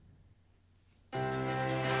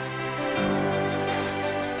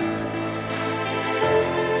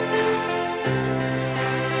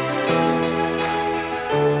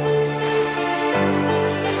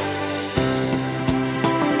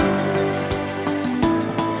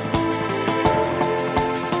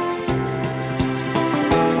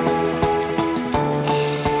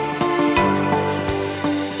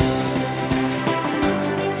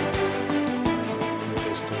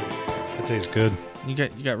good. You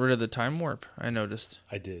got rid of the time warp, I noticed.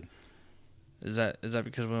 I did. Is that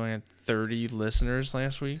because we only had 30 listeners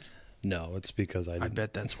last week? No, it's because I didn't. I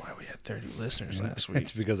bet that's why we had 30 listeners last week.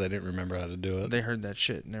 It's because I didn't remember how to do it. They heard that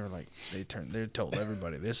shit and they were like, they told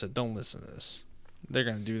everybody. They said, don't listen to this. They're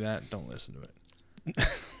going to do that. Don't listen to it.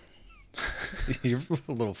 You're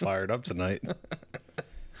a little fired up tonight.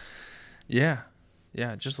 Yeah,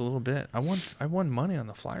 just a little bit. I won money on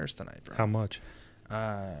the Flyers tonight, bro. How much?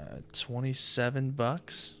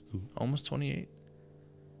 $27, almost 28.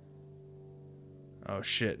 Oh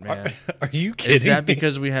shit, man! Are you kidding? Is that me?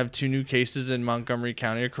 because we have 2 new cases in Montgomery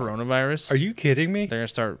County of coronavirus? Are you kidding me? They're gonna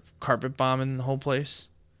start carpet bombing the whole place.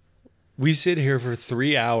 We sit here for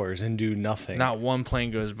 3 hours and do nothing. Not one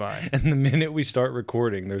plane goes by. And the minute we start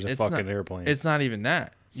recording, there's a fucking airplane. It's not even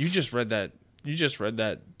that. You just read that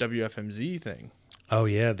WFMZ thing. Oh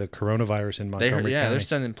yeah, the coronavirus in Montgomery County. They're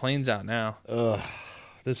sending planes out now. Ugh,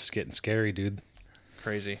 this is getting scary, dude.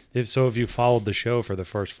 Crazy. If you followed the show for the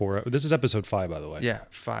first 4, this is episode 5, by the way. Yeah,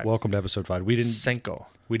 5. Welcome to episode 5. We didn't Senko.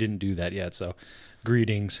 We didn't do that yet, so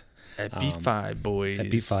greetings. Epi 5 boys.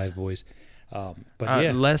 Epi 5 boys. But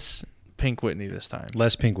yeah, less Pink Whitney this time.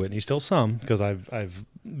 less Pink Whitney, still some because I've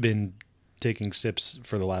been taking sips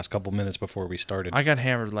for the last couple minutes before we started. I got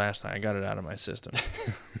hammered last night. I got it out of my system.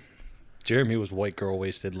 Jeremy was white girl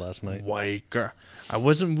wasted last night. White girl. I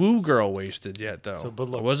wasn't woo girl wasted yet though. But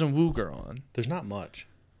look, I wasn't woo girl on. There's not much.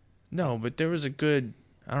 No, but there was a good,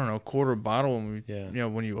 I don't know, quarter bottle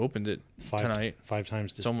when when you opened it tonight. 5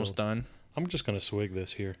 times distilled. It's almost done. I'm just gonna swig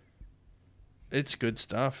this here. It's good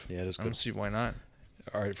stuff. Yeah, it is good. I don't see why not.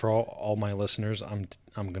 All right, for all my listeners, I'm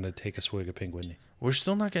gonna take a swig of Pink Whitney. We're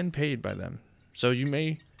still not getting paid by them, so you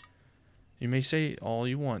may say all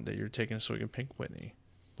you want that you're taking a swig of Pink Whitney,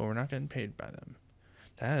 but we're not getting paid by them.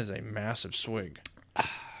 That is a massive swig.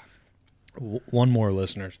 One more,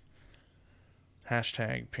 listeners.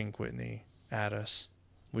 Hashtag Pink Whitney at us.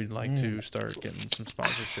 We'd like to start getting some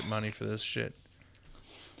sponsorship money for this shit.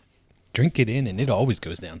 Drink it in, and it always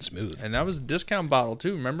goes down smooth. And that was a discount bottle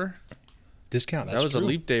too. Remember? Discount. That was true. A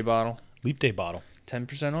Leap Day bottle. Leap Day bottle.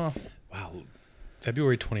 10% off. Wow.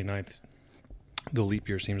 February 29th. The leap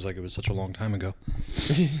year seems like it was such a long time ago.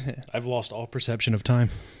 I've lost all perception of time.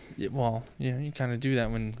 Yeah, well, yeah, you kind of do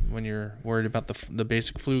that when you're worried about the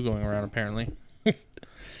basic flu going around, apparently.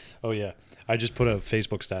 Oh, yeah. I just put a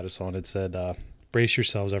Facebook status on. It said, brace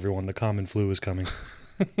yourselves, everyone. The common flu is coming.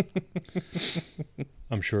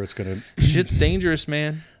 I'm sure it's going to... Shit's dangerous,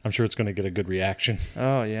 man. I'm sure it's going to get a good reaction.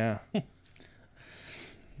 Oh, yeah. Yeah.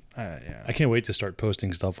 I can't wait to start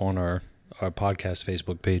posting stuff on our podcast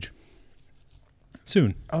Facebook page.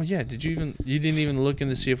 Soon. Oh, yeah. You didn't even look in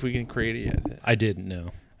to see if we can create it yet? I didn't,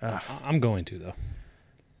 no. I'm going to, though.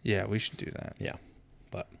 Yeah, we should do that. Yeah.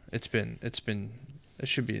 But it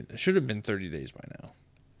should have been 30 days by now.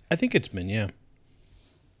 I think it's been, yeah.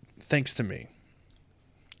 Thanks to me.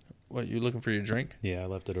 What, you looking for your drink? Yeah, I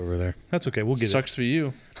left it over there. That's okay. We'll get Sucks to be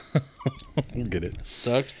you. We'll get it.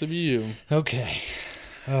 Sucks to be you. Okay.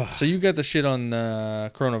 So you got the shit on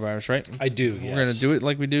coronavirus, right? I do, We're going to do it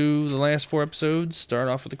like we do the last 4 episodes. Start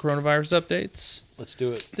off with the coronavirus updates. Let's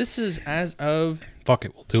do it. This is as of... Fuck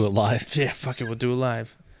it. We'll do it live. Yeah, fuck it. We'll do it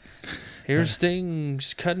live. Here's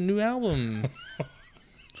Sting's cut a new album.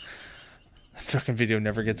 That fucking video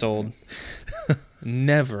never gets old.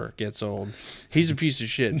 Never gets old. He's a piece of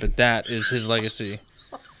shit, but that is his legacy.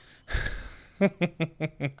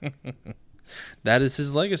 That is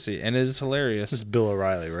his legacy, and it is hilarious. It's Bill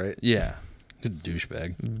O'Reilly, right? Yeah. He's a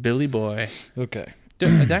douchebag. Billy Boy. Okay.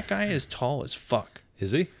 Dude, that guy is tall as fuck.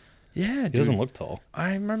 Is he? Yeah, dude. He doesn't look tall.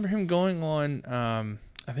 I remember him going on,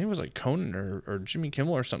 I think it was like Conan or Jimmy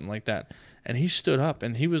Kimmel or something like that. And he stood up,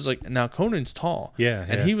 and he was like, now Conan's tall. Yeah.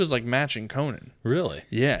 And he was like matching Conan. Really?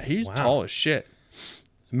 Yeah, he's tall as shit.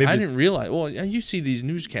 Maybe I didn't realize. Well, you see these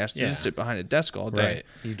newscasters that sit behind a desk all day.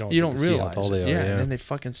 Right. You don't realize see how tall they are. Yeah, and then they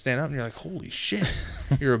fucking stand up, and you're like, holy shit,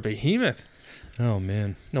 you're a behemoth. Oh,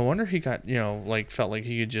 man. No wonder he got, felt like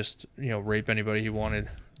he could just, rape anybody he wanted.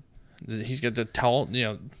 He's got the tall,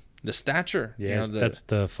 the stature. Yeah, that's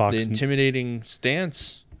the Fox. The intimidating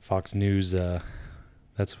stance. Fox News,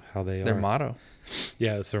 that's how they are. Their motto.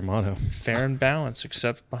 Yeah, that's their motto. Fair and balanced,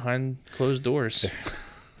 except behind closed doors.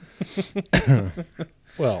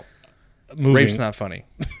 Well, rape's not funny.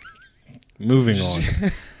 Moving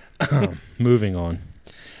on. Moving on.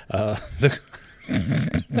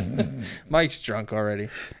 Mike's drunk already.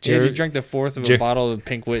 He drank the 4th of a bottle of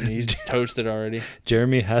Pink Whitney. He's toasted already.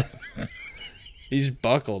 Jeremy has... He's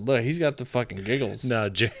buckled. Look, he's got the fucking giggles. No,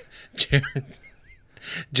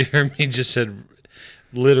 Jeremy just said,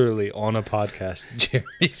 literally on a podcast,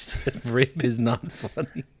 Jeremy said, rape is not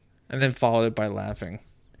funny. and then followed it by laughing.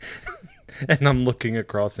 And I'm looking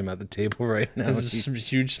across him at the table right now. There's a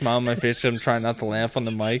huge smile on my face because I'm trying not to laugh on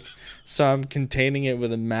the mic. So I'm containing it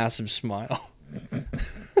with a massive smile.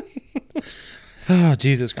 Oh,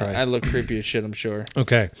 Jesus Christ. I look creepy as shit, I'm sure.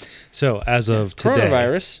 Okay. So as of today.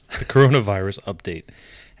 Coronavirus. The coronavirus update.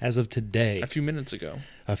 As of today. A few minutes ago,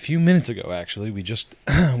 actually, we just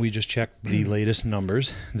checked the latest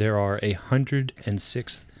numbers. There are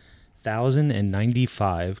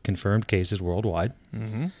 106,095 confirmed cases worldwide.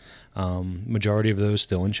 Mm-hmm. Majority of those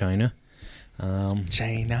still in China.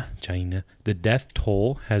 China. The death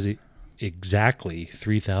toll has exactly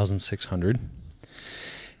 3,600.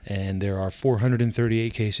 And there are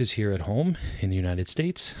 438 cases here at home in the United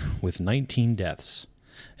States with 19 deaths.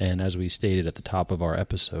 And as we stated at the top of our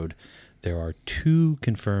episode, there are 2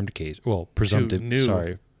 confirmed cases,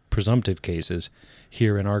 presumptive cases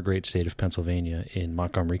here in our great state of Pennsylvania in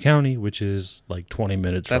Montgomery County, which is like 20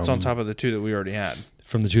 minutes That's on top of the 2 that we already had.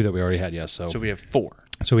 From the 2 that we already had, yes. So we have 4.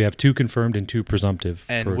 So we have 2 confirmed and 2 presumptive.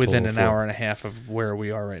 And within an hour and a half of where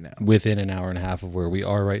we are right now. Within an hour and a half of where we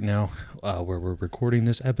are right now, where we're recording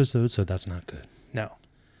this episode, so that's not good. No.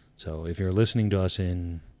 So if you're listening to us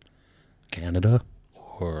in Canada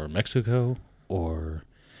or Mexico or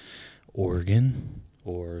Oregon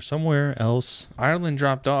or somewhere else. Ireland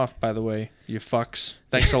dropped off, by the way, you fucks.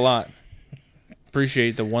 Thanks a lot.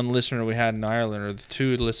 Appreciate the 1 listener we had in Ireland or the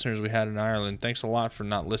 2 listeners we had in Ireland. Thanks a lot for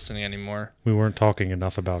not listening anymore. We weren't talking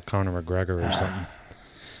enough about Conor McGregor or something.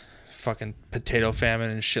 Fucking potato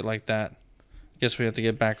famine and shit like that. Guess we have to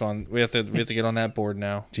get back on. We have to get on that board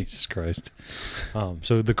now. Jesus Christ.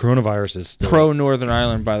 So the coronavirus is still pro Northern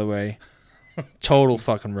Ireland, by the way. Total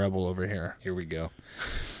fucking rebel over here. Here we go.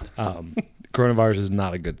 Coronavirus is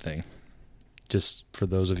not a good thing. Just for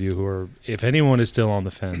those of you who are, if anyone is still on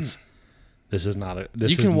the fence, this is not a.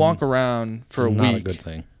 You can walk around for a week, not a good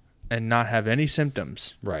thing, and not have any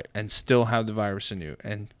symptoms, right? And still have the virus in you,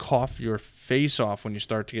 and cough your face off when you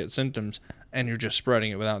start to get symptoms, and you're just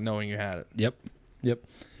spreading it without knowing you had it. Yep.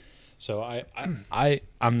 So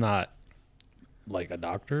I'm not like a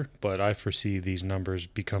doctor, but I foresee these numbers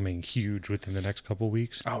becoming huge within the next couple of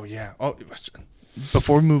weeks. Oh yeah. Oh,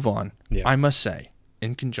 before we move on, yeah. I must say,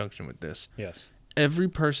 in conjunction with this, yes, every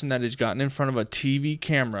person that has gotten in front of a TV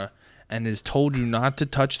camera and has told you not to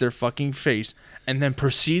touch their fucking face and then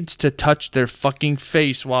proceeds to touch their fucking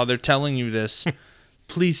face while they're telling you this,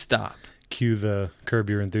 please stop. Cue the Curb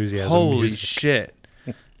Your Enthusiasm Holy music. Shit.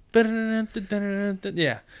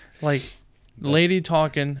 Yeah. Like, lady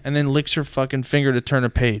talking and then licks her fucking finger to turn a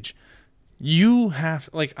page. You have,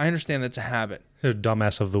 like, I understand that's a habit. They're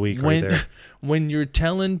dumbass of the week right there. When you're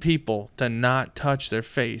telling people to not touch their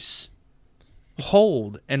face,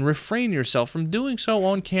 hold and refrain yourself from doing so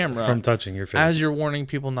on camera. From touching your face. As you're warning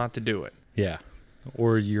people not to do it. Yeah.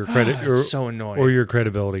 Or your credit so annoying. Or your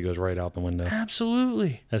credibility goes right out the window.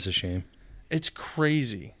 Absolutely. That's a shame. It's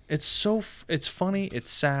crazy. It's it's funny, it's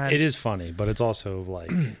sad. It is funny, but it's also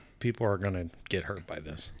like people are going to get hurt by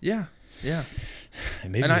this. Yeah.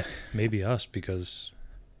 And maybe us because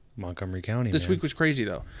Montgomery County. This week was crazy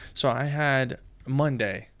though. So I had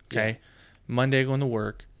Monday, okay? Yeah. Monday going to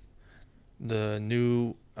work. The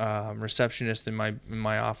new receptionist in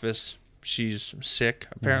my office, she's sick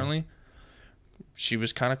apparently. Mm-hmm. She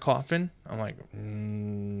was kind of coughing. I'm like,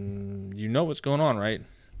 you know what's going on, right?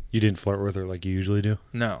 You didn't flirt with her like you usually do?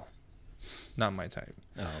 No, not my type.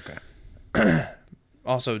 Oh, okay.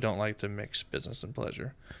 Also, don't like to mix business and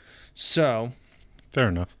pleasure. So, fair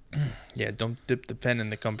enough. Yeah, don't dip the pen in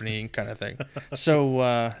the company kind of thing. So,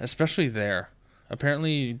 especially there,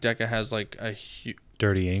 apparently DECA has like a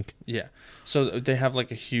dirty ink. Yeah. So they have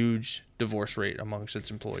like a huge divorce rate amongst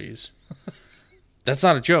its employees. That's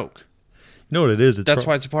not a joke. No, it is. That's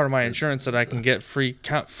why it's a part of my insurance that I can get free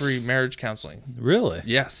marriage counseling. Really?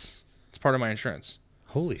 Yes. It's part of my insurance.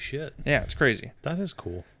 Holy shit. Yeah, it's crazy. That is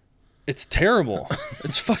cool. It's terrible.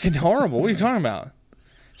 It's fucking horrible. What are you talking about?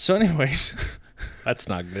 So anyways. That's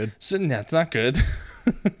not good. So that's not good.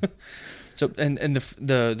 So and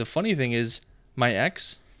the funny thing is my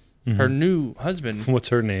ex, mm-hmm. her new husband. What's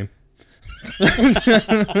her name?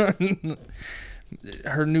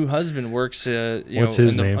 Her new husband works What's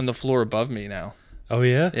his name? On the floor above me now. Oh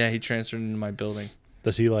yeah? Yeah, he transferred into my building.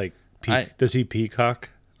 Does he like does he peacock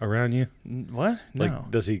around you? What? No.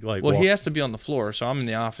 Like, does he like Well, he has to be on the floor, so I'm in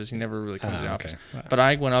the office. He never really comes to the office. But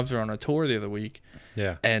I went up there on a tour the other week.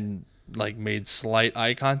 Yeah. And like made slight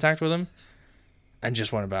eye contact with him and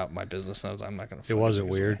just went about my business. And I'm not going to. It wasn't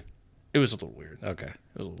weird. It was a little weird. Okay.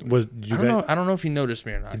 It was a little weird. I don't know if he noticed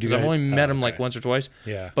me or not. Because I've only met him like once or twice.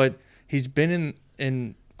 Yeah. But he's been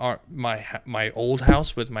in my old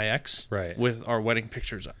house with my ex. Right. With our wedding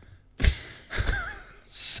pictures up.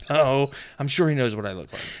 So I'm sure he knows what I look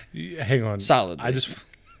like. Hang on. Solidly.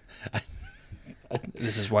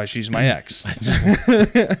 This is why she's my ex.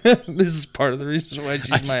 This is part of the reason why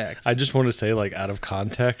she's my ex. I just want to say, like, out of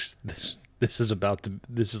context, this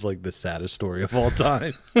is like the saddest story of all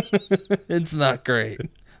time. It's not great.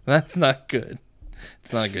 That's not good.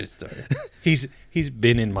 It's not a good story. He's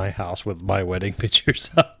been in my house with my wedding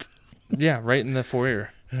pictures up. Yeah, right in the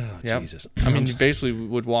foyer. Oh, Yep. Jesus. I mean, you basically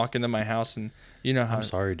would walk into my house, and you know how I'm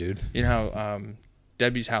sorry, dude. you know how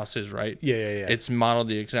Debbie's house is, right? Yeah. It's modeled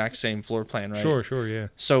the exact same floor plan, right? Sure, yeah.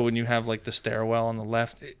 So when you have like the stairwell on the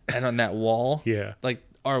left and on that wall, Yeah. like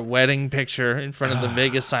our wedding picture in front of the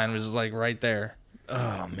Vegas sign was like right there.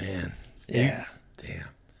 Oh, man. Yeah. Damn.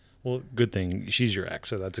 Well, good thing she's your ex,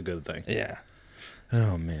 so that's a good thing. Yeah.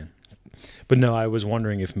 Oh, man. But no, I was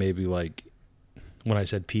wondering if maybe, like, when I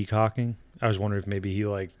said peacocking, I was wondering if maybe he,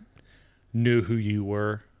 like, knew who you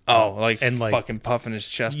were. Oh, like, and like fucking puffing his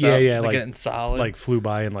chest Yeah, up, yeah, like like- getting solid, Like, flew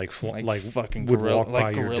by and, like, like fucking would gorilla, walk by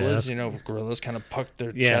like your gorillas. desk. You know, gorillas kind of puck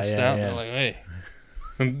their Yeah, chest yeah, out. yeah. And they're like, hey,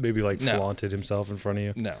 Maybe, like, No. flaunted himself in front of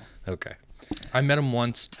you. no. Okay. I met him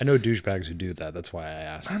once. I know douchebags who do that. That's why I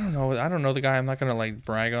asked. I don't know the guy. I'm not gonna like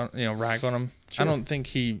rag on him. Sure. I don't think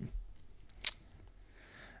he.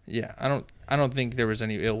 Yeah, I don't think there was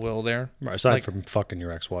any ill will there. Aside like- from fucking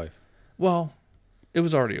your ex-wife. Well, it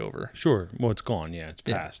was already over. Sure. Well, it's gone. Yeah, it's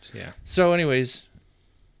Yeah. past. Yeah. So, anyways,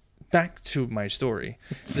 back to my story.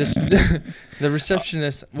 This the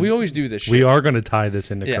receptionist. We always do this shit. We are going to tie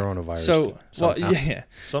this into Yeah. coronavirus. So, well, somehow. yeah.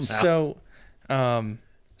 Somehow.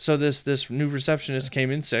 So this new receptionist came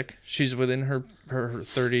in sick. She's within her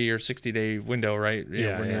 30 or 60 day window, right? You know,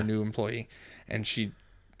 Yeah, when you're yeah. a new employee, and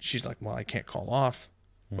she's like, well, I can't call off.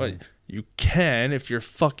 Mhm. But you can if you're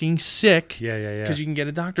fucking sick. Yeah. Because you can get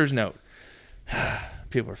a doctor's note.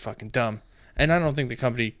 People are fucking dumb, and I don't think the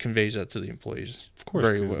company conveys that to the employees. Of course,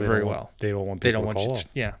 very 'cause they very don't well. Want, they don't want They people don't to want call you. off.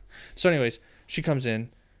 Yeah. So, anyways, she comes in.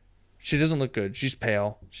 She doesn't look good. She's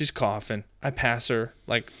pale. She's coughing. I pass her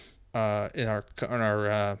like in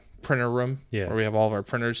our printer room Yeah. where we have all of our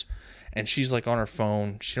printers, and she's like on her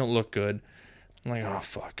phone. She don't look good. I'm like, oh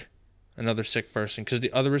fuck, another sick person. Because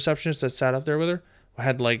the other receptionist that sat up there with her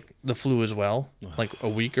had like the flu as well, like a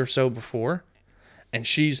week or so before, and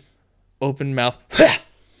she's open mouth,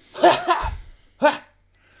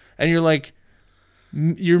 and you're like,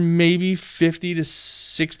 you're maybe 50 to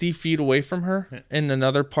 60 feet away from her in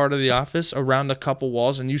another part of the office around a couple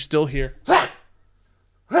walls, and you still hear,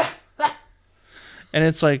 and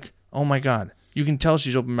it's like, oh my God, you can tell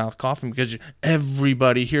she's open mouth coughing because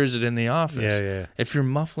everybody hears it in the office. Yeah. If you're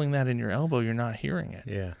muffling that in your elbow, you're not hearing it.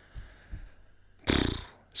 Yeah.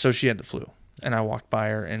 So she had the flu, and I walked by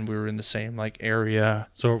her, and we were in the same like area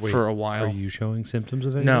So wait, for a while. Are you showing symptoms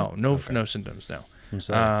of it? No Okay. symptoms. No, I'm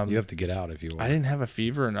sorry. Um, You have to get out if you want. I didn't have a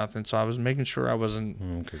fever or nothing, so I was making sure I wasn't.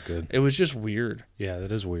 Okay, good. It was just weird. Yeah,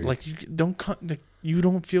 that is weird. Like you don't come, you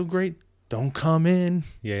don't feel great. Don't come in.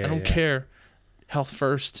 yeah, I don't care. Health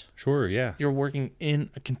first. Sure, yeah. You're working in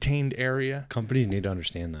a contained area. Companies need to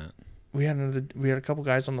understand that. We had a couple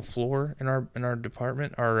guys on the floor in our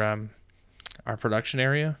department, our production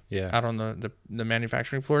area, Yeah. out on the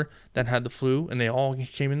manufacturing floor that had the flu, and they all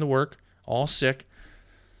came into work all sick.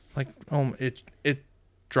 Like, it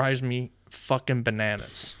drives me fucking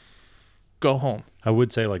bananas. Go home. I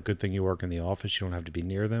would say, like, good thing you work in the office. You don't have to be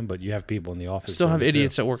near them, but you have people in the office. Still have doing it, too.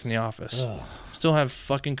 idiots that work in the office. Ugh, Still have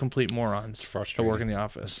fucking complete morons it's that frustrating. work in the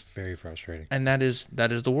office. Very frustrating. And that is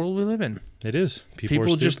the world we live in. It is.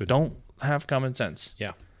 People are Just stupid. don't have common sense.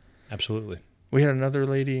 Absolutely. We had another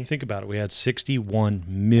lady. Think about it. We had 61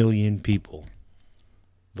 million people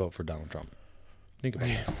vote for Donald Trump. Think about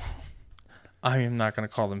it. I am not going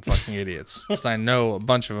to call them fucking idiots because I know a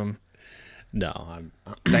bunch of them. No, I'm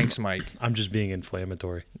Thanks, Mike. I'm just being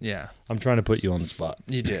inflammatory. Yeah, I'm trying to put you on the spot.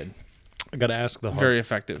 you did. I got to ask the hard Very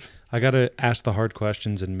effective. I got to ask the hard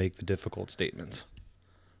questions and make the difficult statements.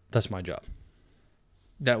 That's my job.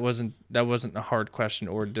 That wasn't a hard question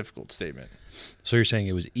or a difficult statement. So you're saying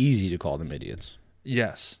it was easy to call them idiots?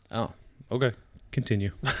 Yes. Oh, okay.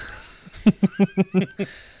 Continue.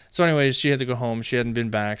 So, anyways, she had to go home. She hadn't been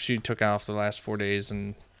back. She took off the last 4 days,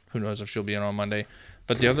 and who knows if she'll be in on Monday.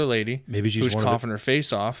 But the other lady, Maybe she's who's one coughing her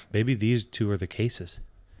face off, Maybe these two are the cases.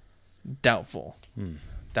 doubtful. Hmm.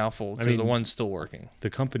 Doubtful I because the mean- one's still working. The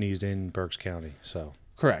company's in Berks County, so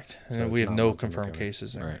Correct. So And we it's have not no Montgomery confirmed County.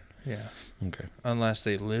 cases there. Right. Yeah. okay. Unless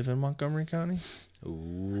they live in Montgomery County. Ooh.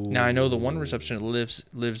 Now I know the one receptionist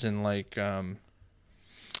lives in like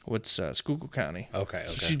Schuylkill County. Okay.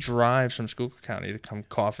 So she drives from Schuylkill County to come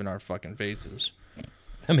cough in our fucking faces.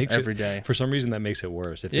 That makes every day. For some reason, that makes it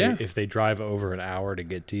worse. If they drive over an hour to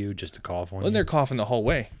get to you just to cough on you. And they're coughing the whole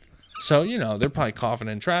way. So, they're probably coughing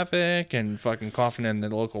in traffic and fucking coughing in the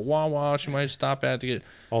local Wawa she might stop at to get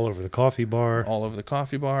all over the coffee bar. all over the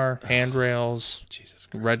coffee bar, handrails, Jesus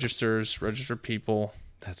Christ. register people.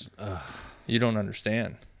 That's You don't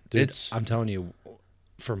understand. dude, I'm telling you,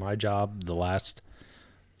 for my job, the last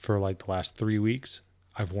 3 weeks,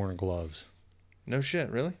 I've worn gloves. No shit,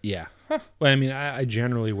 really? Yeah. Well, I mean, I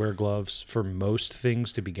generally wear gloves for most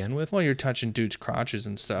things to begin with. Well, you're touching dudes' crotches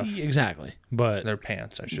and stuff. Exactly. But Their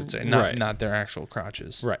pants, I should say. Right. Not their actual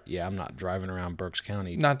crotches. right, yeah, I'm not driving around Berks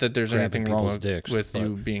County. Not that there's grabbing anything wrong people's with, dicks, with but-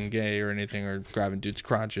 you being gay or anything or grabbing dudes'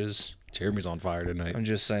 crotches. Jeremy's on fire tonight. I'm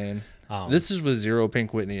just saying. Um, This is with zero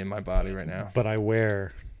Pink Whitney in my body right now. But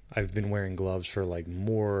I've been wearing gloves for like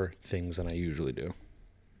more things than I usually do.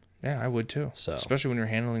 Yeah, I would too. So Especially when you're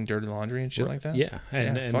handling dirty laundry and shit like that. Yeah,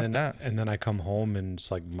 and fuck then that. and then I come home and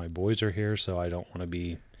it's like my boys are here, so I don't want to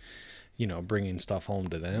be, bringing stuff home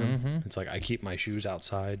to them. Mm-hmm. It's like I keep my shoes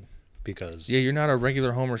outside because Yeah, you're not a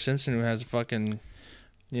regular Homer Simpson who has fucking,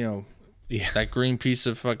 yeah, that green piece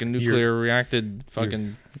of fucking nuclear reacted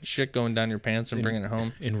fucking shit going down your pants and bringing it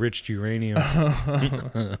home. enriched uranium.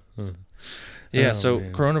 Yeah, Oh, so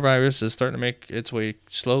man. coronavirus is starting to make its way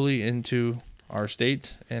slowly into our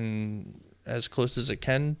state and as close as it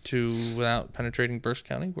can to without penetrating Berks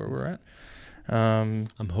County where we're at. I'm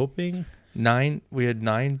hoping. We had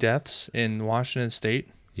 9 deaths in Washington State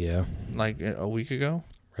Yeah. like a week ago.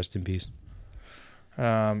 Rest in peace.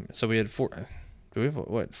 So we had 4. Do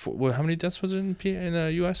we have how many deaths was it in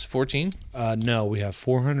the U.S.? 14? No, we have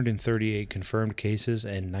 438 confirmed cases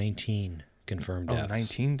and 19 confirmed deaths.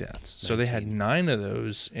 19 deaths. So they had 9 of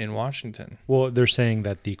those in Washington. Well, they're saying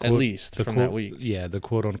that the quote, At least from that week. Yeah, the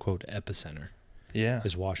quote unquote epicenter Yeah.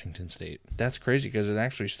 is Washington State. That's crazy because it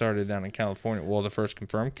actually started down in California. Well, the first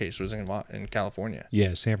confirmed case was in California.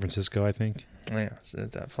 Yeah, San Francisco, I think. Yeah, so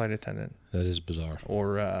that flight attendant That is bizarre.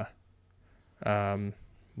 or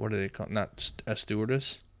what do they call it? Not a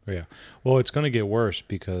stewardess? Yeah. Well, it's going to get worse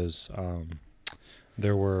because I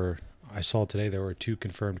saw today there were 2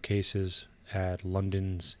 confirmed cases at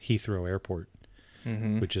London's Heathrow Airport,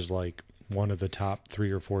 Mm-hmm. which is like one of the top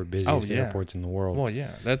 3 or 4 busiest yeah. airports in the world. Well,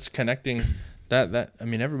 yeah, that's connecting. That I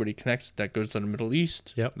mean, everybody connects. That goes to the Middle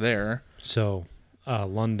East. Yep. There. So,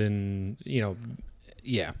 London,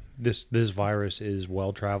 yeah, this virus is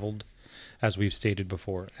well traveled, as we've stated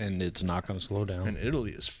before, and it's not going to slow down. And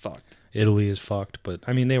Italy is fucked. Italy is fucked, but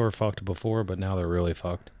I mean they were fucked before, but now they're really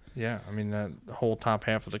fucked. Yeah, I mean that whole top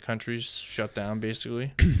half of the country's shut down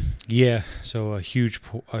basically. Yeah, so a huge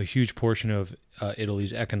portion of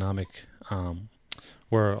Italy's economic,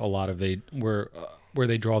 where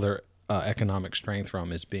they draw their economic strength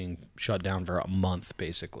from, is being shut down for a month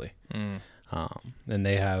basically. And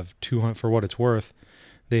they have 200, for what it's worth,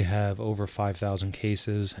 they have over 5,000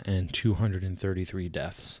 cases and 233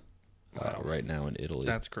 deaths right now in Italy.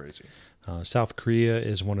 That's crazy. South Korea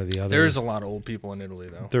is one of the other. There is a lot of old people in Italy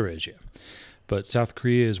though. There is, yeah. But South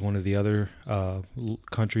Korea is one of the other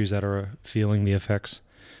countries that are feeling the effects.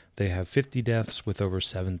 They have 50 deaths with over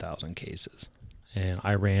 7,000 cases. And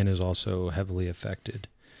Iran is also heavily affected.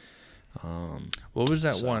 What was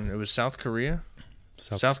that one? It was South Korea.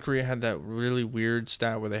 South Korea had that really weird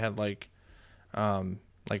stat where they had like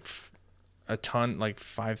a ton, like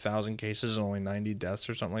 5,000 cases and only 90 deaths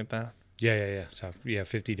or something like that. Yeah.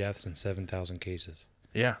 50 deaths and 7,000 cases.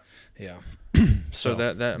 Yeah. Yeah. So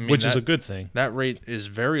that I mean, which is a good thing. That rate is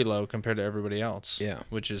very low compared to everybody else. Yeah.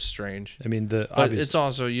 Which is strange. I mean, But it's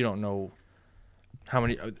also, you don't know how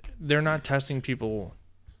many. They're not testing people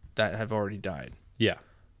that have already died. Yeah.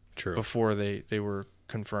 True. Before they were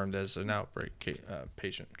confirmed as an outbreak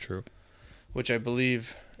patient. True. Which I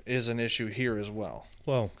believe is an issue here as well.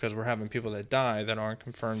 Well, because we're having people that die that aren't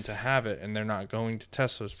confirmed to have it, and they're not going to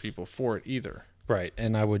test those people for it either. right.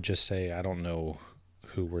 And I would just say I don't know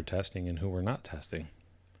who we're testing and who we're not testing.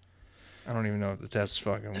 I don't even know if the tests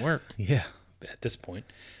fucking work. Yeah, at this point.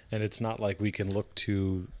 And it's not like we can look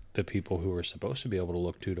to the people who we're supposed to be able to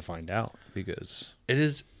look to find out, because It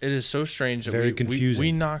is so strange that very confusing.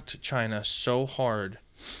 we knocked China so hard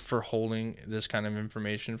for holding this kind of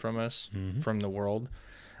information from us, from the world.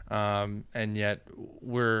 And yet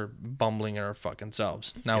we're bumbling in our fucking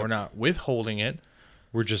selves. Now we're not withholding it.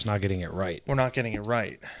 we're just not getting it right. We're not getting it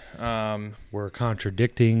right. We're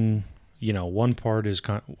contradicting, one part is,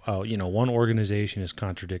 one organization is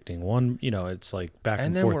contradicting one, it's like back and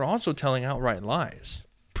And then forth. we're also telling outright lies.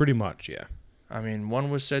 Pretty much, yeah. I mean, one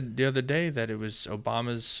was said the other day that it was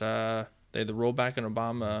Obama's, they had the rollback in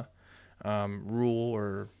Obama rule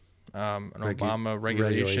or an Obama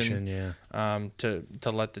regulation, yeah.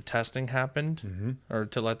 to let the testing happen, or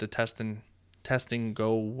to let the testing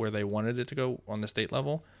go where they wanted it to go on the state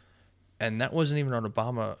level, and that wasn't even an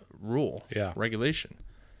Obama regulation.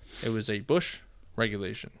 It was a Bush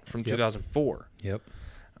regulation from 2004. Yep.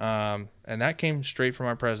 And that came straight from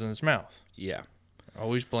our president's mouth. Yeah.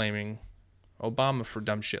 Always blaming Obama for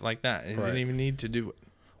dumb shit like that. And he didn't even need to do it.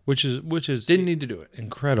 Which is didn't need to do it.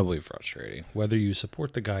 Incredibly frustrating. Whether you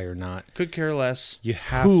support the guy or not, could care less. You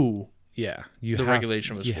have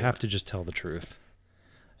regulation was. You have to just tell the truth,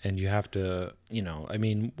 and you have to. I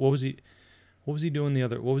mean, what was he doing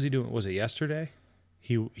What was he doing? Was it yesterday?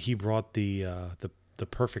 He brought the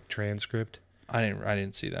perfect transcript. I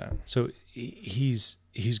didn't see that. So he's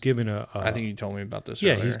given a I think you told me about this.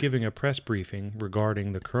 Yeah, earlier. He's giving a press briefing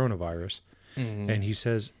regarding the coronavirus. And he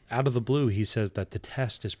says, out of the blue, he says that the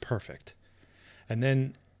test is perfect. And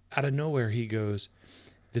then out of nowhere, he goes,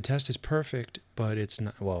 the test is perfect, but it's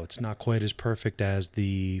not quite as perfect as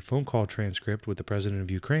the phone call transcript with the president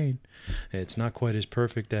of Ukraine. It's not quite as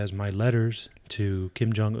perfect as my letters to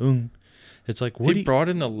Kim Jong-un. It's like, he brought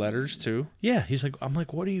in the letters too? Yeah. I'm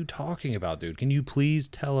like, what are you talking about, dude? Can you please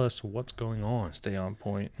tell us what's going on? Stay on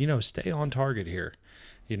point. Stay on target here.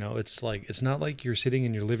 It's like, it's not like you're sitting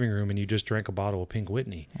in your living room and you just drank a bottle of Pink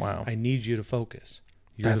Whitney. Wow. I need you to focus.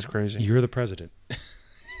 That's crazy. You're the president.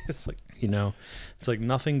 It's like, it's like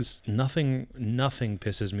nothing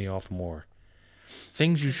pisses me off more.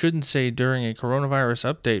 Things you shouldn't say during a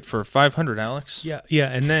coronavirus update for 500, Alex. Yeah. Yeah.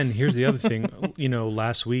 And then here's the other thing,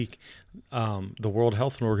 last week, the World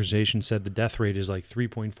Health Organization said the death rate is like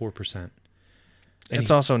 3.4%. It's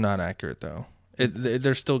also not accurate though.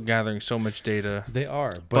 They're still gathering so much data. They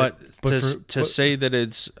are, but to say that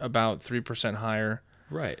it's about 3% higher,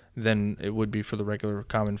 right, than it would be for the regular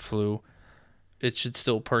common flu, it should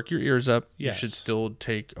still perk your ears up. Yes. You should still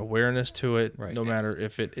take awareness to it, right, no matter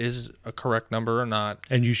if it is a correct number or not.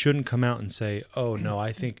 And you shouldn't come out and say, "Oh no,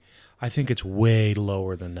 I think it's way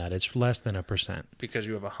lower than that. It's less than 1%." Because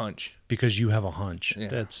you have a hunch. Because you have a hunch. Yeah.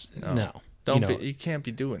 That's no. You can't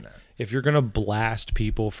be doing that. If you're going to blast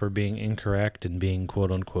people for being incorrect and being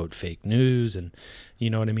quote unquote fake news, and you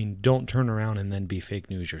know what I mean, don't turn around and then be fake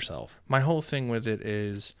news yourself. My whole thing with it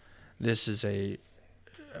is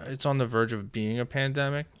it's on the verge of being a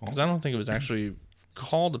pandemic, because I don't think it was actually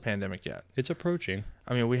called a pandemic yet. It's approaching.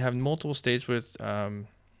 I mean, we have multiple states with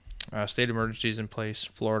state emergencies in place,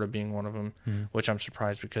 Florida being one of them, which I'm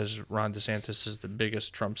surprised because Ron DeSantis is the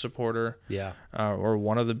biggest Trump supporter. Yeah. Or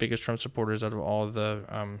one of the biggest Trump supporters out of all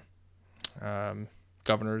the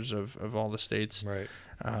governors of all the states. Right.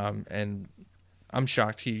 And I'm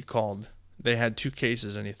shocked they had 2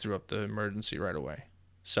 cases and he threw up the emergency right away.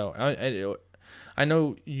 So I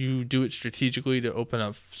know you do it strategically to open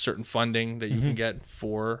up certain funding that you can get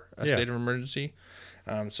for a state of emergency.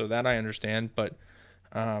 So that I understand, but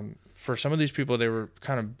for some of these people, they were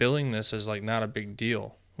kind of billing this as like not a big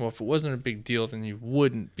deal. Well, if it wasn't a big deal, then you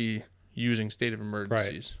wouldn't be using state of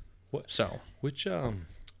emergencies. Right. So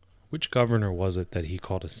which governor was it that he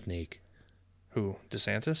called a snake? Who?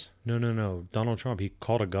 DeSantis? No. Donald Trump. He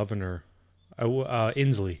called a governor,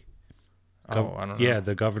 Inslee. I don't know. Yeah,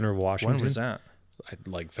 the governor of Washington. When was that?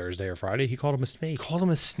 Like Thursday or Friday. He called him a snake. Called him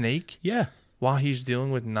a snake? Yeah. While he's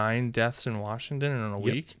dealing with 9 deaths in Washington in a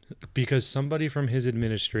week? Because somebody from his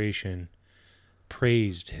administration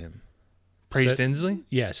praised him. Praised Inslee?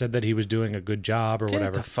 Yeah, said that he was doing a good job or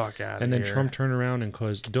whatever. Get the fuck out of here. And then Trump turned around and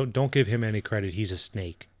caused, don't give him any credit. He's a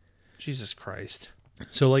snake. Jesus Christ.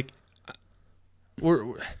 So like,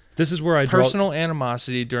 this is where I draw personal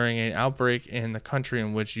animosity during an outbreak in the country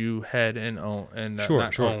in which you head and own and sure.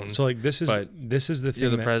 own. So like this is the thing.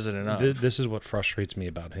 You're the president of. This is what frustrates me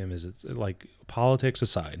about him is it's like politics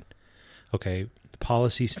aside, okay,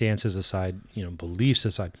 policy stances aside, beliefs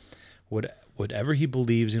aside, whatever he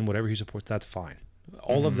believes in, whatever he supports, that's fine.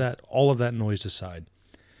 All of that noise aside,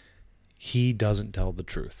 he doesn't tell the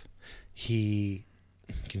truth. He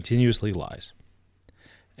continuously lies.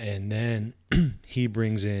 And then he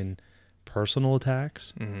brings in personal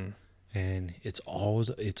attacks, and it's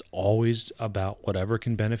always about whatever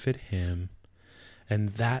can benefit him, and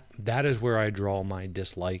that is where I draw my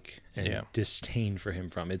dislike and disdain for him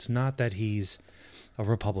from. It's not that he's a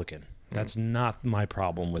Republican. That's not my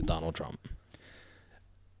problem with Donald Trump.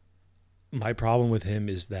 My problem with him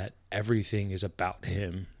is that everything is about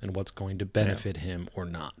him and what's going to benefit him or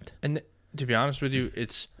not. And to be honest with you,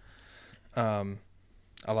 it's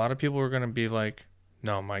a lot of people are going to be like,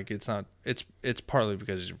 no, Mike, it's not. It's partly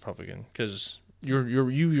because he's Republican, because you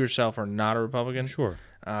yourself are not a Republican. Sure.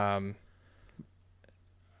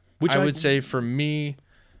 Which I would say for me,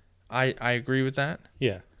 I agree with that.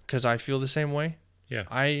 Yeah. because I feel the same way. Yeah.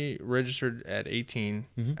 I registered at 18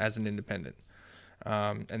 Mm-hmm. as an independent.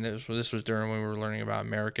 And this was during when we were learning about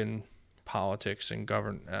American politics and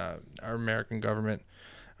our American government,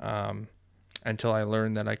 until I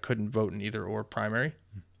learned that I couldn't vote in either or primary.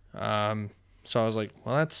 So I was like,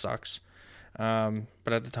 well, that sucks.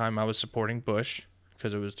 But at the time I was supporting Bush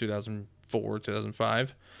because it was 2004,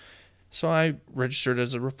 2005. So I registered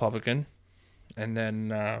as a Republican, and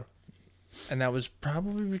then, and that was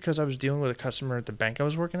probably because I was dealing with a customer at the bank I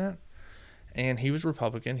was working at. And he was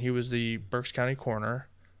Republican. He was the Berks County coroner,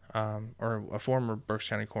 or a former Berks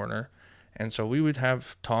County coroner. And so we would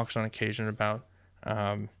have talks on occasion about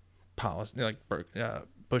policy, like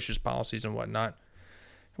Bush's policies and whatnot.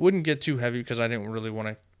 It wouldn't get too heavy because I didn't really want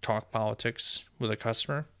to talk politics with a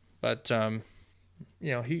customer. But,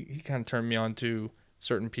 he kind of turned me on to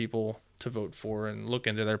certain people to vote for and look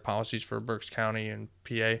into their policies for Berks County and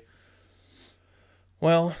PA.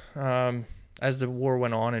 Well, as the war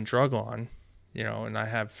went on and drug on, and I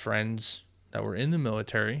have friends that were in the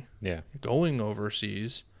military going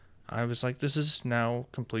overseas, I was like, this is now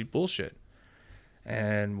complete bullshit.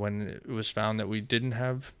 And when it was found that we didn't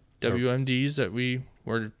have WMDs that we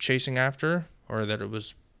were chasing after, or that it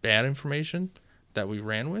was bad information that we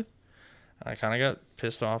ran with, I kind of got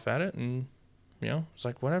pissed off at it, and, it's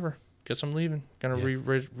like, whatever, guess I'm leaving. Gonna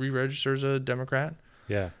re-register as a Democrat.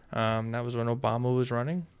 Yeah. That was when Obama was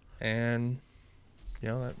running, and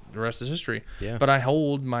the rest is history. Yeah. But I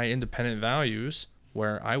hold my independent values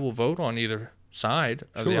where I will vote on either side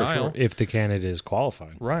of the aisle. If the candidate is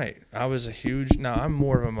qualified. Right. Now I'm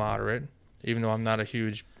more of a moderate, even though I'm not a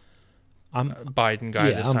huge Biden guy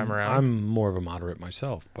this time around. I'm more of a moderate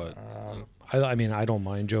myself, but I don't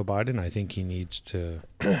mind Joe Biden. I think he needs to.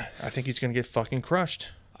 I think he's going to get fucking crushed.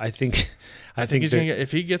 I think he's going to get,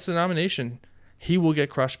 if he gets the nomination, he will get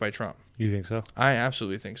crushed by Trump. You think so? I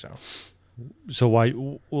absolutely think so. So why?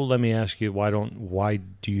 Well, let me ask you. Why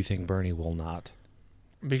do you think Bernie will not?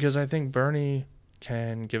 Because I think Bernie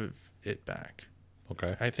can give it back.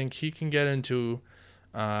 Okay. I think he can get into.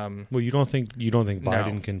 Well, you don't think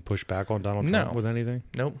Biden can push back on Donald Trump with anything?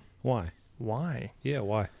 Nope. Why? Why? Yeah,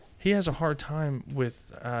 why? He has a hard time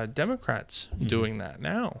with Democrats doing that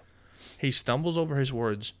now. He stumbles over his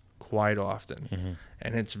words quite often,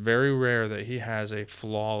 and it's very rare that he has a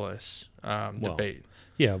flawless debate.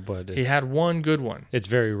 Yeah, but he had one good one. It's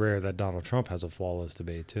very rare that Donald Trump has a flawless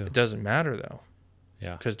debate too. It doesn't matter though.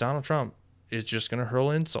 Yeah. Because Donald Trump is just going to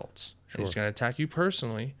hurl insults. Sure. He's going to attack you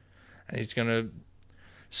personally, and he's going to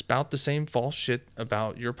spout the same false shit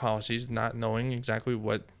about your policies, not knowing exactly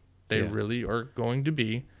what they really are going to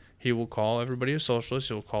be. He will call everybody a socialist.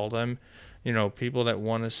 He'll call them, people that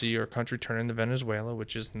want to see our country turn into Venezuela,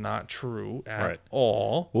 which is not true at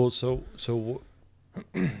all. Well, so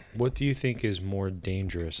what do you think is more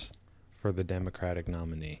dangerous for the Democratic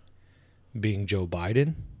nominee? Being Joe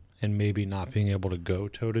Biden and maybe not being able to go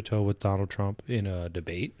toe-to-toe with Donald Trump in a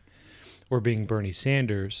debate, or being Bernie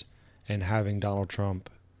Sanders and having Donald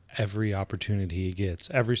Trump every opportunity he gets,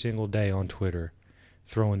 every single day on Twitter,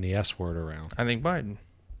 throwing the S word around? I think Biden.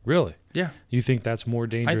 Really? Yeah. You think that's more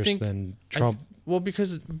dangerous than Trump? Well,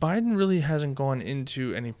 because Biden really hasn't gone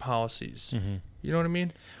into any policies. Mm-hmm. You know what I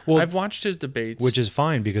mean? Well, I've watched his debates. Which is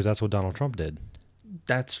fine because that's what Donald Trump did.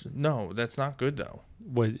 That's not good though.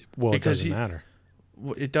 Well, it doesn't matter.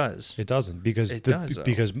 It does. It doesn't because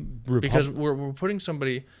because we're putting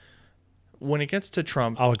somebody. When it gets to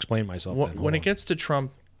Trump, I'll explain myself. When it gets to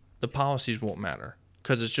Trump, the policies won't matter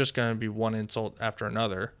because it's just going to be one insult after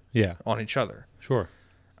another. Yeah. On each other. Sure.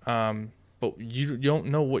 But you don't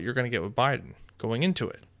know what you're going to get with Biden going into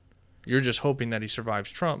it. You're just hoping that he survives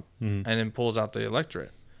Trump and then pulls out the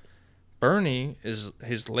electorate. Bernie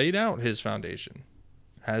has laid out his foundation,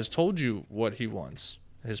 has told you what he wants,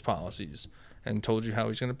 his policies, and told you how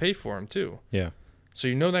he's going to pay for them too. Yeah. So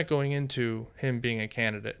you know that going into him being a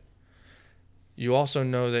candidate. You also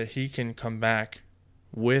know that he can come back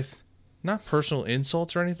with not personal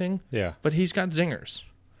insults or anything. Yeah. But he's got zingers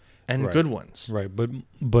and good ones. Right.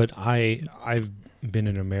 But I've been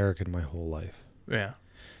an American my whole life. Yeah.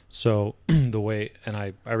 So the way, and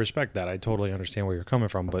I respect that. I totally understand where you're coming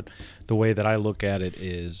from, but the way that I look at it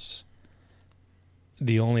is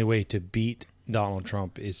the only way to beat Donald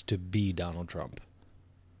Trump is to be Donald Trump.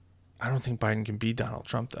 I don't think Biden can be Donald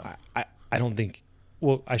Trump, though. I don't think,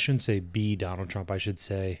 well, I shouldn't say be Donald Trump. I should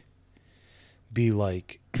say be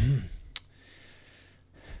like,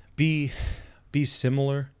 be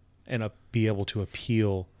similar and be able to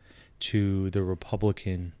appeal to the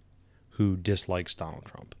Republican who dislikes Donald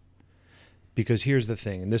Trump. Because here's the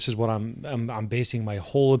thing, and this is what I'm basing my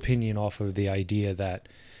whole opinion off of, the idea that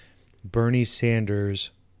Bernie Sanders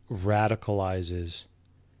radicalizes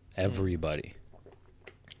everybody.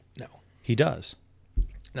 No. He does.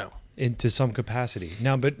 No. Into some capacity.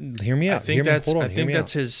 Now, but hear me out. I think Hold on, I think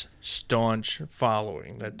that's his staunch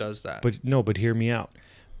following that does that. But hear me out.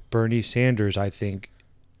 Bernie Sanders, I think,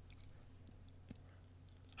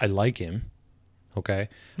 I like him. Okay,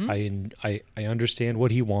 I understand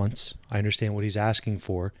what he wants. I understand what he's asking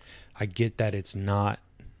for. I get that it's not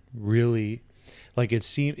really like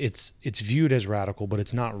it's viewed as radical, but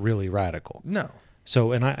it's not really radical. No.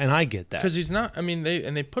 So and I get that because he's not. I mean,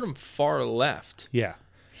 they put him far left. Yeah.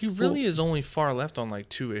 He really is only far left on like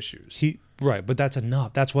 2 issues. Right, but that's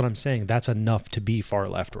enough. That's what I'm saying. That's enough to be far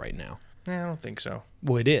left right now. I don't think so.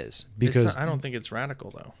 Well, it is because I don't think it's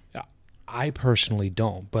radical though. I personally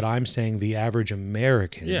don't, but I'm saying the average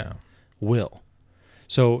American will.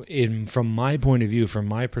 So, from my point of view, from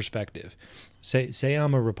my perspective, say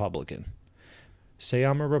I'm a Republican. Say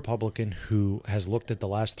I'm a Republican who has looked at the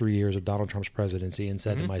last 3 years of Donald Trump's presidency and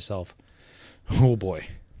said to myself, "Oh boy,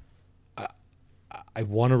 I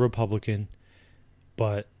want a Republican,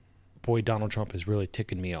 but boy, Donald Trump is really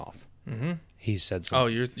ticking me off." Mm-hmm. He said something.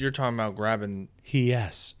 Oh, you're talking about grabbing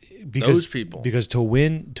yes, those people. Because to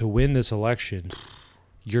win this election,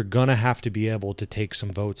 you're gonna have to be able to take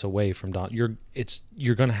some votes away from Donald.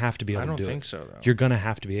 You're gonna have to be able to do it. I don't think so though. You're gonna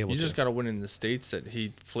have to be able to. You just got to win in the states that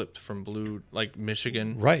he flipped from blue, like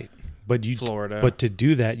Michigan, right? But Florida. But to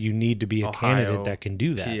do that, you need to be a Ohio, candidate that can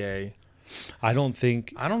do that. PA. I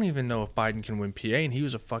don't even know if Biden can win PA, and he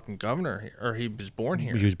was a fucking governor here, or he was born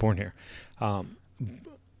here. He was born here.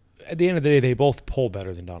 At the end of the day, they both poll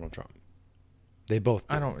better than Donald Trump. They both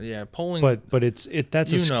do. Polling. But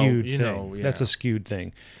that's a skewed thing. That's a skewed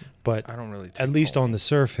thing. But I don't really at least on the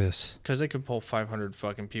surface, because they could poll 500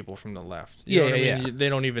 fucking people from the left. You know what I mean? They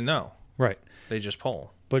don't even know. Right. They just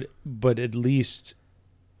poll. But at least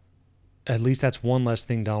that's one less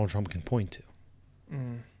thing Donald Trump can point to.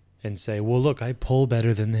 And say, well, look, I poll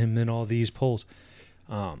better than him in all these polls.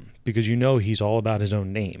 Because he's all about his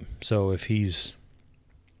own name. So if he's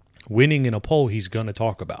winning in a poll, he's going to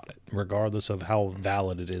talk about it, regardless of how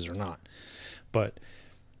valid it is or not. But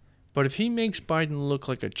if he makes Biden look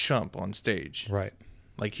like a chump on stage, right,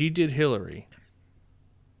 like he did Hillary,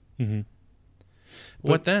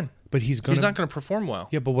 what then? But he's not going to perform well.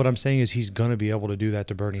 Yeah, but what I'm saying is he's going to be able to do that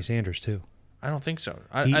to Bernie Sanders too. I don't think so.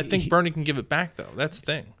 I think Bernie can give it back though. That's the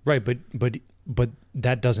thing. Right, but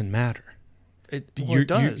that doesn't matter. It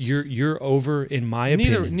does. You're over, in my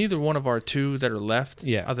opinion. Neither one of our two that are left.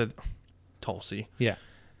 Yeah. Other Tulsi. Yeah.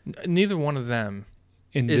 Neither one of them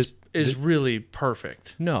is really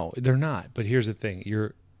perfect. No, they're not. But here's the thing: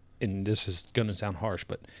 and this is going to sound harsh,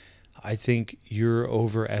 but I think you're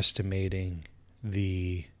overestimating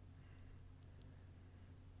the.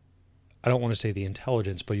 I don't want to say the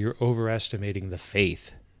intelligence, but you're overestimating the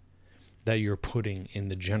faith that you're putting in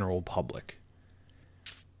the general public.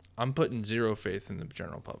 I'm putting zero faith in the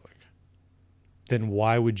general public. Then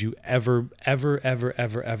why would you ever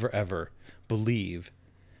believe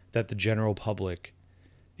that the general public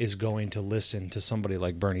is going to listen to somebody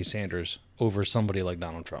like Bernie Sanders over somebody like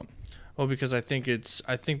Donald Trump? Well, because I think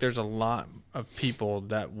there's a lot of people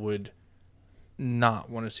that would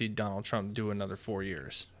not want to see Donald Trump do another 4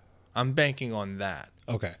 years. I'm banking on that.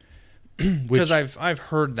 Okay. Because I've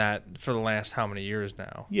heard that for the last how many years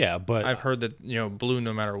now. Yeah, but I've heard that blue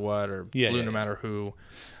no matter what, or blue no matter who.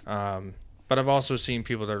 But I've also seen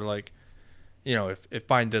people that are like, if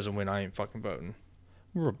Biden doesn't win, I ain't fucking voting.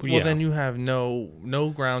 Well, then you have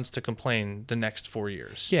no grounds to complain the next 4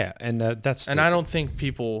 years. Yeah, and that's stupid. And I don't think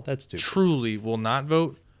people truly will not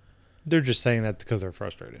vote. They're just saying that because they're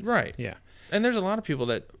frustrated. Right. Yeah. And there's a lot of people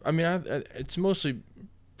that it's mostly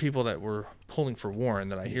people that were pulling for Warren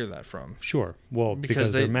that I hear that from. Sure. Well,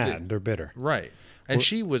 because they're mad. They're bitter. Right. And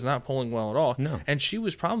she was not polling well at all. No. And she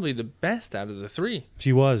was probably the best out of the three.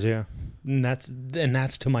 She was, yeah. And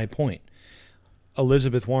that's to my point.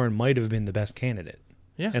 Elizabeth Warren might have been the best candidate.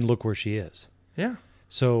 Yeah. And look where she is. Yeah.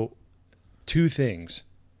 So 2 things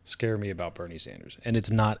scare me about Bernie Sanders. And it's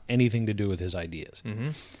not anything to do with his ideas. Mm-hmm.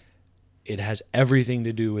 It has everything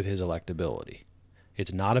to do with his electability.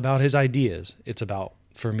 It's not about his ideas.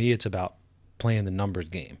 For me, it's about playing the numbers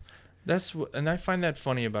game. And I find that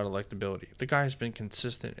funny about electability. The guy has been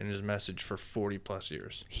consistent in his message for 40 plus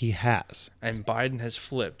years. He has. And Biden has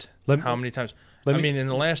flipped. How many times? In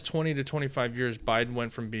the last 20 to 25 years, Biden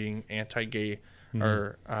went from being anti-gay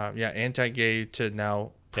anti-gay to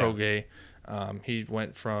now pro-gay. Yeah. He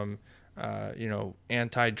went from,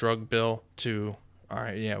 anti-drug bill to, all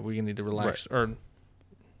right, yeah, we need to relax. Right. Or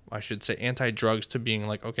I should say anti-drugs to being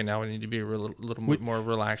like, okay, now we need to be a little bit more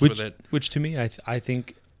relaxed with it. Which to me, I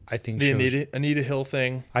think I think The shows, Anita Hill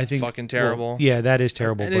thing, I think fucking terrible. Well, yeah, that is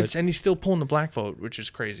terrible. And he's still pulling the black vote, which is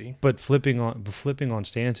crazy. But flipping on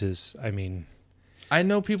stances, I mean, I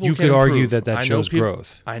know people. you can could argue improve. that shows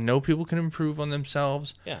growth. I know people can improve on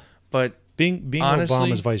themselves. Yeah, but being honestly,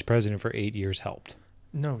 Obama's vice president for 8 years helped.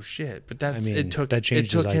 No shit. But that's I mean, it took that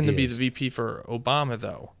changed his him to be ideas. the VP for Obama,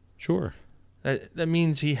 though. Sure. That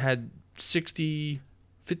means he had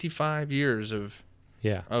 55 years of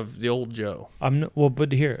the old Joe.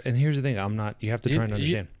 But here's the thing. I'm not. You have to try and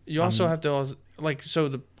understand. You also have to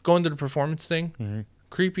going to the performance thing. Mm-hmm.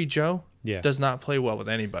 Creepy Joe Yeah. does not play well with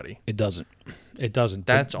anybody. It doesn't. It doesn't.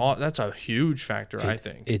 That's a huge factor, I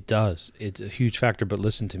think. It does. It's a huge factor. But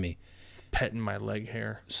listen to me. Petting my leg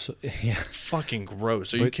hair. So, yeah. Fucking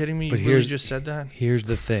gross. Are you kidding me? But You really just said that? Here's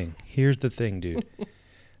the thing, dude.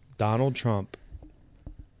 Donald Trump.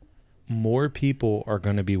 More people are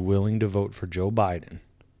going to be willing to vote for Joe Biden.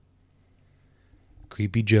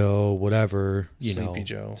 Creepy Joe, whatever,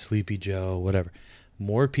 Sleepy Joe, whatever.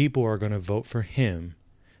 More people are going to vote for him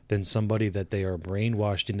than somebody that they are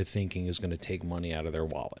brainwashed into thinking is going to take money out of their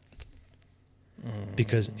wallet.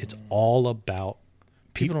 Because it's all about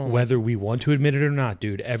people, whether we want to admit it or not,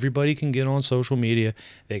 dude. Everybody can get on social media.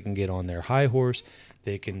 They can get on their high horse.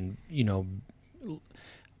 They can,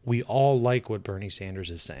 we all like what Bernie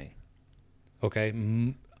Sanders is saying. Okay?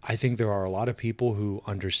 I think there are a lot of people who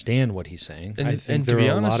understand what he's saying. I think there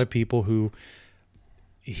are a lot of people who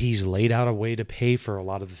he's laid out a way to pay for a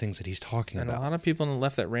lot of the things that he's talking about. And a lot of people on the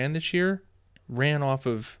left that ran this year ran off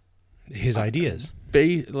of his ideas.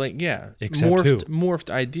 Morphed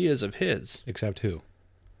ideas of his. Except who?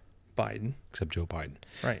 Biden. Except Joe Biden.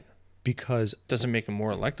 Right. Because doesn't make him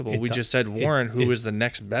more electable. We just said Warren, who was the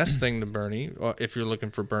next best thing to Bernie. If you're looking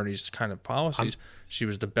for Bernie's kind of policies, she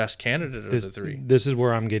was the best candidate of the three. This is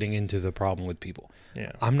where I'm getting into the problem with people.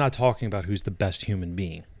 Yeah. I'm not talking about who's the best human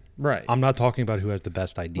being. Right. I'm not talking about who has the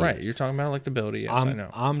best ideas. Right. You're talking about electability. Yes, I know.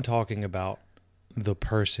 I'm talking about the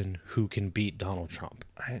person who can beat Donald Trump.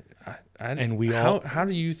 How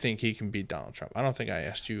do you think he can beat Donald Trump? I don't think I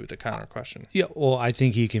asked you the counter question. Yeah, well, I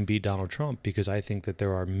think he can beat Donald Trump because I think that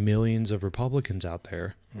there are millions of Republicans out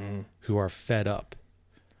there who are fed up.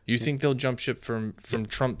 You think they'll jump ship from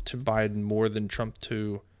Trump to Biden more than Trump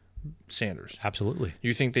to Sanders? Absolutely.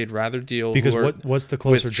 You think they'd rather deal because what's the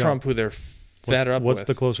closer with jump? Trump, who they're fed up with? What's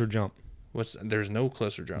the closer jump? There's no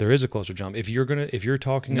closer jump. There is a closer jump. If you're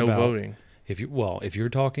talking no about voting. If you're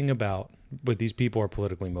talking about, but these people are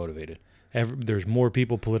politically motivated. There's more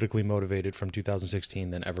people politically motivated from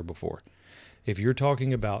 2016 than ever before. If you're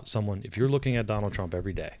talking about if you're looking at Donald Trump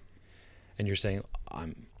every day, and you're saying,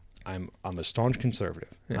 I'm a staunch conservative.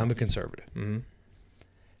 Yeah. I'm a conservative. Mm-hmm.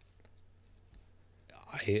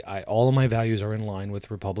 I all of my values are in line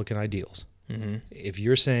with Republican ideals. Mm-hmm. If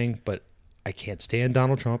you're saying, but I can't stand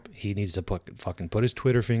Donald Trump, he needs to put his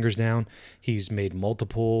Twitter fingers down. He's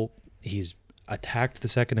attacked the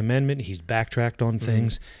Second Amendment. He's backtracked on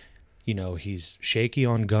things. He's shaky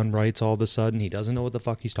on gun rights all of a sudden. He doesn't know what the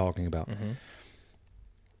fuck he's talking about. Mm-hmm.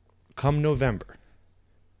 Come November,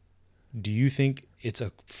 do you think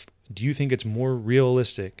it's more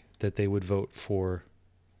realistic that they would vote for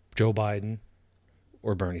Joe Biden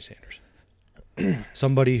or Bernie Sanders?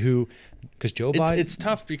 Somebody who, because Biden, it's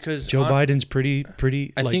tough because Joe Biden's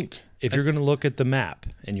pretty. I think if you're going to look at the map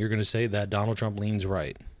and you're going to say that Donald Trump leans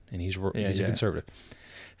right and he's a conservative,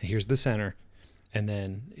 and here's the center, and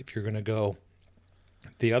then if you're going to go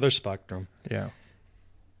the other spectrum,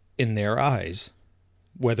 in their eyes,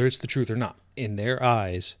 whether it's the truth or not, in their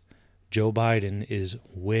eyes, Joe Biden is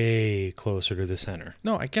way closer to the center.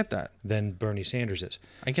 No, I get that. Than Bernie Sanders is.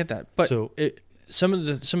 I get that, but some of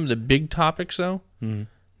the big topics though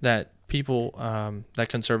that people that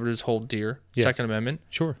conservatives hold dear, Second Amendment,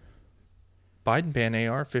 sure. Biden banned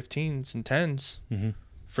AR-15s and 10s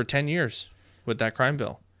for 10 years with that crime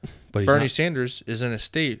bill. But Bernie Sanders is in a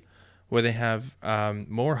state where they have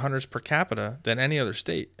more hunters per capita than any other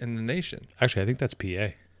state in the nation. Actually, I think that's PA.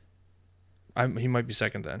 He might be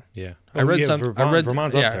second then. Yeah, Vermont's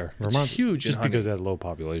up there. Vermont's huge, just because they have low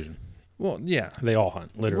population. Well, yeah, they all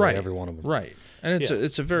hunt. Literally every one of them. Right, and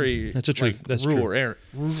it's a very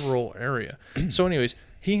rural area. So, anyways,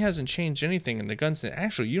 he hasn't changed anything in the gun state.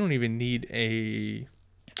 Actually, you don't even need a.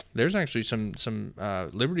 There's actually some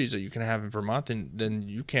liberties that you can have in Vermont than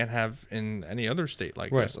you can't have in any other state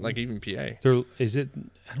like this, like even PA. I don't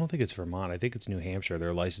think it's Vermont. I think it's New Hampshire.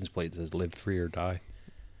 Their license plate says "Live free or die."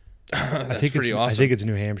 That's pretty awesome. I think it's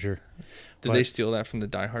New Hampshire. Did they steal that from the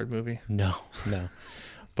Die Hard movie? No.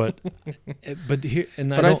 But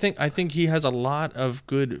I think he has a lot of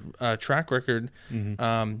good track record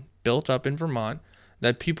built up in Vermont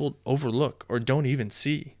that people overlook or don't even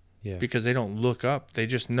see. Yeah. because they don't look up. They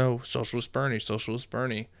just know Socialist Bernie.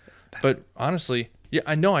 But honestly, yeah,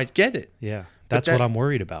 I know, I get it. Yeah. That's what I'm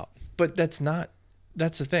worried about. But that's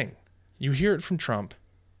the thing. You hear it from Trump.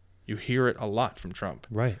 You hear it a lot from Trump.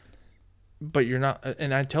 Right. But you're not,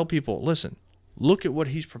 and I tell people, listen, look at what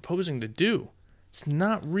he's proposing to do. It's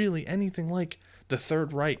not really anything like the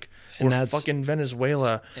Third Reich or fucking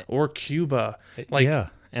Venezuela or Cuba. Like, yeah,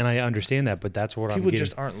 and I understand that, but that's what people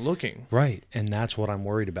just aren't looking. Right, and that's what I'm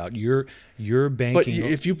worried about. You're banking. But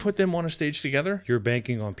if you put them on a stage together, you're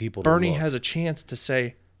banking on people. Bernie has a chance to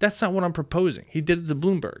say, that's not what I'm proposing. He did it to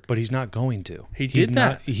Bloomberg. But he's not going to. He did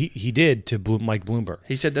that. He did to Mike Bloomberg.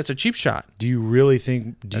 He said that's a cheap shot. Do you really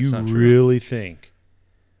think? Think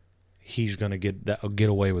he's going to get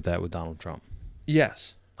away with that with Donald Trump?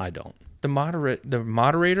 Yes. I don't. The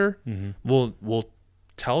moderator Mm-hmm. will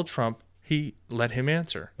tell Trump let him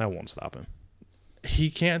answer. That won't stop him. He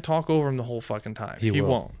can't talk over him the whole fucking time. He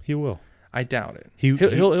won't. He will. I doubt it. He'll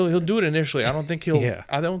He'll do it initially. I don't think he'll. Yeah.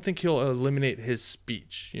 I don't think he'll eliminate his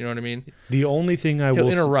speech. You know what I mean? The only thing He'll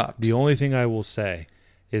interrupt. The only thing I will say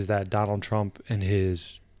is that Donald Trump and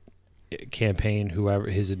his campaign, whoever,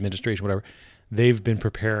 his administration, whatever, they've been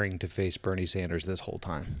preparing to face Bernie Sanders this whole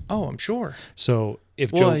time. Oh, I'm sure. So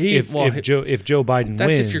if Well, Joe Biden That's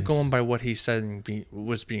wins, if you're going by what he said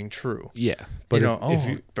was being true. yeah. But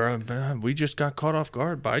we just got caught off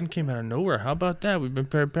guard. Biden came out of nowhere. How about that? We've been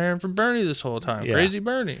preparing for Bernie this whole time. Yeah. Crazy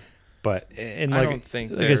Bernie. But and I don't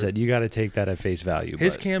think like I said, you got to take that at face value.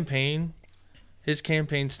 His but campaign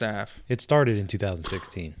staff. it started in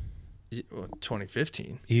 2016.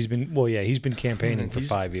 2015. He's been campaigning for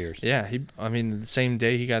 5 years. Yeah, the same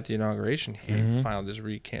day he got the inauguration, he filed his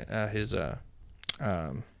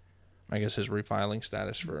his refiling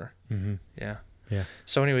status for. Mm-hmm. Yeah. Yeah.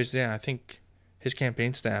 So, anyways, I think his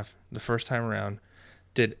campaign staff the first time around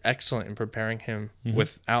did excellent in preparing him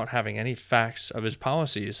without having any facts of his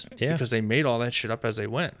policies. Yeah. Because they made all that shit up as they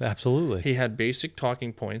went. Absolutely. He had basic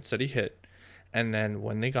talking points that he hit, and then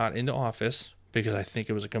when they got into office, because I think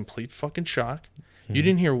it was a complete fucking shock. You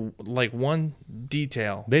didn't hear like one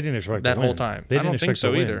detail. They didn't expect that to win. whole time. They I don't think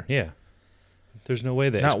so either. Yeah. There's no way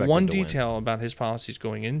they not expected one to win. detail about his policies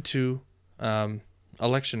going into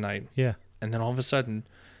election night. Yeah. And then all of a sudden,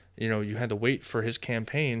 you had to wait for his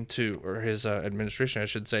campaign or his administration, I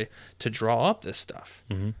should say, to draw up this stuff.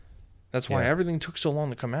 Mm-hmm. That's why everything took so long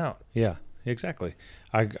to come out. Yeah. Exactly.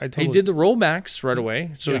 I totally. He did the rollbacks right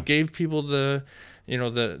away, so Yeah. it gave people the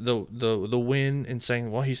win in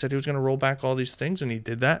saying, well, he said he was going to roll back all these things, and he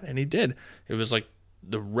did that, and he did. It was like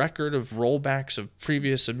the record of rollbacks of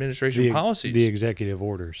previous administration policies. The executive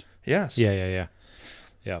orders. Yes. Yeah.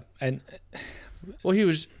 And well, he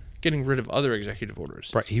was getting rid of other executive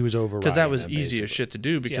orders. right, he was overriding because that was easy basically. as shit to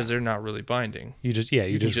do because they're not really binding. You just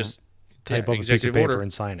type up a piece of executive paper order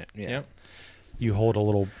and sign it. Yeah. Yep. You hold a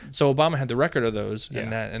little. So Obama had the record of those, Yeah.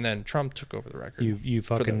 and then Trump took over the record. You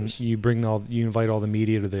for fucking those. you invite all the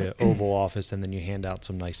media to the Oval Office, and then you hand out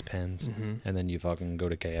some nice pens, Mm-hmm. and then you fucking go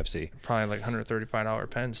to KFC. Probably like $135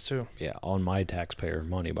 pens too. Yeah, on my taxpayer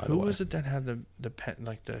money, by the Who way. was it that had the pen,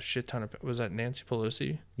 like the shit ton of? Was that Nancy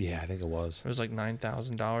Pelosi? Yeah, I think it was. It was like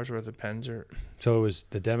 $9,000 worth of pens, or So it was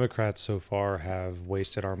the Democrats so far have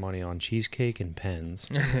wasted our money on cheesecake and pens,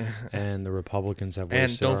 and the Republicans have wasted.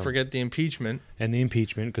 and don't forget the impeachment. And the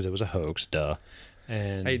impeachment because it was a hoax, duh.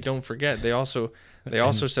 And Hey, don't forget they also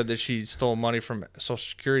said that she stole money from Social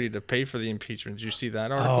Security to pay for the impeachment. Did you see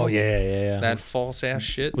that article? oh yeah. That false ass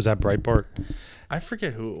shit. Was that Breitbart? I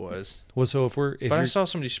forget who it was, Well, so but I saw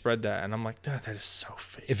somebody spread that, and I'm like, that is so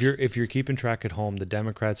fake. if you're keeping track at home, the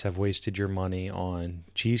Democrats have wasted your money on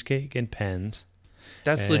cheesecake and pens.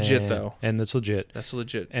 That's legit though. And that's legit. That's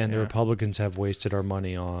legit. And the yeah. Republicans have wasted our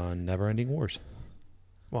money on never-ending wars.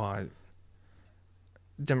 Well,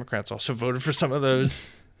 Democrats also voted for some of those.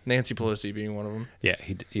 Nancy Pelosi being one of them.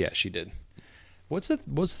 Yeah, she did. What's the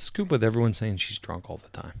scoop with everyone saying she's drunk all the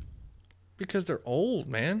time? Because they're old,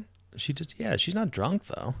 man. She's not drunk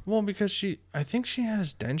though. Well, because I think she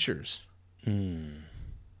has dentures. And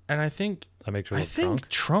I think That makes her look drunk.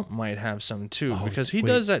 Trump might have some too, Oh, because he wait.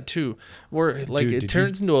 does that too, where like Dude, it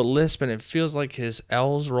turns into a lisp and it feels like his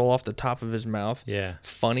L's roll off the top of his mouth. Yeah.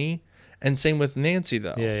 Funny. And same with Nancy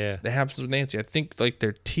though. Yeah. That happens with Nancy. I think like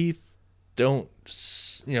their teeth don't,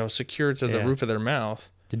 secure to the Yeah. roof of their mouth.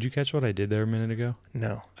 Did you catch what I did there a minute ago?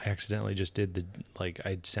 No. I accidentally just did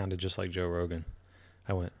I sounded just like Joe Rogan.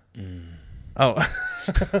 I went, Oh,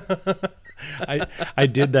 I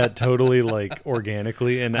did that totally like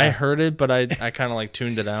organically, and I heard it, but I kind of like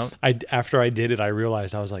tuned it out. after I did it, I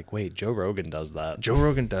realized I was like, wait, Joe Rogan does that. Joe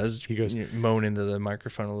Rogan does. He goes, moan into the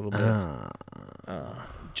microphone a little bit.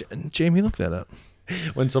 Jamie, look that up.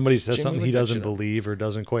 When somebody says Jimmy, something look he that doesn't shit up. believe or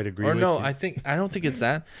doesn't quite agree Or with. no, I don't think it's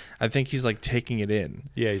that. I think he's like taking it in.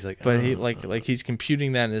 Yeah, he's like, But "Oh." he like he's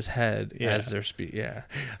computing that in his head Yeah. as they're Yeah,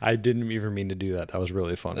 I didn't even mean to do that. That was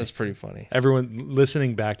really funny. that's pretty funny. Everyone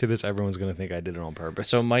listening back to this, everyone's gonna think I did it on purpose.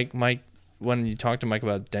 So Mike, when you talk to Mike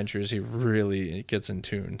about dentures, he really gets in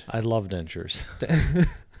tuned. I love dentures.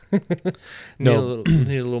 Need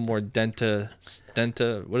a little more denta.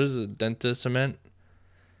 What is it? Denta cement.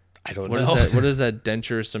 I don't What know. is that? What is that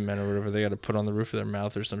denture cement or whatever they got to put on the roof of their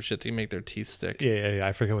mouth or some shit to make their teeth stick? Yeah.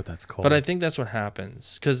 I forget what that's called. But I think that's what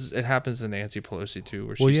happens because it happens to Nancy Pelosi too,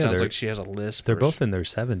 where she Well, yeah, sounds they're- like she has a lisp. they're or both in their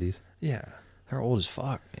 70s. yeah. They're old as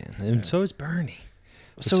fuck, man. And so is Bernie.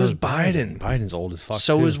 But So is Biden. Biden's old as fuck.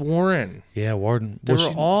 So too. is Warren. Yeah, Warren. They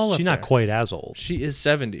were all up She's not there. quite as old. She is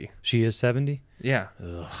 70. She is 70. Yeah.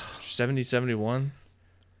 Ugh. 70, 71.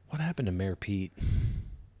 What happened to Mayor Pete?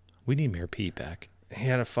 We need Mayor Pete back. He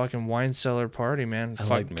had a fucking wine cellar party, man. I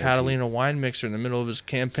like Fucking Mayor Catalina wine mixer in the middle of his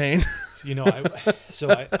campaign. You know,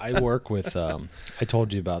 I work with. I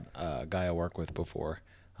told you about a guy I work with before.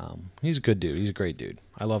 He's a good dude. He's a great dude.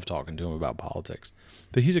 I love talking to him about politics,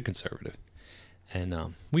 but he's a conservative, and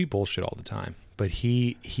we bullshit all the time. But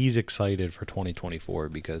he's excited for 2024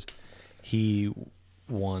 because he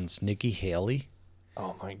wants Nikki Haley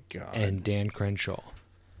Oh my God. and Dan Crenshaw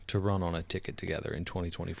to run on a ticket together in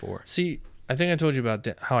 2024. See, I think I told you about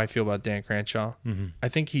how I feel about Dan Crenshaw. Mm-hmm. I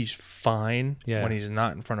think he's fine Yeah. when he's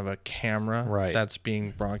not in front of a camera Right. that's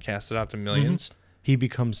being broadcasted out to 1000000s. He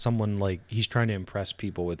becomes someone like he's trying to impress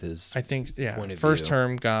people with his. I think, yeah, Point of first view.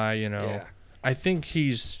 term guy, you know. Yeah. I think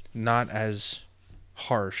he's not as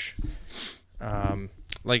harsh.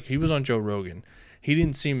 Like he was on Joe Rogan. He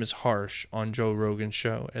didn't seem as harsh on Joe Rogan's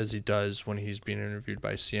show as he does when he's being interviewed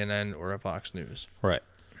by CNN or Fox News. Right.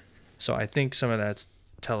 So I think some of that's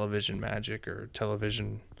television magic or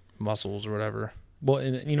television muscles or whatever. Well,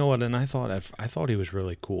 and you know what? And I thought he was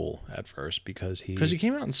really cool at first because he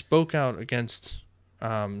came out and spoke out against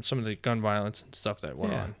some of the gun violence and stuff that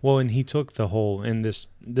went on. Well, and he took the whole, and this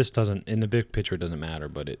doesn't, in the big picture, it doesn't matter,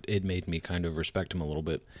 but it made me kind of respect him a little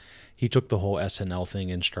bit. He took the whole SNL thing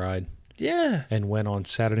in stride Yeah. and went on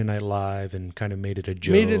Saturday Night Live and kind of made it a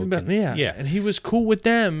joke. Yeah. And he was cool with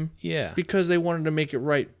them Yeah. because they wanted to make it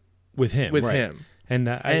right With him. with right. him And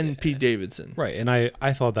and Pete Davidson. Right. And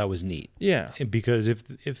I thought that was neat. Yeah. Because if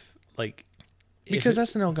like. Because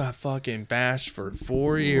SNL got fucking bashed for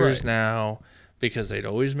 4 years Right. now because they'd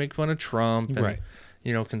always make fun of Trump. And, Right.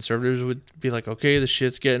 you know, conservatives would be like, okay, the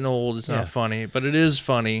shit's getting old. It's Yeah. not funny. But it is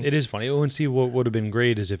funny. It is funny. Oh, and see, what would have been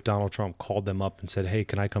great is if Donald Trump called them up and said, hey,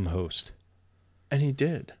 can I come host? And he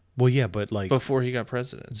did. Well, yeah, but like. Before he got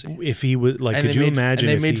presidency. If he would, like, And could they you made- imagine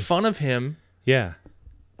And if they made he. fun of him. Yeah.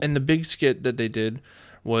 And the big skit that they did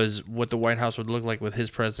was what the White House would look like with his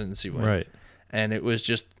presidency win. Right. And it was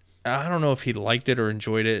just, I don't know if he liked it or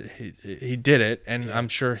enjoyed it. He did it, and I'm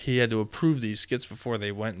sure he had to approve these skits before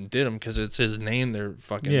they went and did them because it's his name they're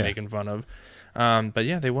fucking Yeah. making fun of. But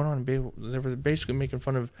yeah, they went on and they were basically making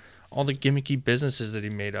fun of all the gimmicky businesses that he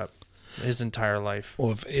made up his entire life.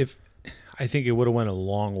 Well, if I think it would have went a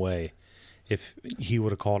long way if he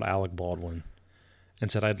would have called Alec Baldwin and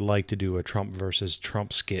said, I'd like to do a Trump versus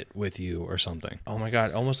Trump skit with you or something. Oh my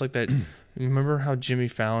God, almost like that. Remember how Jimmy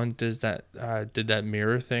Fallon did that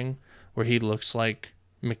mirror thing where he looks like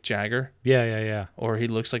Mick Jagger? Yeah. Or he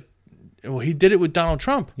looks like, well, he did it with Donald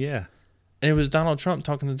Trump. Yeah. And it was Donald Trump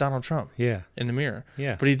talking to Donald Trump Yeah. in the mirror.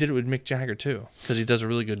 Yeah. But he did it with Mick Jagger too, because he does a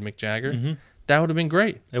really good Mick Jagger. Mm-hmm. That would have been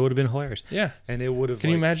great. It would have been hilarious. Yeah. And it would have. Can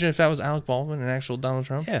you imagine if that was Alec Baldwin and actual Donald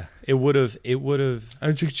Trump? Yeah. It would have.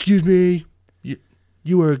 Excuse me.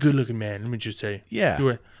 You are a good looking man, let me just say. Yeah. You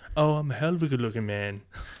were, oh, I'm a hell of a good looking man.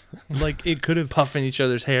 Like it could have. Puffing each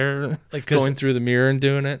other's hair, Like 'cause going through the mirror and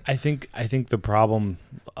doing it. I think the problem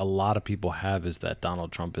a lot of people have is that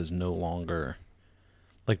Donald Trump is no longer.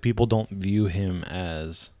 Like people don't view him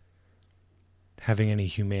as having any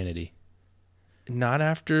humanity. Not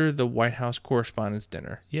after the White House Correspondents'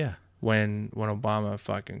 Dinner Yeah. when Obama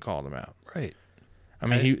fucking called him out. Right. I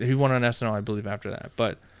mean, he went on SNL, I believe, after that.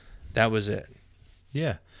 But that was it.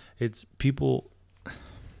 Yeah. It's people.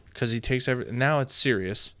 Because he takes everything. Now it's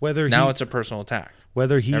serious. Whether Now he, it's a personal attack.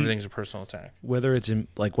 whether he Everything's a personal attack. whether it's in,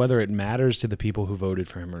 like whether it matters to the people who voted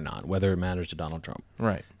for him or not, whether it matters to Donald Trump.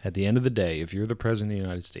 Right. At the end of the day, if you're the president of the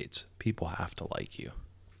United States, people have to like you.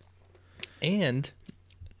 And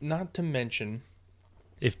not to mention,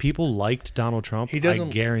 If people liked Donald Trump, he doesn't.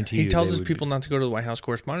 I guarantee he you tells they his would people not to go to the White House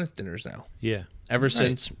Correspondents' Dinners now. Yeah. Ever Right.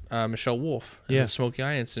 since Michelle Wolf and Yeah. the Smokey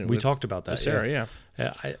Eye incident. We with- talked about that. with Sarah, yeah.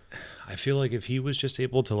 I feel like if he was just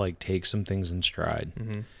able to like take some things in stride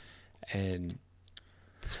Mm-hmm. and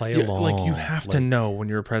play along. Like, you have to know when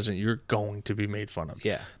you're a president, you're going to be made fun of.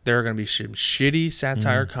 Yeah. There are going to be some shitty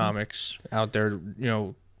satire comics out there,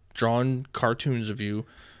 drawing cartoons of you.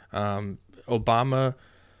 Obama,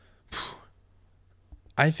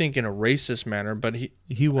 I think in a racist manner, but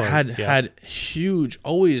he was, had huge,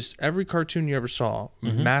 always, every cartoon you ever saw,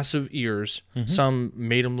 massive ears. Some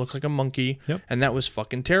made him look like a monkey, and that was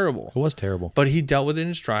fucking terrible. It was terrible. But he dealt with it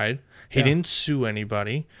in stride. He didn't sue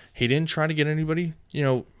anybody. He didn't try to get anybody,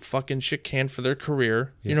 fucking shit canned for their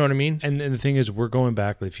career. You know what I mean? And the thing is, we're going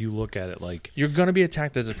back, if you look at it, like... You're going to be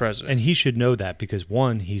attacked as a president. And he should know that because,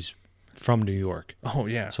 one, he's from New York. Oh,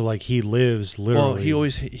 yeah. So, like, he lives literally... Well,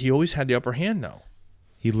 he always had the upper hand, though.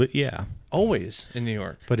 Always in New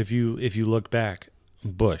York. But if you look back,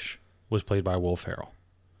 Bush was played by Will Ferrell.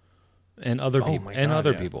 And other people.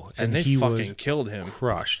 And they fucking killed him.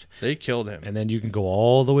 Crushed. They killed him. And then you can go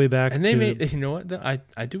all the way back and they made, you know what?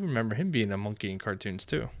 I do remember him being a monkey in cartoons,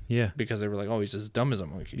 too. Yeah. Because they were like, oh, he's as dumb as a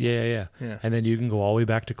monkey. Yeah. And then you can go all the way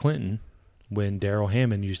back to Clinton when Daryl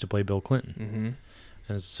Hammond used to play Bill Clinton. Mm-hmm.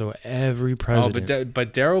 And so every president... Oh,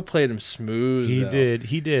 but Daryl played him smooth, He though. did.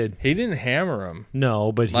 He didn't hammer him.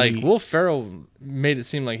 No, but Will Ferrell made it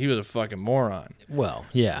seem like he was a fucking moron. Well,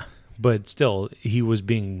 yeah. But still, he was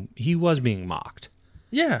being mocked.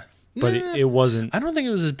 Yeah. But it wasn't... I don't think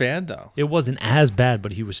it was as bad, though. It wasn't as bad,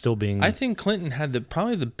 but he was still being... I think Clinton had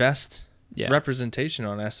probably the best representation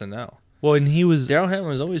on SNL. Well, and he was... Daryl Hammond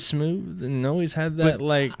was always smooth and always had that,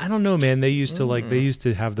 I don't know, man. They used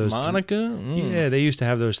to have those... Monica? Yeah, they used to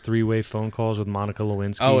have those three-way phone calls with Monica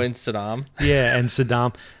Lewinsky. Oh, and Saddam. Yeah, and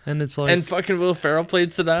Saddam. And it's like... And fucking Will Ferrell played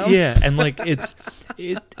Saddam? Yeah, and like,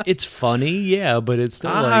 it's funny, yeah, but it's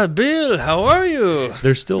still Bill, how are you?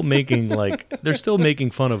 They're still making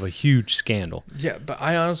fun of a huge scandal. Yeah, but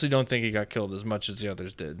I honestly don't think he got killed as much as the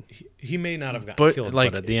others did. He may not have gotten killed,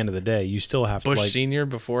 but at the end of the day, you still have Bush to Sr.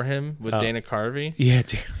 before him with Dana Carvey. Yeah,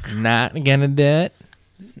 not gonna do it.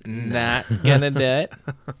 Not gonna do it.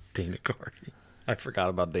 Dana Carvey. I forgot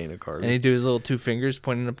about Dana Carvey. And he'd do his little two fingers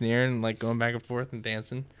pointing up in the air and like going back and forth and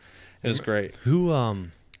dancing. It was great. Who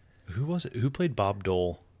was it? Who played Bob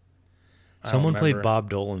Dole? Someone played Bob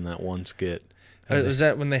Dole in that one skit. Was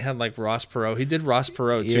that when they had like Ross Perot? He did Ross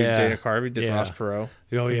Perot too. Yeah. Dana Carvey did Ross Perot.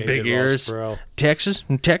 Oh yeah, big ears. Ross Perot. Texas,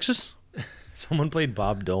 from Texas. Someone played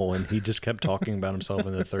Bob Dole, and he just kept talking about himself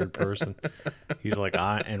in the third person. He's like,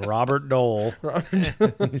 and Robert Dole.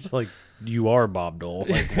 He's like, you are Bob Dole.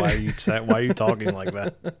 Like, why are you talking like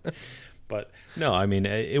that? But no, I mean,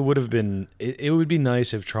 it would have been. It would be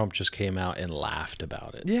nice if Trump just came out and laughed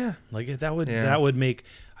about it. Yeah, like that would make.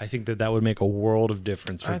 I think that would make a world of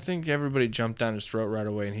difference. I think everybody jumped down his throat right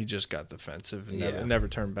away, and he just got defensive and never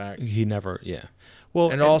turned back. He never, yeah.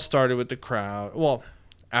 Well, and it all started with the crowd. Well,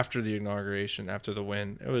 after the inauguration, after the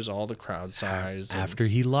win, it was all the crowd size. After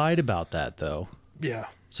he lied about that, though. Yeah.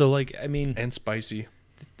 So, like, I mean, and Spicy.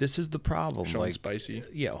 This is the problem. Sean Spicy.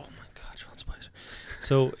 Yeah. Oh my God, Sean Spicer.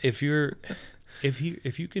 So if you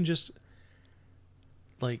can just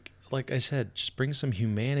like I said, just bring some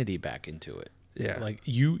humanity back into it. Yeah. Like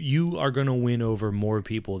you are gonna win over more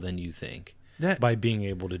people than you think by being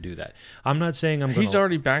able to do that. I'm not saying He's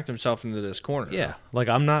already backed himself into this corner. Yeah. Like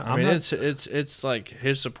I mean, it's like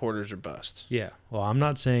his supporters are bust. Yeah. Well, I'm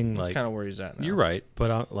not saying that's kind of where he's at now. You're right,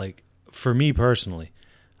 but like for me personally,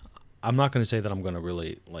 I'm not going to say that I'm going to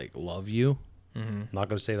really like love you. Mm-hmm. I'm not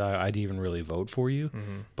going to say that I'd even really vote for you,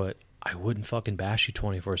 but I wouldn't fucking bash you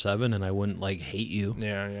 24/7, and I wouldn't like hate you.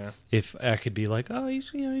 Yeah. If I could be like, oh,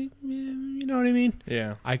 he's you know what I mean?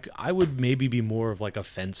 Yeah. I would maybe be more of like a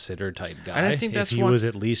fence sitter type guy. And I think that's if he was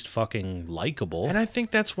at least fucking likable. And I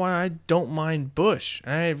think that's why I don't mind Bush.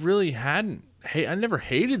 I really hadn't. I never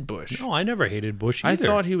hated Bush. No, I never hated Bush either. I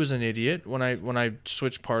thought he was an idiot when I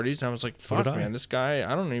switched parties, and I was like, "Fuck, man, this guy.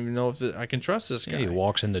 I don't even know if I can trust this guy." He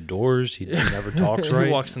walks into doors. He never talks right.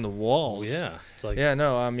 He walks in the walls. Yeah, it's like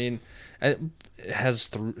no. I mean, it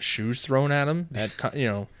has shoes thrown at him.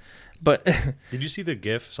 But did you see the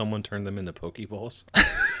GIF? Someone turned them into Pokeballs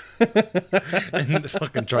and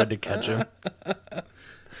fucking tried to catch him.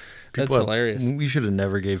 That's hilarious. We should have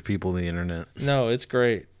never gave people the internet. No, it's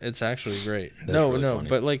great. It's actually great. That's really funny.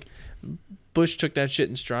 But like Bush took that shit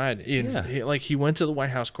in stride. He went to the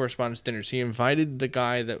White House Correspondents' Dinners. He invited the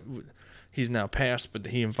guy that he's now passed, but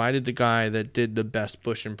he invited the guy that did the best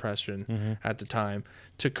Bush impression at the time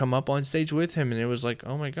to come up on stage with him, and it was like,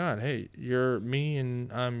 oh my God, hey, you're me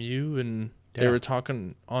and I'm you, and they were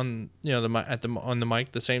talking on on the mic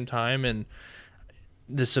at the same time, and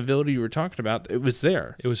the civility you were talking about, it was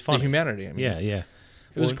there. It was funny. The humanity. I mean, yeah.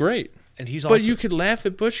 It was great. And he's but you could laugh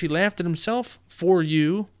at Bush. He laughed at himself for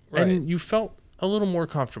you, right. and you felt a little more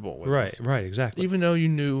comfortable with him. Right, exactly. Even though you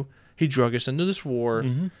knew he drug us into this war,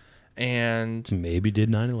 Mm-hmm. and Maybe did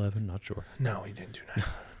 9/11, not sure. no, he didn't do that.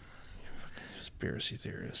 Conspiracy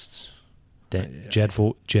theorists. Da- Yeah.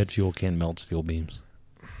 jet fuel can't melt steel beams.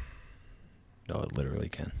 No, it literally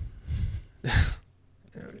can.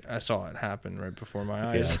 I saw it happen right before my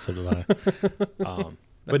Yeah, eyes. so did I.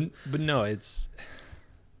 But no, it's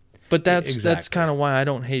But that's Exactly. kind of why I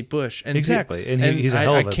don't hate Bush. And exactly, and he's a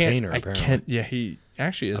hell of a painter. I Apparently, can't. Yeah, he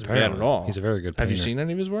actually isn't bad Apparently. at all. He's a very good painter. Have you seen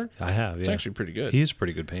any of his work? I have. It's Yeah, actually pretty good. he's a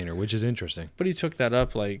pretty good painter, which is interesting. But he took that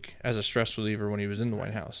up like as a stress reliever when he was in the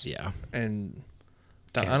White House. Yeah, And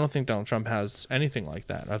Can't- I don't think Donald Trump has anything like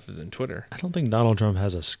that other than Twitter. I don't think Donald Trump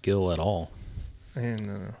has a skill at all.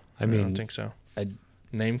 And I I mean, don't think so. I-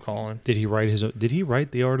 Name calling. Did he write his? Did he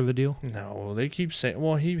write The Art of the Deal? No, they keep saying.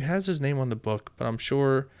 Well, he has his name on the book, but I'm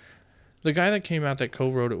sure the guy that came out that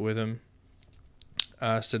co-wrote it with him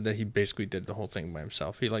said that he basically did the whole thing by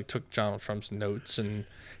himself. He like took Donald Trump's notes and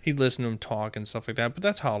he'd listen to him talk and stuff like that. But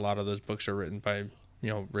that's how a lot of those books are written by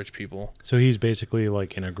rich people. So he's basically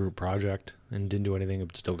like in a group project and didn't do anything,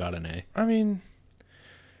 but still got an A. I mean,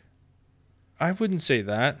 I wouldn't say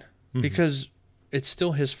that Mhm. because it's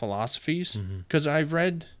still his philosophies. Mhm. Because I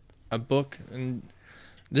read a book, and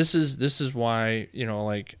this is why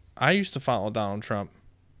like I used to follow Donald Trump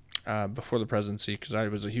before the presidency because I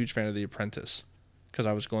was a huge fan of The Apprentice because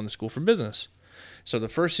I was going to school for business. So the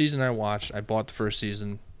first season I watched, I bought the first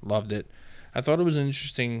season, loved it. I thought it was an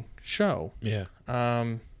interesting show Yeah.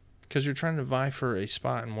 because you're trying to vie for a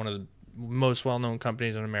spot in one of the most well-known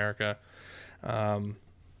companies in America.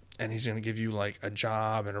 And he's going to give you like a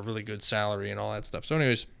job and a really good salary and all that stuff. So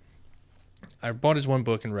anyways, I bought his one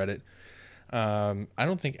book and read it. I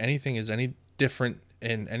don't think anything is any different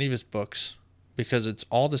in any of his books because it's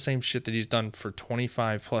all the same shit that he's done for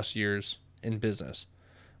 25 plus years in business,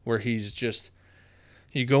 where he's just,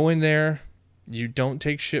 you go in there, you don't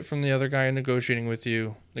take shit from the other guy negotiating with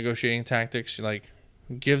you, negotiating tactics, you like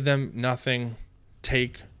give them nothing,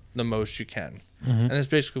 take the most you can. Mm-hmm. And that's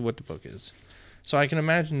basically what the book is. So I can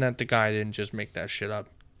imagine that the guy didn't just make that shit up.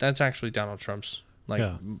 That's actually Donald Trump's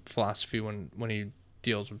philosophy when he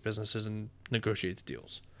deals with businesses and negotiates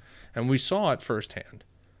deals. And we saw it firsthand.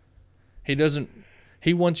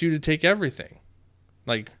 He wants you to take everything.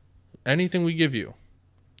 Like anything we give you.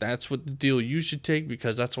 That's what the deal you should take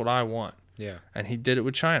because that's what I want. Yeah. And he did it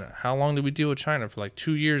with China. How long did we deal with China? For like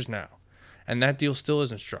 2 years now. And that deal still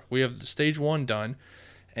isn't struck. We have the stage 1 done.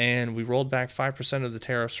 And we rolled back 5% of the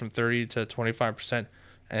tariffs from 30 to 25%.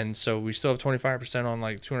 And so we still have 25% on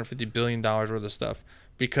like $250 billion worth of stuff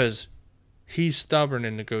because he's stubborn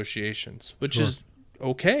in negotiations, which Sure. is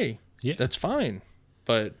okay. Yeah. That's fine.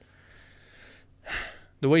 But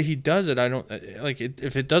the way he does it, I don't like it.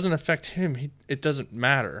 If it doesn't affect him, it doesn't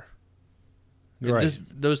matter. Right.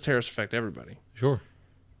 Those tariffs affect everybody. Sure.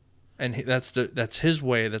 And that's his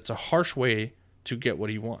way. That's a harsh way to get what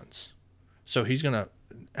he wants. So he's going to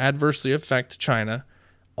adversely affect China,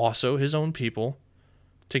 also his own people,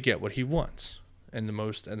 to get what he wants. And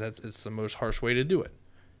it's the most harsh way to do it.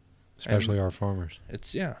 Especially our farmers.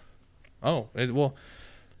 It's well,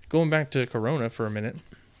 going back to Corona for a minute.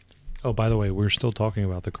 Oh, by the way, we're still talking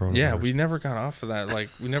about the coronavirus. Yeah, we never got off of that. Like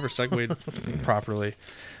we never segued properly.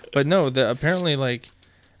 But no, apparently like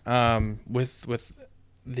with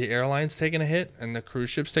the airlines taking a hit and the cruise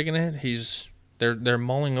ships taking a hit, they're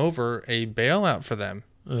mulling over a bailout for them.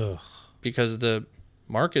 Ugh. Because the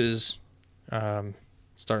market is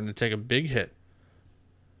starting to take a big hit.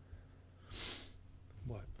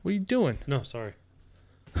 What? What are you doing? No, sorry.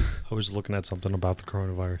 I was looking at something about the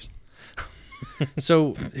coronavirus.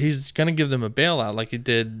 So he's going to give them a bailout like he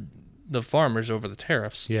did the farmers over the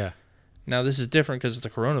tariffs. Yeah. Now this is different because of the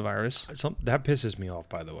coronavirus. That pisses me off,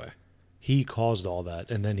 by the way. He caused all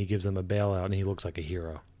that, and then he gives them a bailout, and he looks like a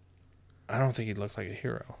hero. I don't think he looked like a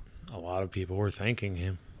hero. A lot of people were thanking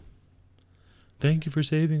him. Thank you for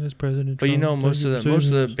saving us, President But Trump. most of Thank the you for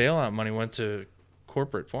saving us." bailout money went to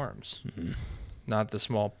corporate farms, not the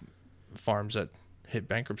small farms that hit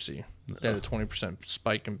bankruptcy. They had a 20%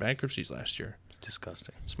 spike in bankruptcies last year. It's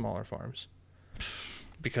disgusting. Smaller farms,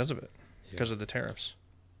 because of it, Yeah. because of the tariffs,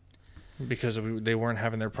 because they weren't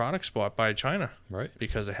having their products bought by China Right.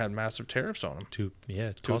 because they had massive tariffs on them. It Too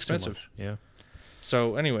costs too expensive. much. Yeah.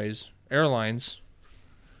 So, anyways, airlines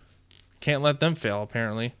can't let them fail.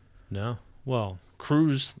 Apparently, No. Well,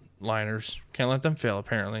 cruise liners can't let them fail.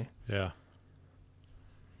 Apparently, yeah.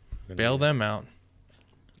 bail them out.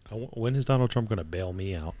 When is Donald Trump going to bail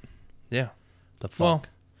me out? Yeah. The fuck? Well,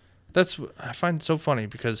 that's what I find so funny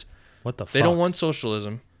because what the fuck? they don't want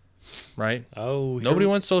socialism, right? Oh, Nobody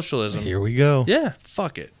wants socialism. Here we go. Yeah,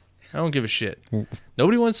 fuck it. I don't give a shit.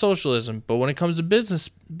 Nobody wants socialism, but when it comes to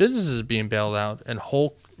businesses being bailed out and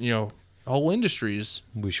whole industries,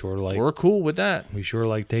 we're cool with that. We sure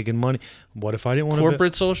like taking money. What if I didn't want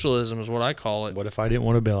corporate socialism is what I call it. What if I didn't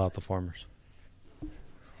want to bail out the farmers?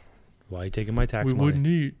 Why are you taking my tax money? We wouldn't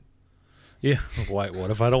eat. Yeah. Why? What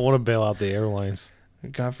if I don't want to bail out the airlines?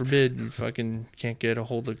 God forbid you fucking can't get a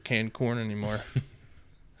hold of canned corn anymore.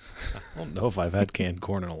 I don't know if I've had canned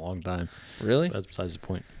corn in a long time. Really? That's besides the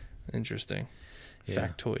point. Interesting. Yeah.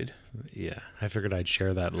 Factoid. Yeah, I figured I'd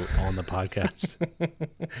share that on the podcast.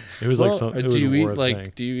 It was like something. Do you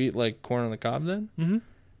eat like corn on the cob then? Mm-hmm.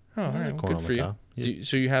 Oh, all right. Well, good for you. Yeah.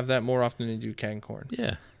 So you have that more often than you do canned corn?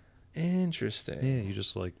 Yeah. Interesting. Yeah, you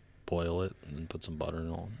just like boil it and put some butter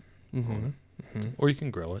on it. Mm-hmm. Mm-hmm. Or you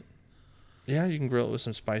can grill it. Yeah, you can grill it with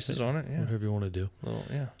some spices on it. Yeah. Whatever you want to do. Well,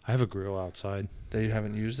 yeah. I have a grill outside. That you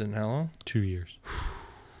haven't used in how long? 2 years.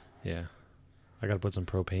 Yeah. I got to put some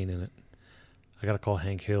propane in it. I got to call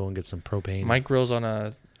Hank Hill and get some propane. My grill's on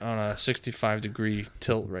a 65-degree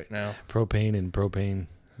tilt right now. Propane and propane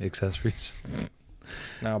accessories.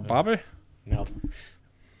 Now, Bobby? Now,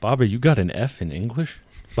 Bobby, you got an F in English?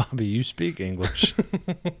 Bobby, you speak English.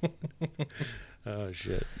 Oh,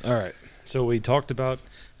 shit. All right. So we talked about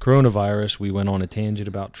coronavirus. We went on a tangent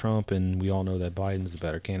about Trump, and we all know that Biden's the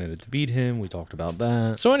better candidate to beat him. We talked about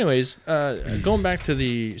that. So anyways, going back to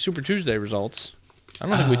the Super Tuesday results, I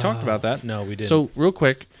don't think we talked about that. No, we didn't. So real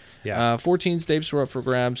quick, yeah. 14 states were up for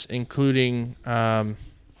grabs, including,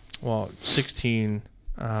 16.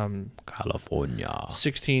 California.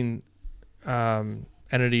 16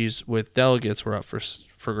 entities with delegates were up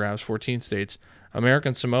for grabs. 14 states.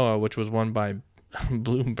 American Samoa, which was won by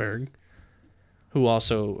Bloomberg, who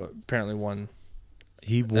also apparently won.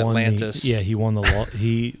 He won Atlantis. He won the law.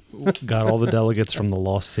 He got all the delegates from the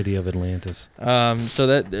lost city of Atlantis. So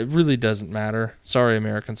that it really doesn't matter. Sorry,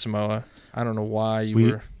 American Samoa. I don't know why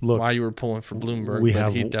you were pulling for Bloomberg,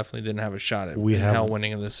 but he definitely didn't have a shot at hell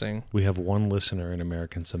winning this thing. We have one listener in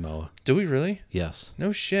American Samoa. Do we really? Yes.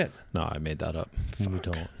 No shit. No, I made that up. Fuck. We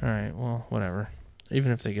don't. All right. Well, whatever.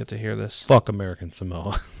 Even if they get to hear this. Fuck American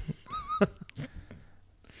Samoa.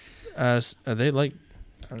 Are they like?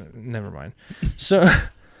 Never mind. So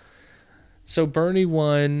Bernie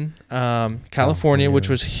won California, which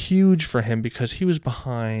was huge for him because he was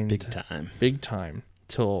behind big time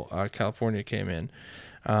till California came in.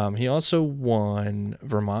 He also won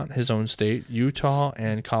Vermont, his own state, Utah,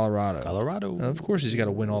 and Colorado. And of course, he's got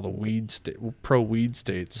to win all the pro weed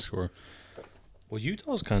states. Sure. Well,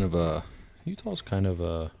 Utah's kind of an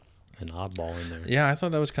oddball in there. Yeah, I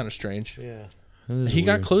thought that was kind of strange. Yeah. He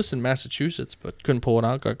got close in Massachusetts, but couldn't pull it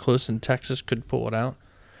out. Got close in Texas, couldn't pull it out.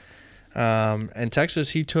 And Texas,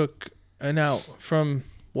 he took. And now, from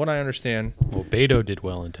what I understand, well, Beto did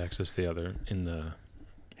well in Texas.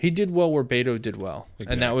 He did well where Beto did well,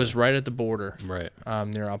 exactly. And that was right at the border, right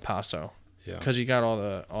near El Paso. Yeah, because he got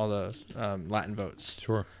all the Latin votes.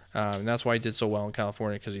 Sure. And that's why he did so well in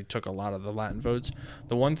California, because he took a lot of the Latin votes.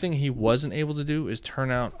 The one thing he wasn't able to do is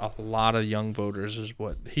turn out a lot of young voters, is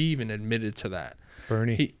what he even admitted to that.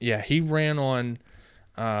 Bernie? He ran on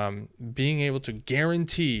being able to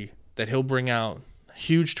guarantee that he'll bring out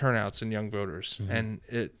huge turnouts in young voters, mm-hmm. and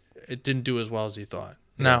it didn't do as well as he thought.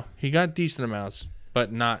 Yeah. Now, he got decent amounts,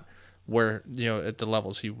 but not where, at the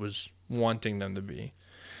levels he was wanting them to be.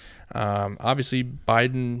 Obviously,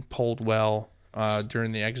 Biden polled well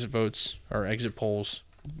during the exit votes or exit polls.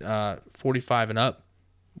 45 and up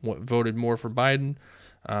voted more for Biden.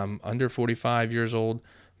 Under 45 years old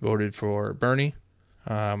voted for Bernie,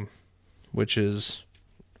 which is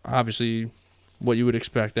obviously what you would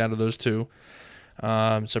expect out of those two.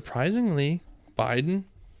 Surprisingly, Biden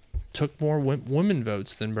took more women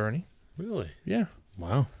votes than Bernie. Really? Yeah.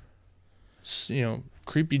 Wow.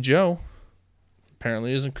 Creepy Joe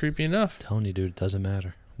apparently isn't creepy enough. I'm telling you, dude, it doesn't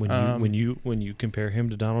matter. When you compare him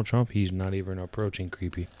to Donald Trump, he's not even approaching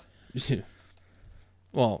creepy.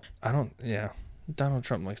 Well, I don't. Yeah, Donald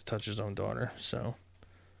Trump likes to touch his own daughter, so.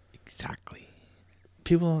 Exactly.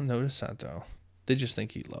 People don't notice that though. They just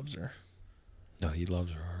think he loves her. No, he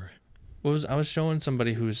loves her. All right. I was showing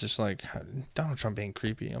somebody who was just like, Donald Trump ain't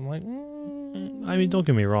creepy. I'm like, I mean, don't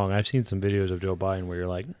get me wrong. I've seen some videos of Joe Biden where you're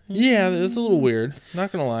like, yeah, it's a little weird.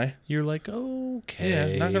 Not gonna lie. You're like,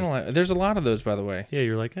 okay. Yeah, not gonna lie. There's a lot of those, by the way. Yeah,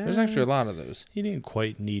 you're like, there's actually a lot of those. He didn't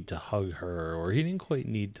quite need to hug her, or he didn't quite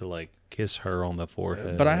need to like kiss her on the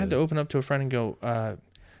forehead. But I had to open up to a friend and go,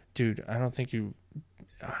 dude, I don't think you've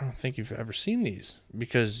ever seen these,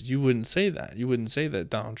 because you wouldn't say that. You wouldn't say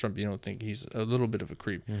that Donald Trump, you don't think he's a little bit of a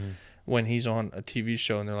creep. Mm-hmm. When he's on a TV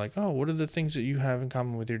show and they're like, oh, what are the things that you have in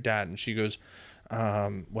common with your dad? And she goes,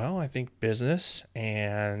 Well, I think business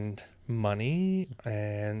and money,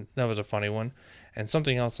 and that was a funny one, and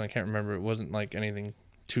something else I can't remember. It wasn't like anything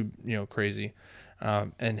too crazy.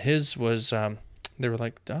 And his was they were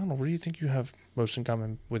like, Donald, what do you think you have most in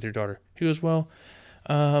common with your daughter? He goes, well,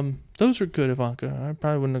 those are good, Ivanka. I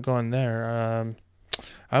probably wouldn't have gone there.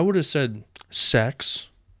 I would have said sex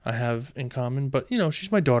I have in common, but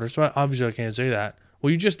she's my daughter, so obviously I can't say that.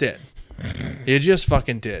 Well, you just did. You just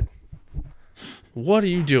fucking did. What are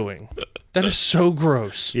you doing? That is so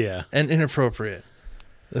gross. Yeah. And inappropriate.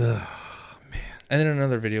 Ugh, man. And then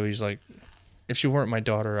another video, he's like, if she weren't my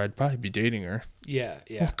daughter, I'd probably be dating her. Yeah.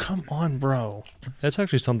 Well, come on, bro. That's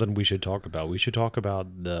actually something we should talk about. We should talk about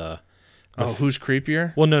who's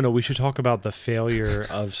creepier? Well, no. We should talk about the failure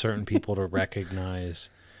of certain people to recognize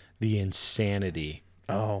the insanity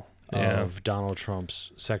of Donald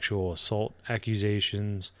Trump's sexual assault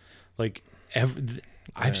accusations. Like,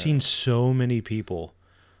 I've seen so many people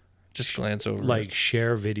just glance over like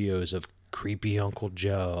share videos of creepy Uncle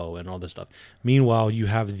Joe and all this stuff. Meanwhile, you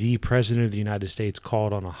have the president of the United States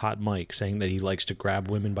called on a hot mic saying that he likes to grab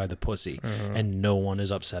women by the pussy, and no one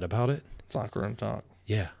is upset about it. It's locker room talk.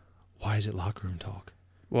 Yeah. Why is it locker room talk?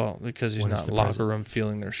 Well, because he's not locker room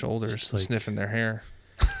feeling their shoulders, like, sniffing their hair.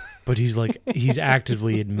 But he's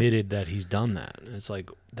actively admitted that he's done that. It's like,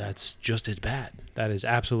 that's just as bad. That is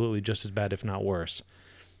absolutely just as bad, if not worse.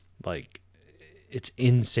 Like, it's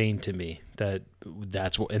insane to me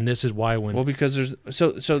that's what, and this is why because there's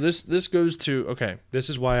so this goes to, okay. This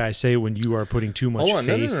is why I say when you are putting too much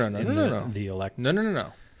faith in the elect.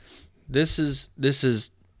 No. This is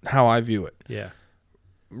how I view it. Yeah.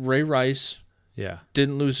 Ray Rice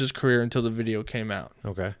didn't lose his career until the video came out.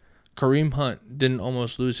 Okay. Kareem Hunt didn't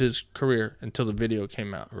almost lose his career until the video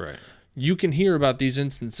came out. Right. You can hear about these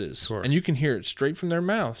instances, sure, and you can hear it straight from their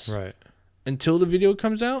mouths. Right. Until the video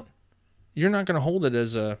comes out, you're not going to hold it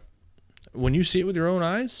as when you see it with your own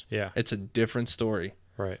eyes, it's a different story.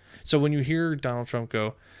 Right. So when you hear Donald Trump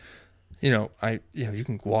go, you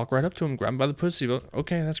can walk right up to him, grab him by the pussy.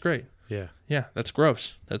 Okay, that's great. Yeah. Yeah, that's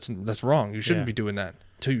gross. That's wrong. You shouldn't be doing that.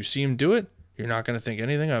 Until you see him do it, you're not going to think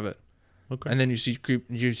anything of it. Okay. And then you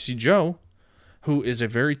see Joe, who is a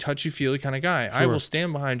very touchy-feely kind of guy. Sure. I will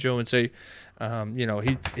stand behind Joe and say,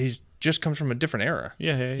 he's just comes from a different era.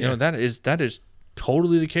 Yeah. That is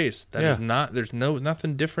totally the case. That is not. There's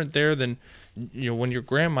nothing different there than when your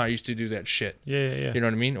grandma used to do that shit. Yeah. You know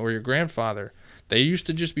what I mean? Or your grandfather. They used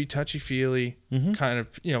to just be touchy-feely kind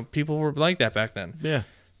of. People were like that back then. Yeah.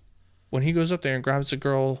 When he goes up there and grabs a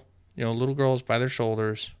girl, little girls by their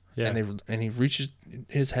shoulders. Yeah. And he reaches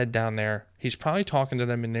his head down there. He's probably talking to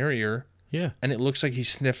them in their ear. Yeah. And it looks like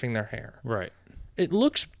he's sniffing their hair. Right. It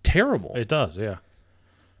looks terrible. It does, yeah.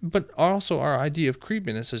 But also our idea of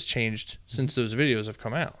creepiness has changed since those videos have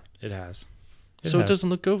come out. It has. It doesn't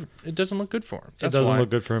look good. It doesn't look good for him. It doesn't look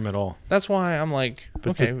good for him at all. That's why I'm like,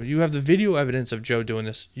 you have the video evidence of Joe doing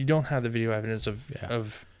this. You don't have the video evidence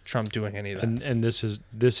of Trump doing any of that. And this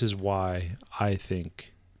is why I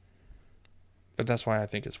think. But that's why I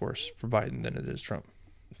think it's worse for Biden than it is Trump.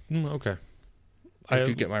 Okay. If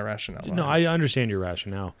you get my rationale. No, I understand your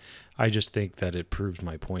rationale. I just think that it proves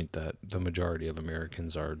my point that the majority of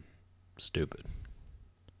Americans are stupid.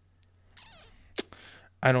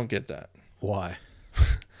 I don't get that. Why?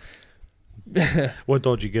 What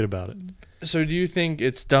don't you get about it? So do you think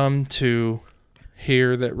it's dumb to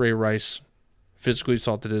hear that Ray Rice physically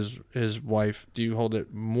assaulted his wife? Do you hold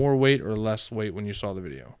it more weight or less weight when you saw the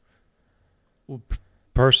video?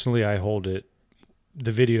 Personally, I hold it.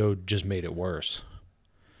 The video just made it worse.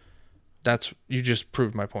 You just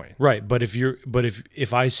proved my point. Right, but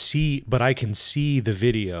if I can see the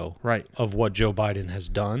video of what Joe Biden has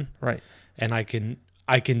done. Right. And I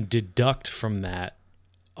can deduct from that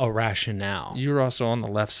a rationale. You're also on the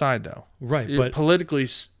left side though. Right, You're but politically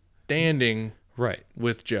standing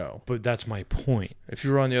with Joe. But that's my point. If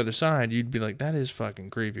you were on the other side, you'd be like, that is fucking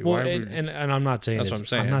creepy. Well, and I'm not saying that's what I'm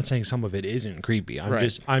saying. I'm not saying some of it isn't creepy.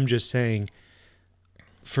 I'm just saying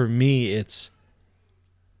for me it's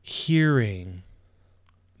hearing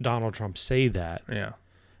Donald Trump say that. Yeah.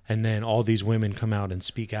 And then all these women come out and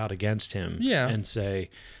speak out against him. Yeah. And say,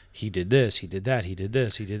 he did this, he did that, he did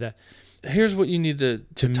this, he did that. Here's what you need to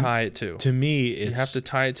tie it to. To me, you have to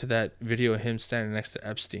tie it to that video of him standing next to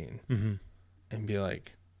Epstein and be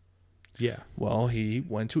like, yeah, well, he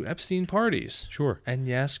went to Epstein parties. Sure. And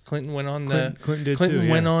yes, Clinton went on Clinton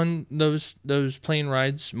went on those plane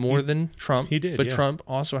rides more than Trump. He did, but Trump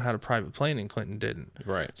also had a private plane and Clinton didn't.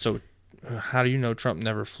 Right. So how do you know Trump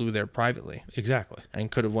never flew there privately Exactly.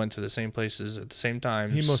 and could have went to the same places at the same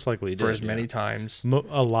time? He most likely did. For as many times.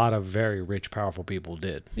 A lot of very rich, powerful people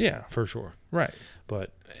did. Yeah. For sure. Right.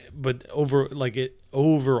 But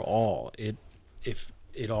overall, if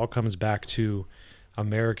it all comes back to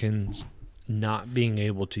Americans not being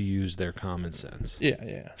able to use their common sense.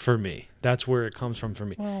 Yeah. For me, that's where it comes from. For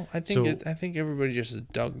me. Well, I think everybody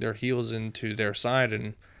just dug their heels into their side,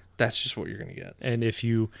 and that's just what you're gonna get. And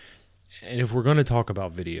if we're going to talk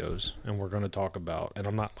about videos, and we're going to talk about, and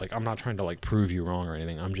I'm not trying to like prove you wrong or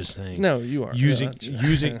anything. I'm just saying. No, you are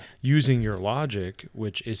using your logic,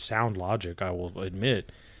 which is sound logic. I will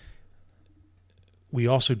admit. We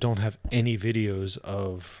also don't have any videos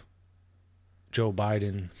of Joe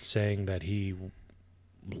Biden saying that he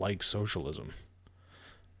likes socialism.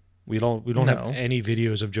 We don't have any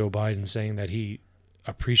videos of Joe Biden saying that he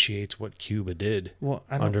appreciates what Cuba did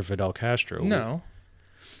under Fidel Castro. No.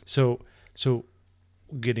 So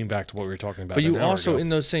getting back to what we were talking about. But you also, in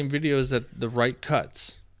those same videos that the right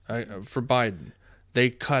cuts for Biden, they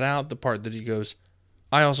cut out the part that he goes,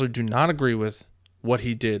 I also do not agree with what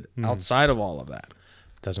he did outside of all of that.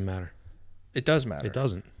 Doesn't matter. It does matter. It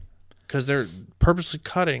doesn't. Because they're purposely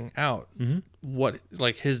cutting out what,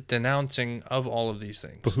 like, his denouncing of all of these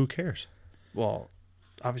things. But who cares? Well,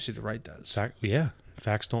 obviously the right does.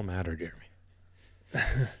 Facts don't matter,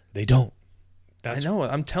 Jeremy. They don't. I know.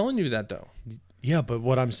 I'm telling you that, though. Yeah, but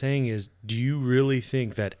what I'm saying is, do you really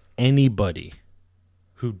think that anybody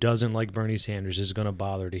who doesn't like Bernie Sanders is going to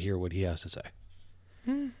bother to hear what he has to say?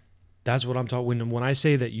 That's what I'm talking. When I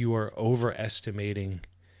say that you are overestimating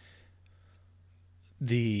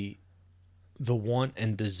the want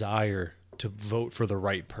and desire to vote for the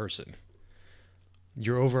right person,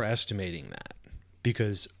 you're overestimating that,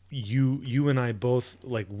 because you and I both,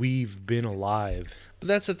 like, we've been alive. But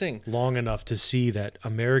that's the thing. Long enough to see that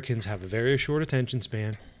Americans have a very short attention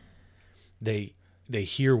span. They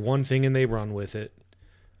hear one thing and they run with it.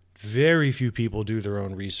 Very few people do their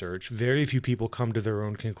own research. Very few people come to their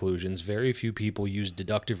own conclusions. Very few people use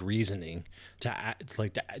deductive reasoning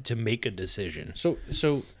to make a decision. So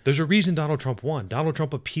there's a reason Donald Trump won. Donald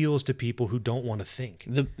Trump appeals to people who don't want to think.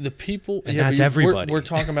 The people, and that's everybody. We're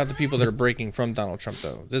talking about the people that are breaking from Donald Trump,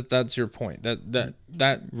 though. That's your point.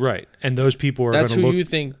 That right. And those people are. That's who you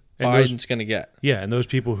think Biden's going to get. Yeah, and those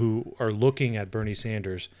people who are looking at Bernie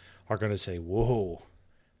Sanders are going to say, "Whoa,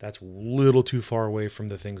 that's a little too far away from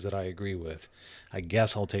the things that I agree with. I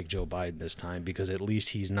guess I'll take Joe Biden this time, because at least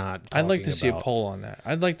he's not." I'd like to see a poll on that.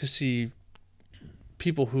 I'd like to see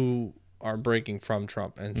people who are breaking from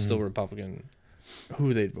Trump and still Republican,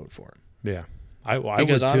 who they'd vote for. Yeah, I would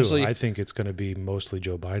too. Honestly, I think it's going to be mostly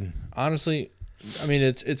Joe Biden. Honestly, I mean,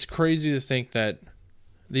 it's crazy to think that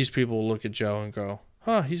these people will look at Joe and go,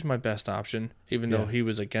 "Huh, he's my best option," even though he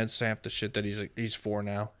was against half the shit that he's for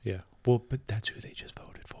now. Yeah, well, but that's who they just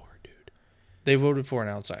voted for, dude. They voted for an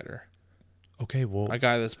outsider. Okay, well, a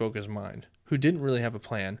guy that spoke his mind, who didn't really have a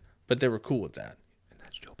plan, but they were cool with that. And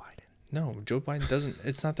that's Joe Biden. No, Joe Biden doesn't.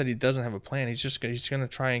 It's not that he doesn't have a plan. He's going to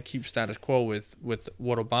try and keep status quo with what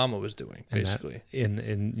Obama was doing, basically.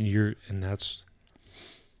 And that's,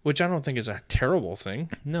 which I don't think is a terrible thing.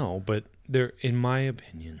 No, but there, in my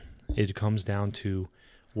opinion, it comes down to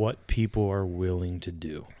what people are willing to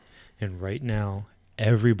do. And right now,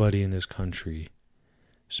 everybody in this country,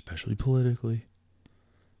 especially politically,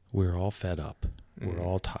 we're all fed up. We're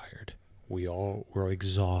all tired. We're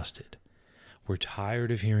exhausted. We're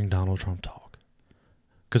tired of hearing Donald Trump talk.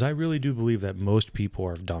 Because I really do believe that most people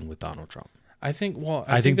are done with Donald Trump. I think the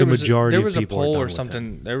majority of people are done with him. There was a poll or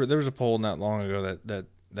something. There was a poll not long ago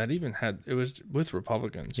that even had, it was with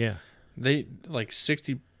Republicans. Yeah. They, like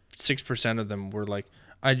 66% of them were like,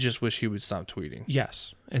 I just wish he would stop tweeting.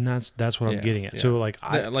 Yes, and that's what I'm getting at. Yeah. So like,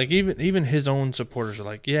 even his own supporters are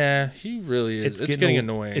like, yeah, he really is. It's getting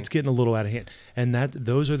annoying. It's getting a little out of hand, and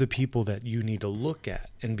those are the people that you need to look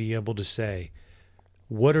at and be able to say,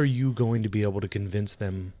 what are you going to be able to convince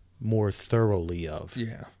them more thoroughly of?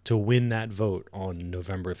 Yeah. To win that vote on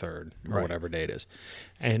November 3rd or whatever day it is,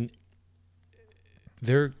 and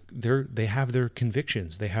they have their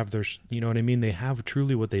convictions. They have their, you know what I mean. They have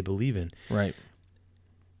truly what they believe in. Right.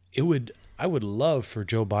 I would love for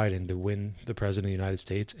Joe Biden to win the president of the United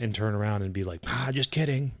States and turn around and be like, just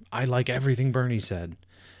kidding. I like everything Bernie said.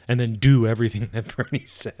 And then do everything that Bernie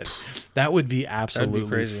said. That would be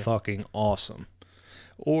absolutely fucking awesome.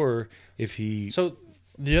 Or if he... So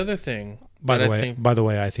the other thing... By the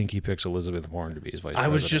way, I think he picks Elizabeth Warren to be his vice president.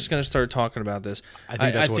 I was just going to start talking about this.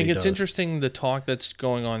 I think it's interesting, the talk that's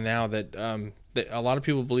going on now, that a lot of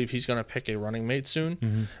people believe he's going to pick a running mate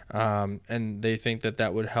soon. And they think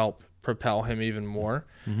that would help propel him even more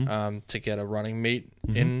to get a running mate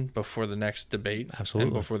in before the next debate. Absolutely.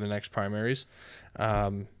 And before the next primaries.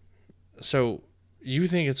 So you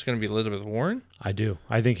think it's going to be Elizabeth Warren? I do.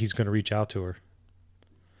 I think he's going to reach out to her.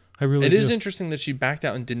 I really It do. is interesting that she backed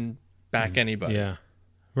out and didn't back anybody. Yeah.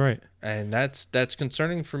 Right. And that's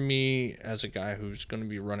concerning for me as a guy who's going to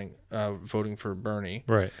be voting for Bernie.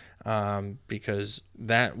 Right. Because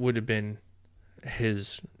that would have been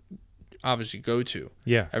his obviously go-to.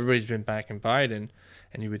 Yeah. Everybody's been backing Biden,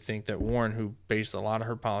 and you would think that Warren, who based a lot of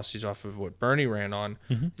her policies off of what Bernie ran on,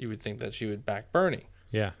 you would think that she would back Bernie.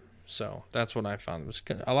 Yeah. So that's what I found.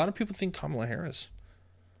 A lot of people think Kamala Harris.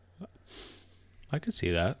 I could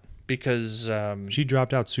see that. Because She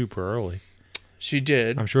dropped out super early. she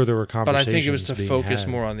did. I'm sure there were But conversations. I think it was to being focus had.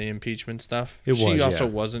 more on the impeachment stuff. It She was, also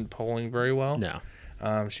yeah. wasn't polling very well. No.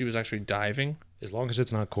 She was actually diving. As long as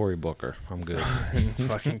it's not Cory Booker, I'm good.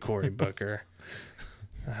 Fucking Cory Booker.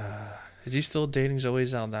 Is he still dating Zoe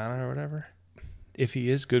Saldana or whatever? If he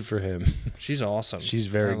is, good for him. She's awesome.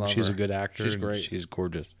 She's I love she's her. a good actor. She's and great. She's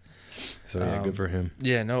gorgeous. So yeah, good for him.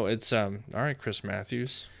 Yeah, no, it's all right, Chris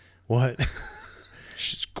Matthews. What?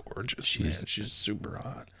 She's gorgeous. She's- Man. She's super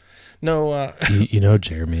hot. No, you know,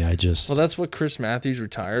 Jeremy, I just well, that's what Chris Matthews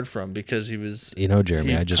retired from because he was.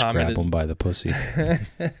 Jeremy, he I just commented- grab him by the pussy.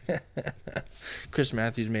 Chris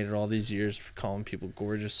Matthews made it all these years calling people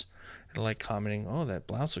gorgeous and like commenting, "Oh, that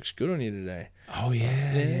blouse looks good on you today." Oh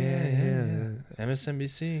yeah.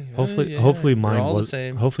 MSNBC. Oh, Hopefully, yeah. hopefully They're mine all was. the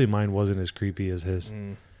same. Hopefully mine wasn't as creepy as his.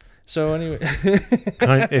 So anyway,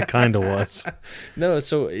 It kind of was. no.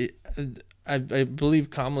 So I believe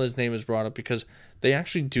Kamala's name was brought up because they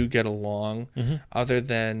actually do get along. Other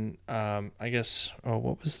than I guess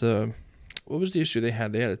what was the issue they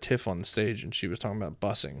had? They had a tiff on the stage, and she was talking about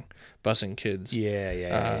busing kids.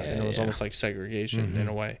 Yeah. And it was almost like segregation in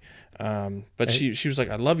a way. But she was like,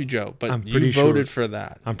 "I love you, Joe, but I'm you pretty voted sure- for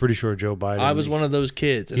that." I'm pretty sure Joe Biden. I was one of those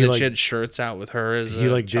kids, and he then like- she had shirts out with her as He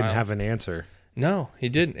a like didn't child. have an answer. No, he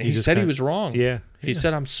didn't. He just said he kinda- was wrong. Yeah. He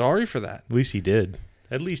said, "I'm sorry for that." At least he did.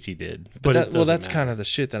 At least he did. But it that's doesn't kind matter. of the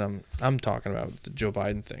shit that I'm talking about with the Joe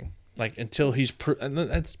Biden thing. Like until he's and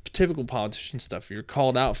that's typical politician stuff. You're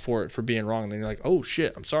called out for it for being wrong, and then you're like, "Oh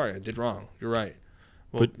shit, I'm sorry, I did wrong. You're right."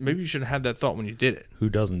 Well, But- maybe you should have had that thought when you did it. Who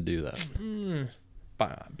doesn't do that?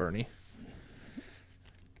 Bernie.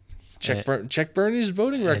 And- Check Bernie's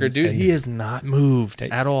voting record, dude. and- He has not moved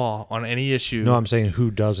at all on any issue. No, I'm saying who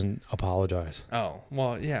doesn't apologize. Oh,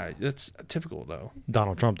 well, yeah, that's typical though.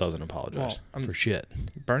 Donald Trump doesn't apologize Well, I'm- for shit.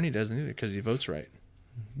 Bernie doesn't either because he votes right.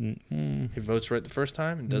 Mm, He votes right the first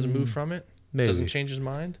time and doesn't move from it. maybe. Doesn't change his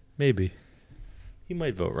mind. Maybe. He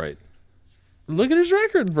might vote right. Look at his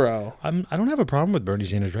record, bro. I don't have a problem with Bernie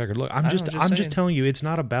Sanders' record. Look, I'm just saying. telling you, it's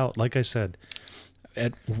not about, like I said,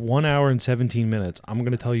 at 1 hour and 17 minutes, I'm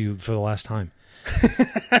going to tell you for the last time.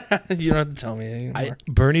 You don't have to tell me anymore.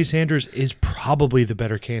 Bernie Sanders is probably the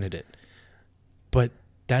better candidate, but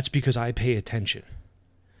that's because I pay attention.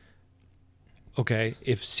 Okay,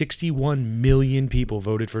 if 61 million people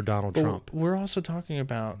voted for Donald But Trump, we're also talking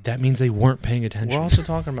about that means they weren't paying attention. we're also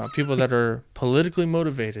talking about people that are politically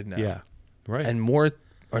motivated now. Yeah, right.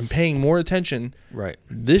 And paying more attention right.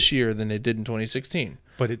 this year than they did in 2016.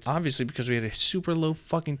 But it's Obviously, because we had a super low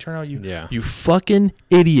fucking turnout. Yeah. You fucking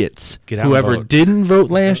idiots. Get out and Whoever vote. didn't vote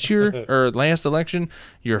last year or last election,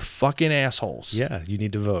 you're fucking assholes. yeah, you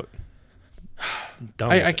need to vote. Done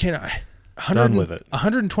with I it. can't. Done with it.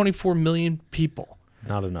 124 million people.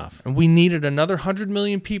 Not enough. And we needed another 100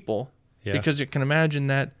 million people Yeah. because you can imagine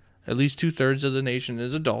that at least 2/3 of the nation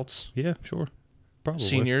is adults, Yeah, sure. Probably.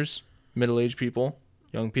 seniors, middle-aged people,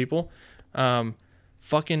 young people.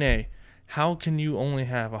 Fucking A. How can you only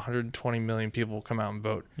have 120 million people come out and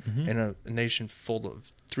vote Mm-hmm. in a nation full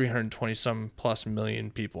of 320 some plus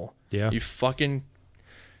million people? Yeah. You fucking.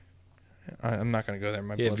 I'm not gonna go there.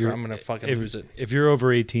 Yeah, I'm gonna fucking lose it. If you're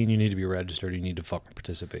over 18, you need to be registered. You need to fucking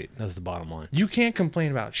participate. That's the bottom line. You can't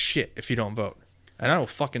complain about shit if you don't vote. And I will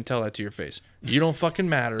fucking tell that to your face. You don't fucking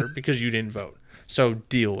matter because you didn't vote. So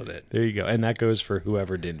deal with it. There you go. And that goes for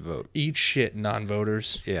whoever didn't vote. Eat shit,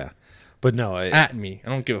 non-voters. Yeah. But no, At me. I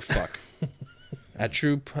don't give a fuck. At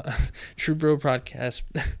True Bro Podcast.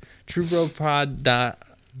 True Bro Pod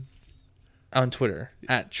on Twitter.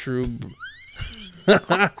 At True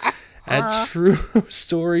at True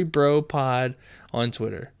Story Bro Pod on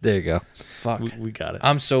Twitter. there you go. Fuck. We got it.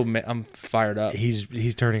 I'm I'm fired up.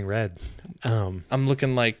 He's turning red. I'm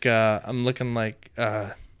looking like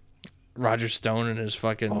Roger Stone and his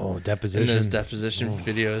fucking deposition. in his deposition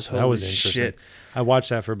videos. Holy That was interesting. shit! I watched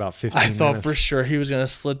that for about 15 I minutes. thought for sure he was gonna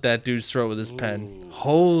slit that dude's throat with his pen.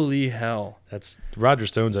 Holy hell! That's Roger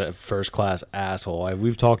Stone's a first class asshole.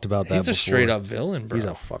 We've talked about that. He's a before. straight up villain, bro. He's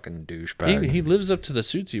a fucking douchebag. He lives up to the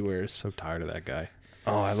suits he wears. So tired of that guy.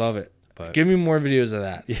 Oh, I love it. But Give me more videos of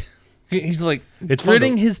that. Yeah. He's like It's fun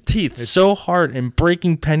gritting to- his teeth so hard and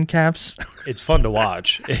breaking pen caps. it's fun to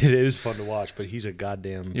watch. It is fun to watch, but he's a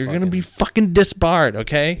goddamn. You're gonna be fucking disbarred,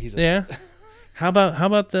 okay? He's a- Yeah. How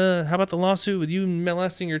about the lawsuit with you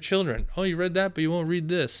molesting your children? Oh, you read that, but you won't read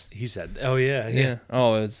this. He said, "Oh yeah, Yeah.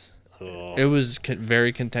 Oh, Oh. it was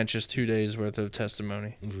very contentious 2 days worth of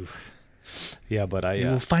testimony. Yeah, but You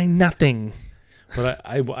will find nothing. But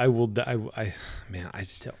I will. Man,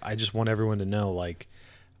 I just want everyone to know, like,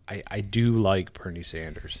 I do like Bernie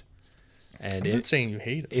Sanders, and I'm not saying you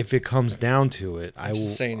hate him. if it comes down to it, I'm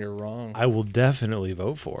just saying you're wrong. I will definitely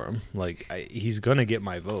vote for him. Like, he's gonna get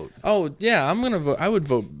my vote. Oh yeah, I'm gonna vote. I would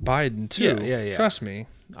vote Biden too. Yeah. Trust me.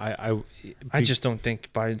 I just don't think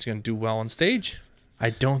Biden's gonna do well on stage. I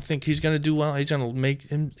don't think he's gonna do well. He's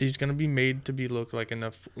gonna be made to be look like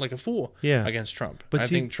a fool. Yeah. Against Trump. But I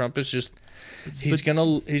see- think Trump is just he's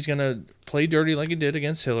gonna play dirty like he did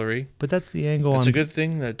against Hillary. But that's the angle. It's a good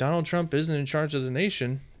thing that Donald Trump isn't in charge of the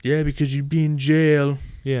nation. Yeah, because you'd be in jail.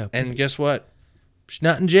 Yeah, And guess what? She's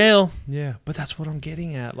not in jail. yeah. But that's what I'm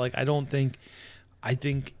getting at. Like, I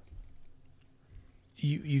think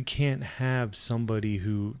you can't have somebody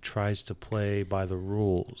who tries to play by the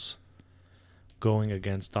rules going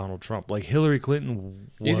against Donald Trump. Like Hillary Clinton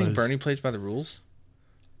was, You think Bernie plays by the rules?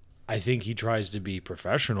 I think he tries to be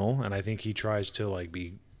professional, and I think he tries to like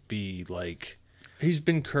be like He's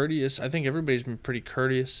been courteous. I think everybody's been pretty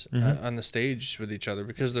courteous on the stage with each other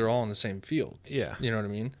because they're all in the same field. yeah. You know what I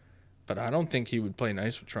mean? But I don't think he would play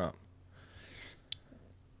nice with Trump.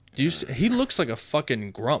 He looks like a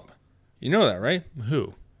fucking grump. You know that, right?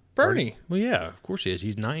 Who? Bernie. Well, yeah, of course he is.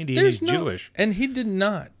 He's 90 There's and he's Jewish. And he did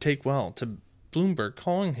not take well to Bloomberg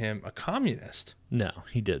calling him a communist. No,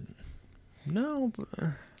 he didn't. No, but,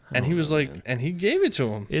 And he was like, man. and he gave it to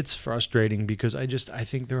him. It's frustrating because I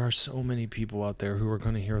think there are so many people out there who are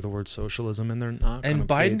going to hear the word socialism and they're not. And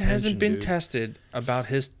gonna pay Biden hasn't attention, been dude. tested about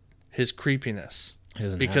his creepiness He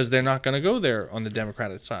doesn't because they're not going to go there on the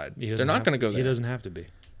Democratic side. he They're doesn't not have- going to go He there. doesn't have to be.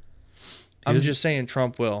 I'm doesn't- just saying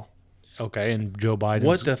Trump will. Okay, and Joe Biden.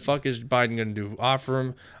 What the fuck is Biden going to do?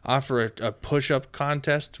 Offer a push-up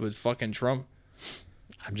contest with fucking Trump?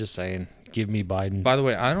 I'm just saying. Give me Biden. By the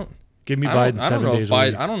way, I don't Biden I 7 don't know days if a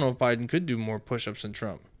Biden. week. I don't know if Biden could do more push-ups than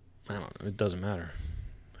Trump. I don't know. It doesn't matter.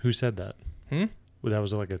 Who said that? Hmm? Well, that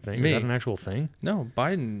was like a thing. Me. Is that an actual thing? No,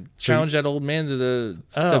 Biden So challenged that old man to the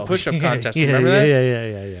push-up yeah, contest. Yeah, Remember yeah,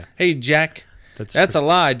 that? Yeah. Hey, Jack, That's that's a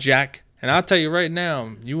lie, Jack. And I'll tell you right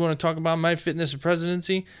now, you want to talk about my fitness and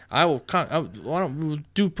presidency? Why don't we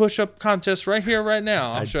do push-up contest right here, right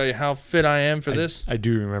now? I'll show you how fit I am for this. I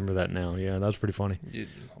do remember that now. Yeah, that was pretty funny. You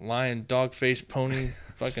lion, dog face, pony,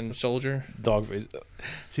 fucking soldier. Dog face.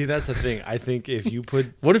 See, that's the thing. I think if you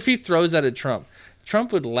put What if he throws that at Trump?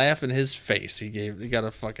 Trump would laugh in his face. He got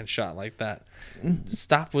a fucking shot like that.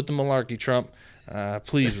 Stop with the malarkey, Trump.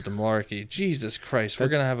 Please with the malarkey. Jesus Christ, we're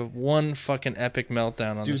gonna have one fucking epic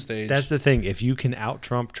meltdown on the stage. That's the thing. If you can out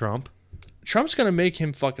Trump, Trump's gonna make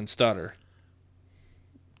him fucking stutter,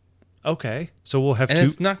 okay. So we'll have and two.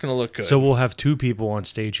 it's not gonna look good. So we'll have two people on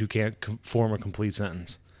stage who can't form a complete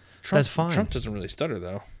sentence. Trump, that's fine. Trump doesn't really stutter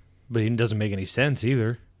though. But it doesn't make any sense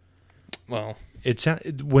either. Well,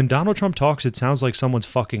 When Donald Trump talks, it sounds like someone's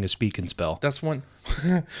fucking a speak and spell. that's one.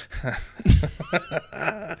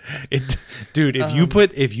 Dude, if you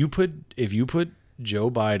put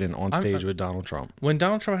Joe Biden on stage with Donald Trump, When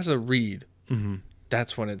Donald Trump has a read,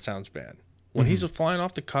 that's when it sounds bad. When he's flying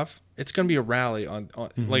off the cuff, it's gonna be a rally on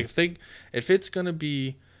like if it's gonna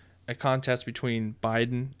be a contest between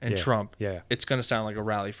Biden and Trump, yeah. it's gonna sound like a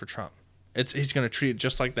rally for Trump. He's gonna treat it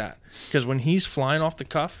just like that because when he's flying off the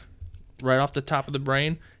cuff, right off the top of the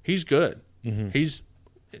brain, he's good.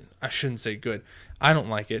 I shouldn't say good. I don't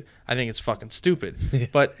like it. I think it's fucking stupid.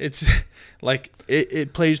 But it's like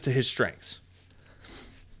it plays to his strengths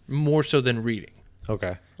more so than reading.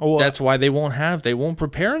 Okay. Oh, well, That's why they won't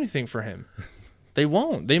prepare anything for him. They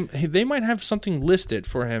won't. They might have something listed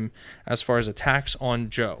for him as far as attacks on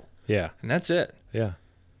Joe, yeah, and that's it. yeah.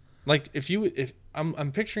 Like if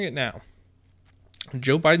I'm picturing it now,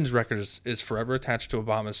 Joe Biden's record is forever attached to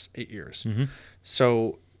Obama's 8 years.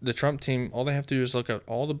 So the Trump team, all they have to do is look at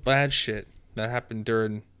all the bad shit that happened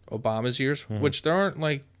during Obama's years, which there aren't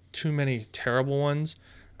like too many terrible ones.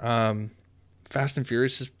 Fast and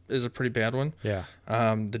Furious is a pretty bad one. Yeah.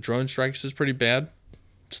 The drone strikes is pretty bad.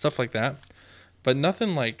 stuff like that. But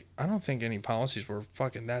nothing like, I don't think any policies were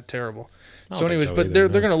fucking that terrible. I don't So think anyways, so but either, they're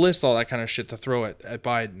no. going to list all that kind of shit to throw at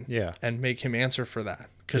Biden. Yeah. And make him answer for that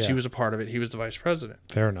because he Yeah. was a part of it. He was the vice president.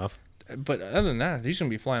 Fair enough. But other than that, he's going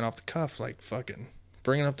to be flying off the cuff like fucking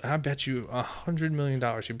bringing up, I bet you $100 million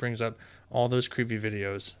he brings up all those creepy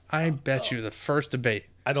videos. I bet you the first debate,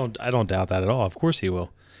 I don't doubt that at all. Of course he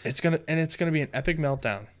will. it's going to be an epic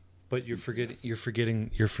meltdown. But you're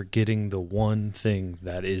forgetting the one thing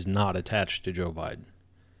that is not attached to Joe Biden.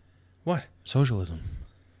 What? Socialism.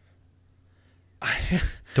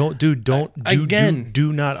 Again.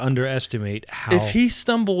 Do not underestimate how If he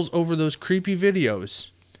stumbles over those creepy videos,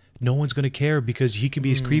 no one's going to care because he can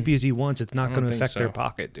be as creepy as he wants. It's not I going don't to think affect their so.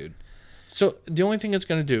 pocket, dude. so the only thing it's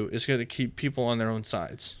going to do is going to keep people on their own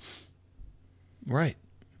sides. Right.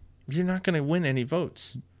 You're not going to win any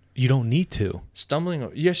votes. You don't need to.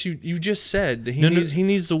 Stumbling. Yes, you just said that No. he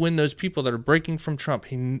needs to win those people that are breaking from Trump.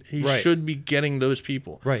 He Right. should be getting those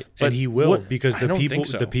people. Right. But and he will what- because I the don't people think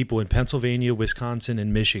so. the people in Pennsylvania, Wisconsin,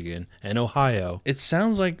 and Michigan and Ohio. It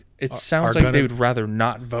sounds like are they gonna- would rather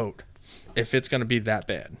not vote if it's going to be that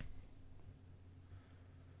bad.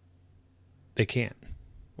 They can't.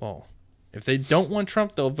 Well, if they don't want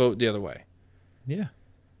Trump, they'll vote the other way. Yeah.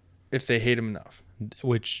 If they hate him enough.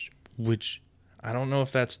 Which I don't know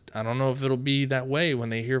if it'll be that way when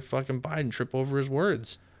they hear fucking Biden trip over his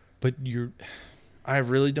words. but you're I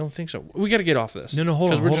really don't think so. We got to get off this. No, hold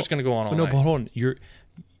on. Because we're hold just on. going to go on all No, night. but hold on.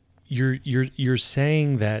 You're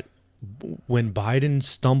saying that when Biden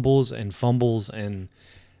stumbles and fumbles and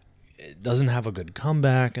doesn't have a good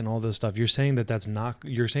comeback and all this stuff, you're saying that that's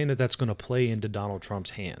going to play into Donald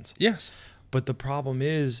Trump's hands. Yes. But the problem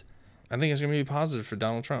is, I think it's going to be positive for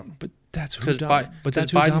Donald Trump. but that's who Because Biden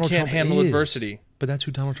Biden Donald can't Trump handle is. adversity. But that's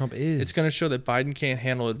who Donald Trump is. It's going to show that Biden can't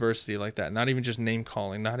handle adversity like that. Not even just name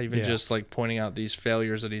calling, not even Yeah. just like pointing out these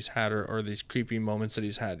failures that he's had or these creepy moments that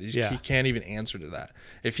he's had. He can't even answer to that.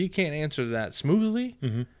 If he can't answer to that smoothly,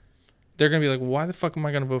 Mhm. they're going to be like, why the fuck am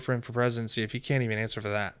I going to vote for him for presidency if he can't even answer for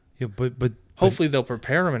that? Yeah, but Hopefully they'll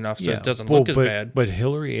prepare him enough so yeah, it doesn't well, look as but, bad. But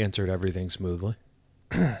Hillary answered everything smoothly.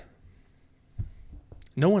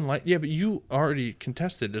 No one but you already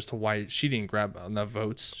contested as to why she didn't grab enough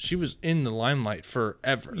votes. She was in the limelight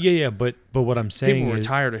forever. Yeah, but what I'm saying People were is,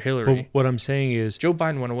 tired of Hillary. but what I'm saying is, Joe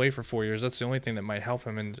Biden went away for 4 years. That's the only thing that might help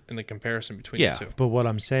him in the comparison between yeah, the two. but what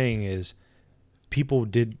I'm saying is,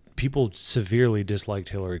 people severely disliked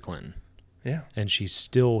Hillary Clinton, Yeah, and she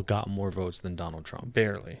still got more votes than Donald Trump.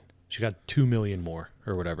 barely. She got 2 million more,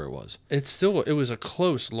 or whatever it was. It was a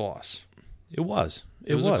close loss. It was.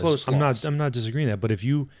 It was a close loss. I'm not disagreeing that, but if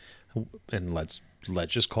you, and let's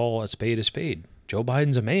just call a spade a spade. Joe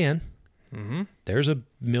Biden's a man. Mm-hmm. There's 1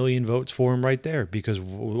 million votes for him right there because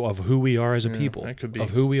of who we are as a people. that could be.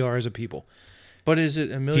 Of who we are as a people. But is it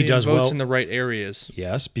 1 million does votes well- in the right areas?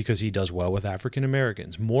 Yes, because he does well with African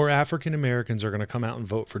Americans. More African Americans are going to come out and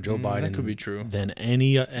vote for Joe Biden. That could be true. Than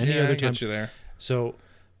any Yeah, other I time. get you there. So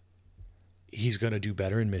he's going to do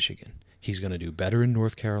better in Michigan. He's going to do better in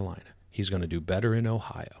North Carolina. He's going to do better in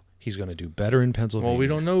Ohio. He's going to do better in Pennsylvania. Well, we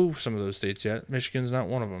don't know some of those states yet. Michigan's not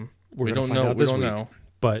one of them. We're We gonna don't find know. out We this don't week. know.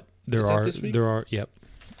 But Is that this week? there are. Yep.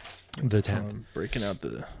 The 10th. Breaking out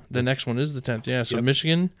the next one is the 10th. Yeah. So Yep.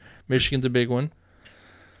 Michigan's a big one.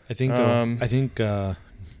 I think.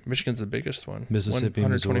 Michigan's the biggest one. Mississippi,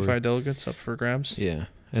 125 Missouri. delegates up for grabs. Yeah,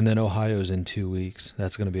 and then Ohio's in 2 weeks.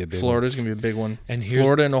 That's going to be a big. Florida's gonna be a big one. And here's-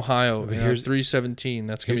 Florida and Ohio. but Yeah, here's- 317.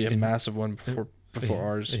 That's gonna be a and- massive one before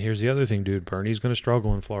ours. And here's the other thing, dude. Bernie's going to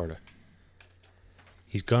struggle in Florida.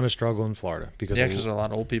 He's going to struggle in Florida because Yeah, because there's a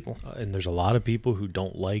lot of old people. and there's a lot of people who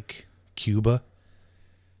don't like Cuba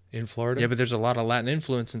in Florida. Yeah, but there's a lot of Latin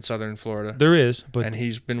influence in Southern Florida, there is, but and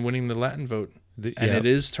he's been winning the Latin vote, and yeah, it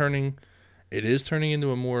is turning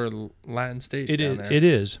into a more Latin state. It down is. there. It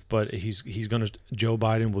is, but he's going to. Joe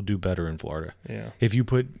Biden will do better in Florida. Yeah, If you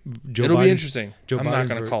put Joe it'll Biden, be interesting. Joe I'm Biden not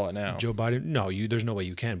going ver- to call it now. Joe Biden. No, there's no way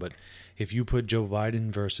you can. But if you put Joe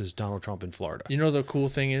Biden versus Donald Trump in Florida, You know the cool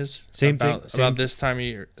thing is Same about, thing- same- about this time of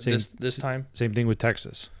year. same- This time, same thing with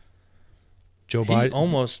Texas. Joe he Biden.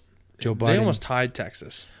 almost Joe they Biden- almost tied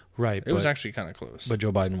Texas. Right. It was actually kind of close. But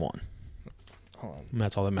Joe Biden won. Hold on. And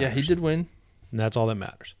that's all that Yeah, matters. he did win, And that's all that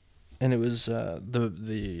matters. and it was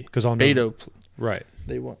the Because on Beto. right.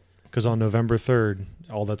 They won. Because on November 3rd,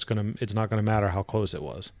 it's not gonna matter how close it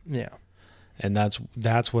was. Yeah. And that's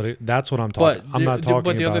what I'm talking. I'm not talking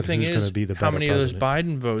but the about other thing who's going is, to be the how better many president. of those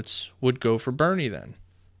Biden votes would go for Bernie then?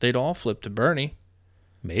 They'd all flip to Bernie.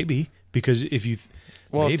 Maybe because if you,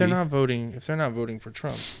 Well, maybe, if they're not voting for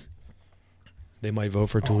Trump, they might vote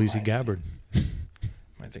for Oh Tulsi my- Gabbard.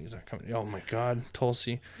 my thing's not coming. Oh my God,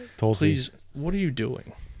 Tulsi, Tulsi. please what are you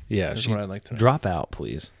doing? Yeah, That's what I'd like to know. drop out,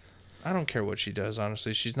 please. I don't care what she does.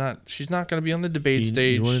 Honestly, she's not going to be on the debate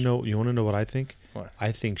stage. You want to know? You want to know what I think? What?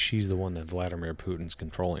 I think she's the one that Vladimir Putin's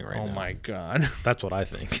controlling right now. Oh my God. That's what I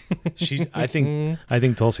think. I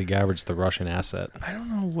think Tulsi Gabbard's the Russian asset. I don't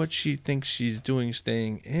know what she thinks she's doing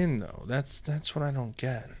staying in though. That's what I don't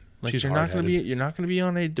get. Like She's you're not going to be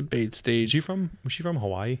on a debate stage. Was she from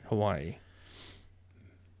Hawaii? Hawaii.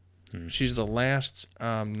 She's the last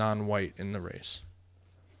non-white in the race.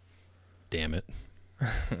 Damn it.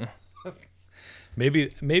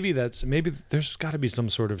 Maybe there's got to be some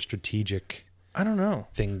sort of strategic I don't know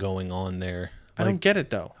thing going on there. I don't get it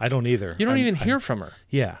though. I don't either. You don't even hear from her.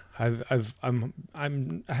 Yeah, I'm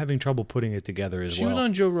having trouble putting it together as well. She was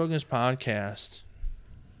on Joe Rogan's podcast,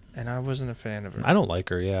 and I wasn't a fan of her. I don't like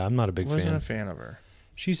her. Yeah, I'm not a big fan. Wasn't a fan of her.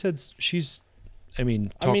 She said she's. I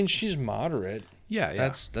mean, she's moderate. Yeah.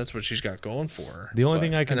 That's what she's got going for her. The only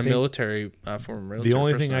thing I can think, military former military. The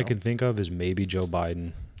only thing I can think of is maybe Joe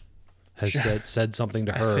Biden has said something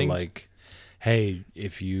to her like, "Hey,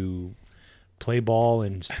 if you play ball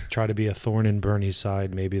and try to be a thorn in Bernie's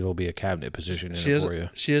side, maybe there'll be a cabinet position for you."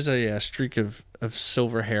 She has a streak of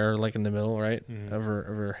silver hair like in the middle, right, of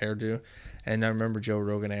her hairdo. And I remember Joe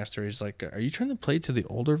Rogan asked her, he's like, "Are you trying to play to the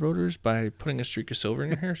older voters by putting a streak of silver in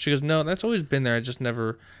your hair?" She goes, "No, that's always been there. I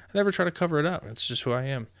never try to cover it up. It's just who I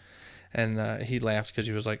am." And he laughed because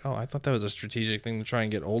he was like, "Oh, I thought that was a strategic thing to try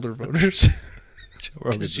and get older voters." Joe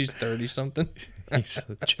Rogan, she's 30-something.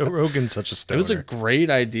 Joe Rogan's such a stoner. It was a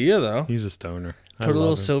great idea, though. He's a stoner. Put a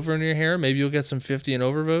little silver in your hair. Maybe you'll get some 50 and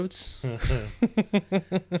over votes.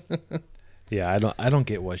 Yeah, I don't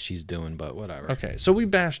get what she's doing, but whatever. Okay, so we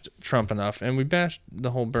bashed Trump enough, and we bashed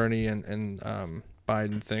the whole Bernie and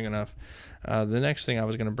Biden thing enough. The next thing I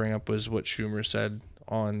was going to bring up was what Schumer said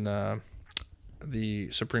on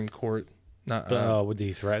the Supreme Court. Would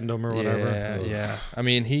he threatened him or whatever? Yeah. I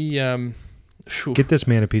mean, he... Get this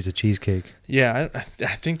man a piece of cheesecake. Yeah, I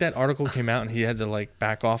think that article came out and he had to like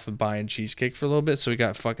back off of buying cheesecake for a little bit, so he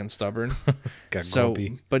got fucking stubborn. Got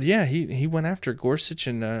grumpy. But yeah, he went after Gorsuch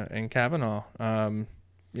and Kavanaugh.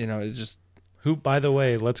 It just who, by the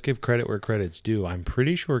way, let's give credit where credit's due. I'm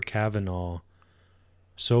pretty sure Kavanaugh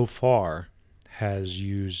so far has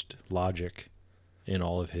used logic in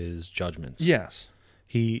all of his judgments. Yes.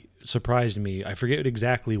 He surprised me. I forget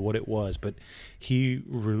exactly what it was, but he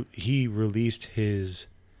released his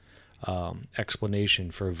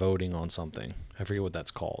explanation for voting on something. I forget what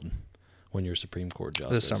that's called when you're Supreme Court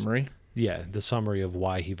justice. The summary? Yeah, the summary of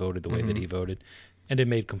why he voted the way that he voted. And it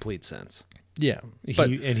made complete sense. Yeah.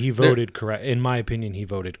 He voted correct. In my opinion, he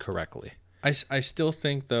voted correctly. I still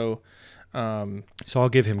think, though... so I'll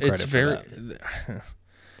give him credit for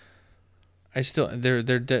that.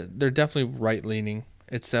 They're definitely right-leaning.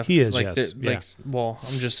 It's definitely he is, yes. Well,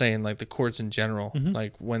 I'm just saying, like the courts in general,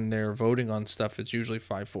 like when they're voting on stuff, it's usually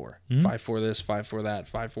 5-4, 5-4 this, 5-4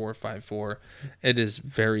 that, 5-4, 5-4. It is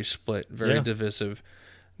very split, very divisive.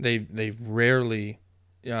 They rarely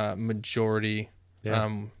majority.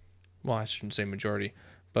 Yeah. Well, I shouldn't say majority,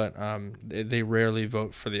 but they rarely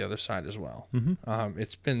vote for the other side as well.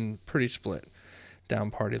 It's been pretty split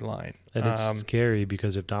down party line, and it's scary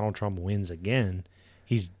because if Donald Trump wins again,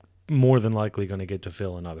 he's more than likely going to get to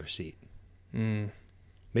fill another seat.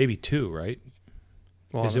 Maybe 2, right?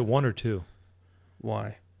 Well, is it 1 or 2?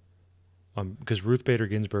 Why? Because Ruth Bader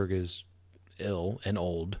Ginsburg is ill and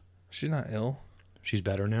old. She's not ill. She's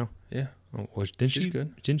better now? Yeah. She's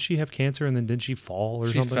good. Didn't she have cancer and then didn't she fall or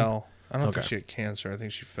something? She fell. I don't think she had cancer. I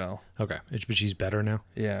think she fell. Okay. But she's better now?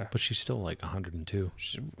 Yeah. But she's still like 102.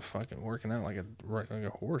 She's fucking working out like a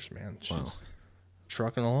horse, man. She's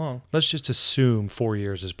trucking along. Let's just assume 4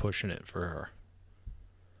 years is pushing it for her.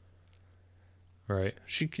 Right?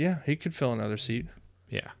 He could fill another seat.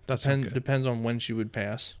 Yeah. That's depends on when she would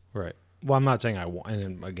pass. Right. Well, I'm not saying I want,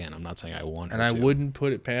 and again, I'm not saying I want her and I wouldn't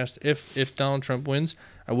put it past, if Donald Trump wins,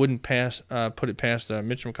 I wouldn't put it past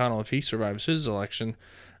Mitch McConnell if he survives his election,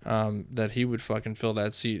 that he would fucking fill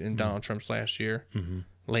that seat in Donald Trump's last year.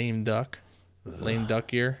 Lame duck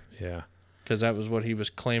year. Yeah. Because that was what he was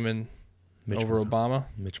claiming over Obama.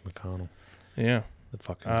 Mitch McConnell. Yeah.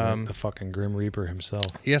 The fucking Grim Reaper himself.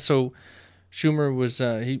 Yeah, so Schumer was,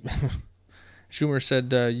 Schumer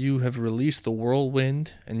said, "You have released the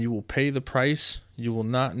whirlwind, and you will pay the price. You will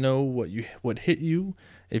not know what hit you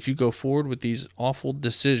if you go forward with these awful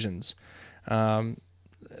decisions." That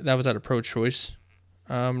was at a pro-choice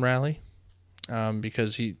rally,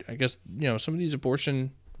 because I guess some of these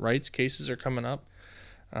abortion rights cases are coming up.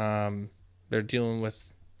 They're dealing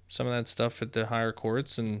with some of that stuff at the higher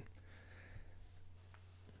courts, and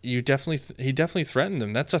he definitely threatened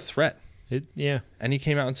them. That's a threat. Yeah. And he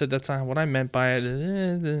came out and said, that's not what I meant by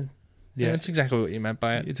it. Yeah. That's exactly what you meant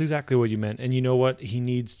by it. It's exactly what you meant. And you know what? He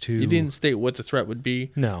needs to... You didn't state what the threat would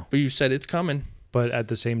be, No. but you said it's coming. But at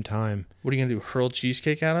the same time... What are you going to do, hurl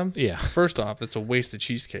cheesecake at him? Yeah. First off, that's a waste of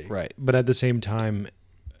cheesecake. Right. But at the same time,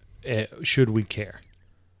 should we care?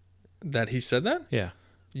 That he said that? Yeah.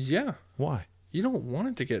 Yeah. Why? You don't want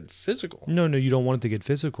it to get physical. No, you don't want it to get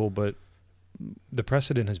physical, but the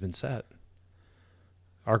precedent has been set.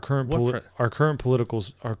 Our current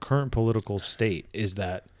political state is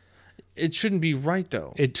that it shouldn't be right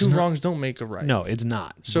though. It's Two not- wrongs don't make a right. no, it's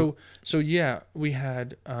not. So yeah, we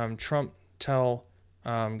had Trump tell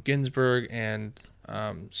Ginsburg and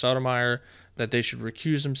Sotomayor that they should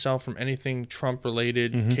recuse themselves from anything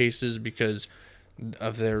Trump-related Mhm. cases because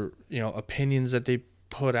of their opinions that they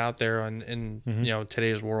put out there in Mhm.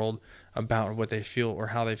 Today's world about what they feel or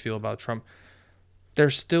how they feel about Trump. They're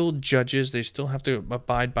still judges. They still have to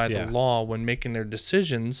abide by Yeah. the law when making their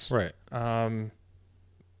decisions. right.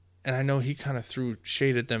 And I know he kind of threw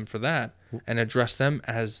shade at them for that and addressed them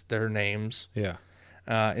as their names Yeah.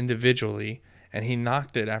 individually, and he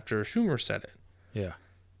knocked it after Schumer said it. Yeah.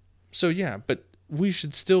 So yeah, but we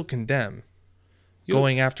should still condemn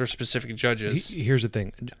going after specific judges. Here's the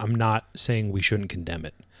thing. I'm not saying we shouldn't condemn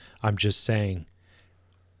it. I'm just saying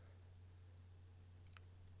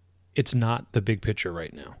it's not the big picture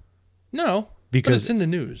right now. No, but Because it's in the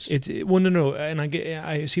news. no, and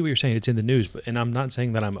I see what you're saying. It's in the news, and I'm not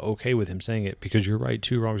saying that I'm okay with him saying it because you're right.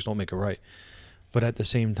 Two wrongs don't make a right. But at the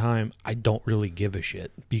same time, I don't really give a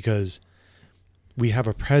shit because we have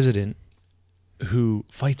a president who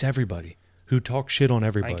fights everybody, who talks shit on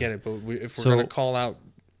everybody. I get it, but if we're So- going to call out,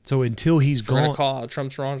 So until he's if we're going gone, to call out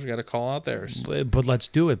Trump's wrongs, we got to call out theirs. but let's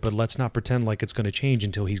do it. But let's not pretend like it's going to change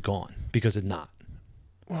until he's gone because it's not.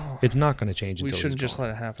 Well, It's not going to change we until shouldn't he's just gone.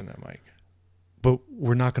 let it happen, then, Mike. But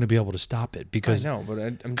we're not going to be able to stop it because I know, but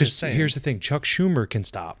I'm Because just saying. here's the thing: Chuck Schumer can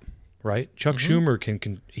stop, right? Chuck Mm-hmm.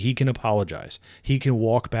 Schumer can apologize. He can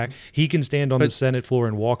walk back. He can stand on the But- Senate floor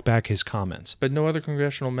and walk back his comments. But no other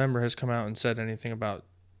congressional member has come out and said anything about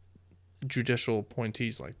judicial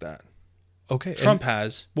appointees like that. Okay, Trump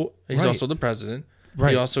has. Well, He's right, also the president.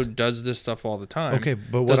 right. He also does this stuff all the time. Okay,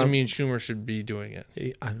 but what doesn't I'm, mean Schumer should be doing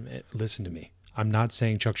it. listen to me. I'm not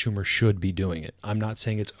saying Chuck Schumer should be doing it. I'm not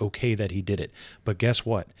saying it's okay that he did it. But guess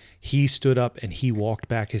what? He stood up and he walked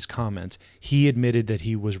back his comments. He admitted that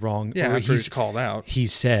he was wrong. Yeah, or after he's called out. he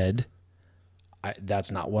said,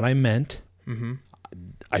 "That's not what I meant. Mm-hmm.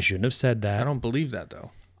 I shouldn't have said that." I don't believe that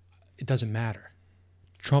though. It doesn't matter.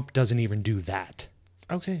 Trump doesn't even do that.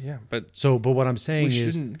 Okay, yeah, but So, but what I'm saying we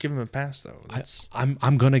is, shouldn't give him a pass though.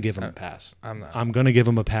 I'm gonna give him a pass. I'm not. I'm gonna give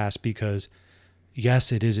him a pass because,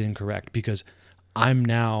 yes, it is incorrect because I'm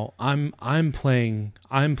playing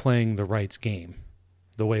the right's game,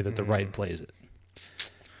 the way that the right plays it.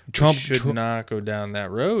 Trump should not go down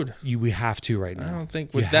that road. We have to right I now. don't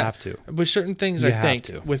think You with that. have to. With certain things, You I have think.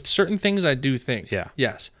 to. With certain things, I do think. Yeah.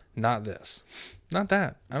 Yes. Not this. Not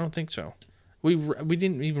that. I don't think so. We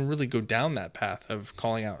didn't even really go down that path of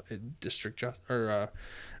calling out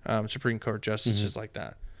Supreme Court justices like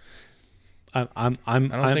that. I I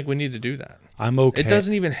don't think we need to do that. I'm okay. It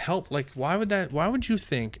doesn't even help. Like, why would you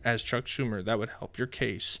think, as Chuck Schumer, that would help your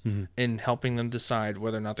case in helping them decide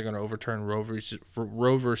whether or not they're going to overturn Roe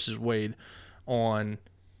versus Wade on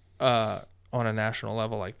a national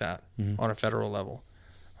level like that, on a federal level?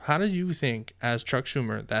 How do you think, as Chuck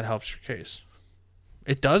Schumer, that helps your case?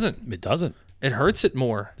 It doesn't. It doesn't. It hurts it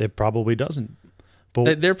more. It probably doesn't.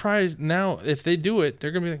 But They're probably now, if they do it,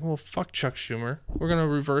 they're gonna be like, "Well, fuck Chuck Schumer. We're gonna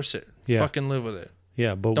reverse it. Yeah. Fucking live with it.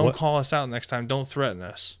 yeah, but Don't what, call us out next time. Don't threaten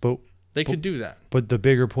us." but They could do that. But the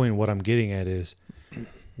bigger point, what I'm getting at is,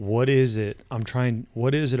 what is it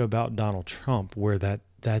about Donald Trump where that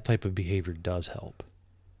type of behavior does help?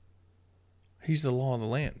 He's the law of the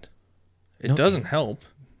land. It No. doesn't help,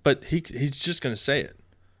 but he's just going to say it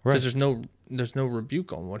Right. because there's no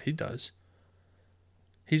rebuke on what he does.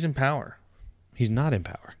 He's in power. He's not in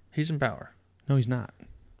power. He's in power. No, he's not.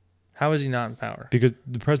 How is he not in power? Because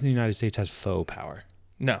the president of the United States has faux power.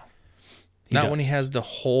 No, He not does. when he has the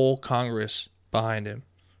whole Congress behind him,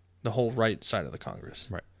 the whole right side of the Congress.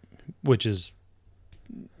 Which is,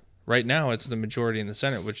 Right now, it's the majority in the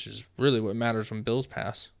Senate, which is really what matters when bills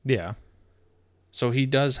pass. yeah. So he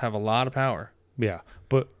does have a lot of power. Yeah.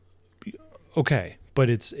 But, okay. But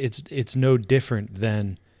it's no different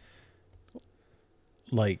than,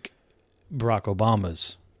 like, Barack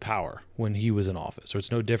Obama's power when he was in office. Or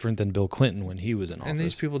it's no different than Bill Clinton when he was in office. And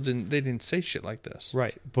these people didn't say shit like this.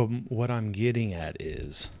 Right. But what I'm getting at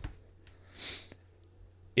is,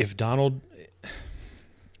 if Donald,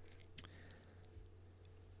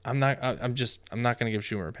 I'm not going to give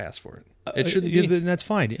Schumer a pass for it. It shouldn't yeah, be. then that's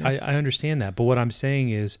fine. Yeah. I understand that. But what I'm saying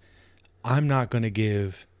is I'm not going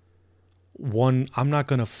to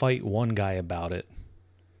fight one guy about it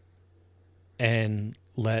and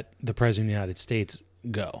let the president of the United States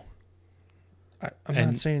go. I'm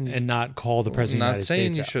not saying and not call the president of the United States. I'm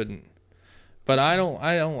not saying you shouldn't. But I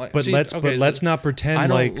don't like. But let's not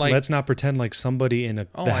pretend like somebody in the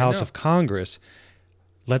I House know. of Congress.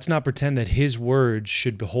 Let's not pretend that his words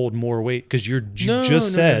should hold more weight because you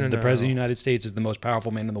just said the president of the United States is the most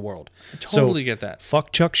powerful man in the world. I totally get that.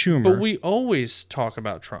 Fuck Chuck Schumer. But we always talk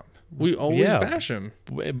about Trump. We always bash him.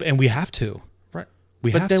 And we have to. Right.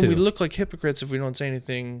 We but have then to. we look like hypocrites if we don't say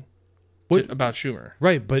anything about Schumer.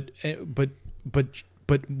 Right, but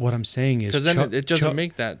what I'm saying is because then it doesn't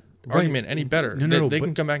make that argument any better. No, they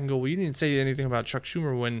can come back and go, well, you didn't say anything about Chuck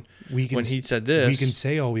Schumer when he said this. We can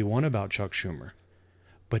say all we want about Chuck Schumer,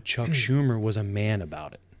 but Chuck Schumer was a man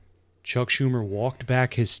about it. Chuck Schumer walked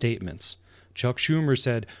back his statements. Chuck Schumer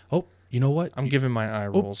said, "Oh, you know what? I'm giving my eye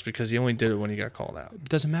rolls because he only did it when he got called out. It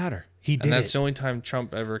doesn't matter. He did and that's it. the only time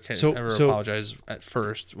Trump ever apologized at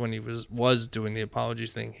first when he was doing the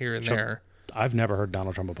apologies thing here and there. I've never heard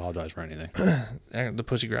Donald Trump apologize for anything. And the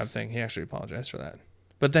pussy grab thing, he actually apologized for that.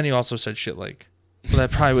 But then he also said shit like, well,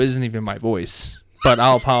 that probably isn't even my voice, but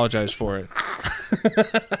I'll apologize for it.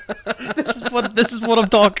 This is what I'm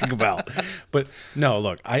talking about. But no,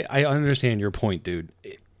 look, I understand your point, dude.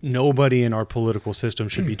 Nobody in our political system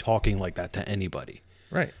should be talking like that to anybody.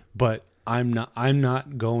 Right. But I'm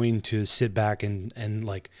not going to sit back and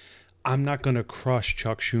like, I'm not going to crush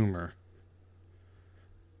Chuck Schumer.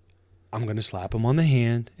 I'm going to slap him on the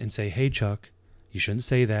hand and say, "Hey, Chuck, you shouldn't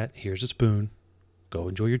say that. Here's a spoon. Go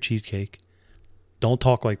enjoy your cheesecake. Don't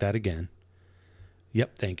talk like that again.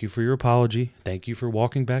 Yep, thank you for your apology. Thank you for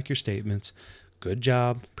walking back your statements. Good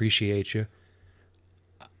job. Appreciate you."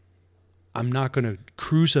 I'm not going to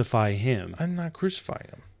crucify him. I'm not crucifying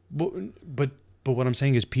him. But what I'm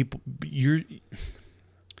saying is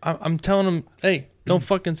I'm telling him, hey, don't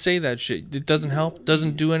fucking say that shit. It doesn't help.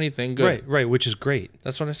 Doesn't do anything good. Right, which is great.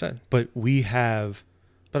 That's what I said. But we have...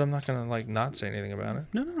 But I'm not going to, not say anything about it.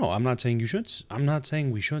 No. I'm not saying you shouldn't. I'm not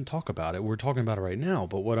saying we shouldn't talk about it. We're talking about it right now.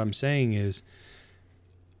 But what I'm saying is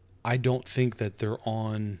I don't think that they're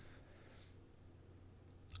on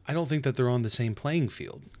the same playing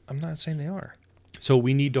field. I'm not saying they are. So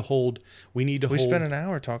we spent an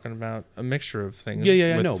hour talking about a mixture of things.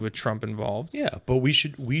 Yeah, I know. With Trump involved. Yeah, but we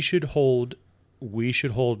should hold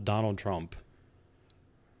Donald Trump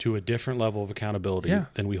to a different level of accountability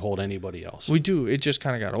than we hold anybody else. We do. It just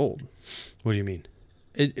kind of got old. What do you mean?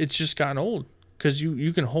 It's just gotten old because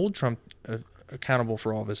you can hold Trump accountable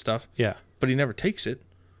for all of his stuff. Yeah, but he never takes it.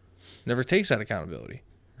 Never takes that accountability.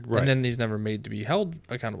 Right. And then he's never made to be held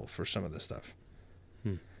accountable for some of this stuff.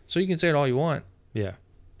 So you can say it all you want. Yeah.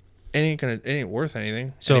 It ain't worth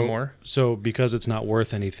anything anymore. So because it's not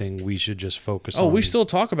worth anything, we should just focus on... Oh, we still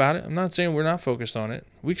talk about it. I'm not saying we're not focused on it.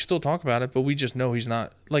 We can still talk about it, but we just know he's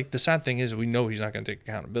not... Like, the sad thing is we know he's not going to take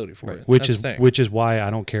accountability for it. Which is why I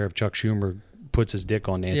don't care if Chuck Schumer puts his dick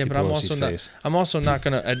on Nancy Pelosi's face. I'm also not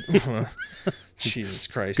going to... Jesus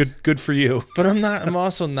Christ. Good for you. But I'm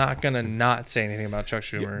also not going to not say anything about Chuck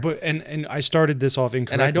Schumer. Yeah, but and I started this off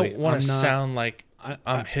incorrectly. And I don't want to sound like I'm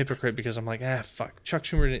a hypocrite because I'm like, fuck, Chuck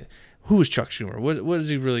Schumer. Who is Chuck Schumer? What does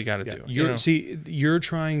he really got to do? See, you're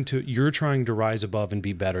trying to rise above and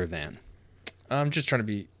be better than. I'm just trying to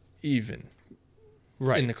be even,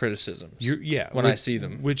 right, in the criticisms. When I see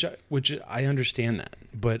them, which I understand that,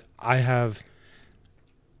 but I have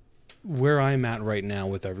where I'm at right now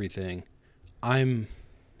with everything. I'm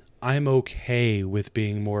okay with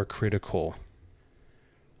being more critical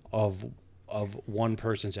of one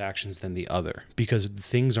person's actions than the other because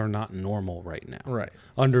things are not normal right now. Right.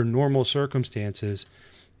 Under normal circumstances,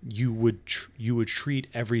 you would treat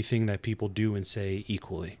everything that people do and say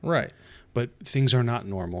equally. Right. But things are not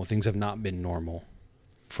normal. Things have not been normal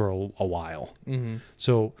for a while. Mm-hmm.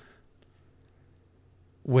 So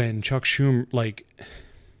when Chuck Schumer,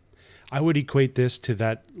 I would equate this to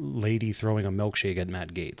that lady throwing a milkshake at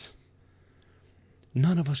Matt Gaetz.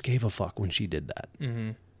 None of us gave a fuck when she did that.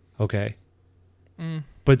 Mm-hmm. Okay?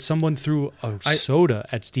 But someone threw a soda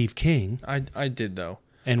at Steve King. I did, though.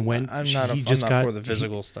 And when I'm not for the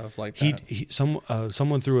physical stuff like that.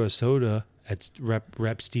 Someone threw a soda at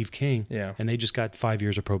Rep Steve King. Yeah. And they just got 5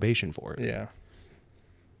 years of probation for it. Yeah.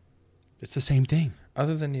 It's the same thing.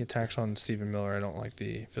 Other than the attacks on Stephen Miller, I don't like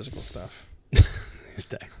the physical stuff.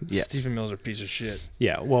 Yeah. Stephen Miller's a piece of shit.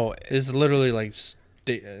 Yeah, well, it's literally like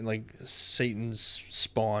Satan's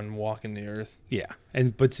spawn walking the earth. Yeah,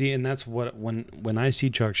 and that's what when I see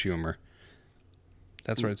Chuck Schumer,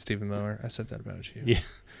 That's right, Stephen Miller. I said that about you. Yeah.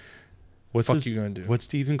 What's Fuck you gonna do? What's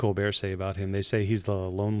Stephen Colbert say about him? They say he's the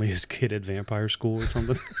loneliest kid at vampire school or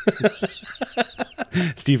something.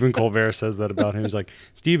 Stephen Colbert says that about him. He's like,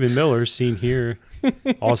 Stephen Miller, seen here,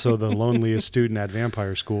 also the loneliest student at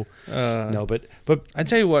vampire school. No, but I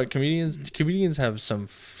tell you what, comedians have some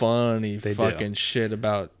funny They do. fucking shit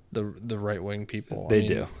about the right wing people. they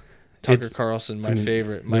do. Tucker It's- Carlson, my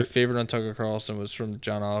favorite. My favorite on Tucker Carlson was from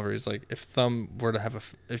John Oliver. He's like,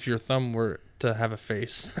 if your thumb were to have a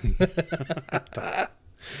face.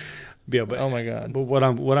 Yeah, but Oh my god. But what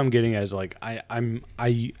I'm getting at is like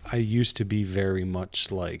I used to be very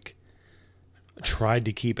much like tried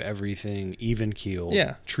to keep everything even keeled.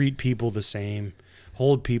 Yeah. Treat people the same,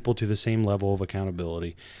 hold people to the same level of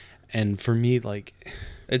accountability. And for me, like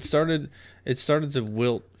It started to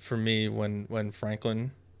wilt for me when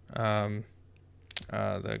Franklin, the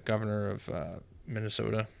governor of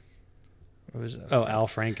Minnesota, what was it? Al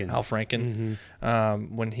Franken. Al Franken,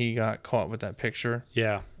 Mhm. when he got caught with that picture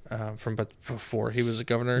Yeah. but before he was a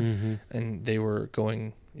governor, Mhm. and they were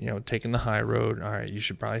going, taking the high road. All right, you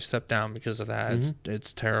should probably step down because of that.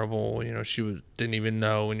 It's terrible. She didn't even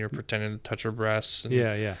know when you're pretending to touch her breasts. And,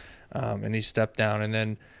 Yeah. and he stepped down, and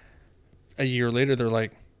then a year later they're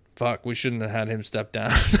like, "Fuck, we shouldn't have had him step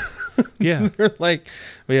down." Yeah. They're like,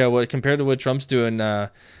 well, yeah, what compared to what Trump's doing,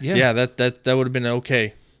 that would have been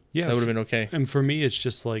okay. Yeah. That would have been okay. And for me, it's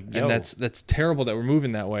just like, yo, And that's terrible that we're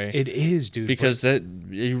moving that way. it is, dude. Because that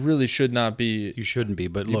you really should not be. you shouldn't be.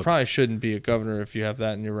 But You look, probably shouldn't be a governor if you have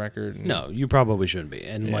that in your record. And- no, you probably shouldn't be.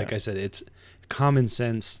 And Yeah. like I said, it's common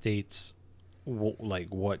sense states like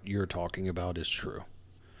what you're talking about is true.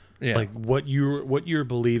 yeah. Like what you're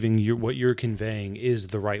believing, what you're conveying is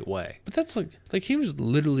the right way. But that's like he was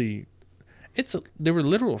literally, they were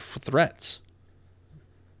literal threats.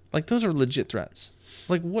 Like those are legit threats.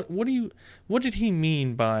 Like what did he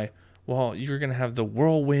mean by, well, you're gonna have the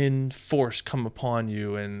whirlwind force come upon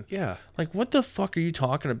you, and Yeah. like what the fuck are you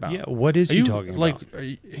talking about? Yeah. What is Are he you talking like about?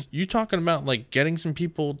 are you talking about like getting some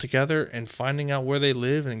people together and finding out where they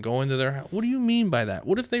live and going to their house? What do you mean by that?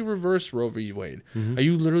 What if they reverse Roe v. Wade? Are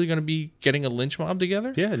you literally going to be getting a lynch mob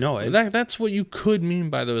together? Yeah. No. That's what you could mean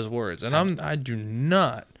by those words, and I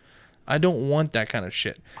don't want that kind of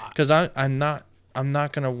shit, because I'm not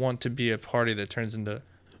gonna want to be a party that turns into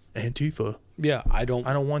Antifa. yeah. I don't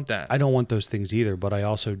want that. I don't want those things either. But I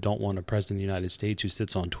also don't want a president of the United States who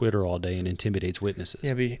sits on Twitter all day and intimidates witnesses.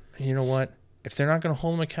 Yeah, but you know what? If they're not gonna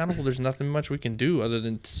hold them accountable, there's nothing much we can do other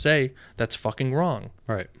than to say that's fucking wrong.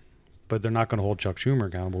 Right. But they're not going to hold Chuck Schumer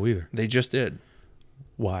accountable either. They just did.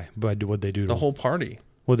 Why? But what'd they do to The him? whole party.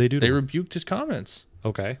 What'd they do to They him? rebuked his comments.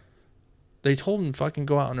 Okay. They told him to fucking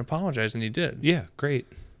go out and apologize, and he did. Yeah, great.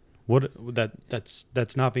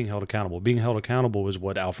 That's not being held accountable. Being held accountable is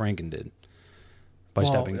what Al Franken did by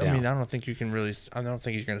stepping down. I mean, I don't think he's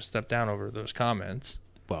going to step down over those comments.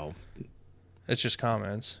 well, It's just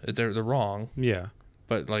comments. They're wrong. yeah,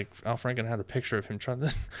 But like Al Franken had a picture of him trying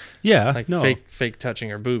to yeah, like no. fake touching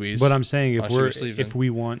her boobies. But I'm saying while she was sleeping. if we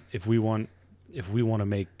want to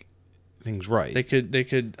make things right, they could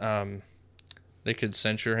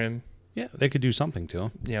censure him. yeah, they could do something to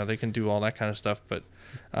him. They can do all that kind of stuff. But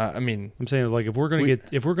I mean, I'm saying like if we're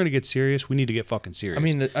gonna get serious, we need to get fucking serious. I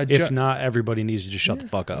mean, if not, everybody needs to just shut the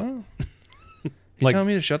fuck up. Oh. You Like- telling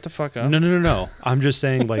me to shut the fuck up? No. I'm just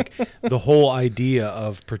saying like the whole idea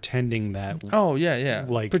of pretending that. Oh yeah.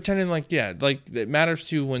 Like- pretending like it matters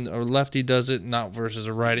to you when a lefty does it, not versus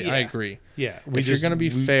a righty. I Yeah. agree. Yeah, If you're gonna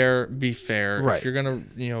be fair, be fair. Right. If you're gonna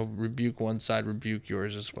rebuke one side, rebuke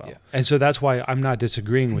yours as well. Yeah. And so that's why I'm not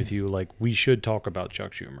disagreeing with you. Like, we should talk about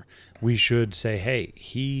Chuck Schumer. We should say, hey,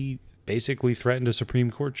 he basically threatened a Supreme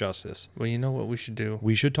Court justice. Well, you know what we should do?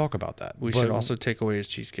 We should talk about that. We But should also take away his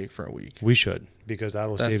cheesecake for a week. We should, because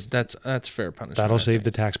that'll That's save that's fair punishment. that'll I save think.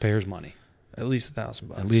 the taxpayers money, at least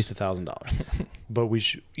 $1,000. at least $1,000. But we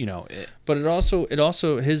should, But it also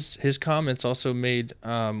his comments also made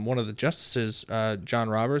one of the justices, John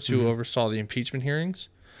Roberts, who Mhm. oversaw the impeachment hearings,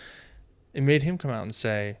 it made him come out and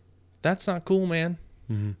say, "That's not cool, man.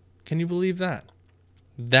 Mhm. Can you believe that?"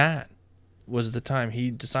 That was the time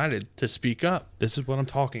he decided to speak up. This is what I'm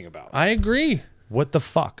talking about. I agree. What the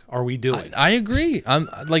fuck are we doing? I agree. I'm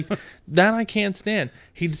like that. I can't stand.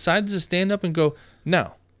 He decided to stand up and go,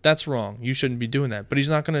 "No, that's wrong. You shouldn't be doing that." But he's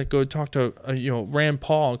not going to go talk to Rand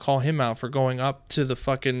Paul and call him out for going up to the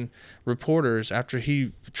fucking reporters after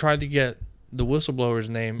he tried to get the whistleblower's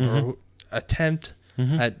name or attempt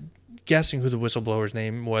at guessing who the whistleblower's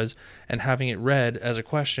name was and having it read as a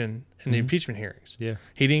question in the impeachment hearings. Yeah.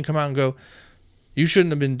 He didn't come out and go, "You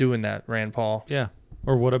shouldn't have been doing that, Rand Paul." Yeah.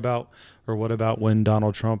 Or what about when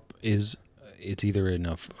Donald Trump is it's either it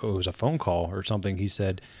was a phone call or something. He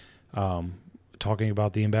said, talking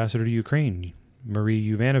about the ambassador to Ukraine, Marie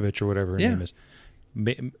Yovanovitch or whatever her name is.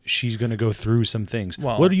 She's going to go through some things.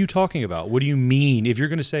 Well, what are you talking about? What do you mean? If you're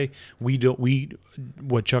going to say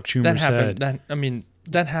what Chuck Schumer said,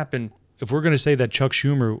 that happened. If we're going to say that Chuck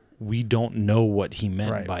Schumer, we don't know what he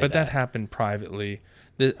meant by that. But that happened privately.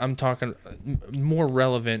 I'm talking more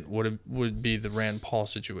relevant would be the Rand Paul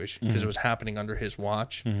situation because it was happening under his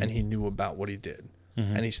watch and he knew about what he did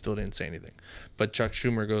and he still didn't say anything. But Chuck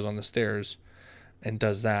Schumer goes on the stairs and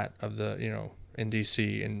does that in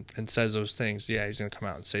DC and says those things. Yeah, he's going to come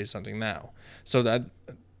out and say something now. So that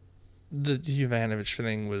the Yovanovitch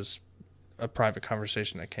thing was a private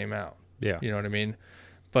conversation that came out. Yeah. You know what I mean?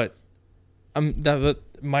 But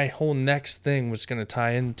my whole next thing was going to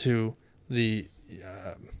tie into the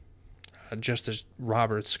Justice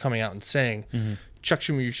Roberts coming out and saying, Chuck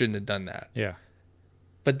Schumer, you shouldn't have done that. Yeah.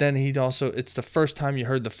 But then it's the first time you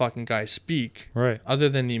heard the fucking guy speak. Right. Other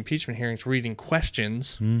than the impeachment hearings, reading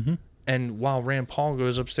questions. Mm-hmm. And while Rand Paul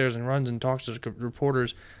goes upstairs and runs and talks to the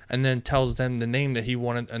reporters and then tells them the name that he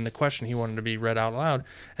wanted and the question he wanted to be read out loud,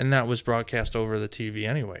 and that was broadcast over the TV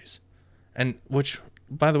anyways. And which,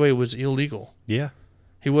 by the way, was illegal. Yeah.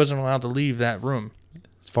 He wasn't allowed to leave that room.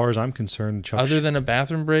 As far as I'm concerned, Chuck Other than a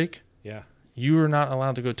bathroom break, yeah, you were not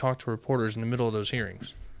allowed to go talk to reporters in the middle of those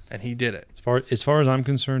hearings. And he did it. As far as I'm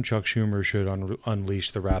concerned, Chuck Schumer should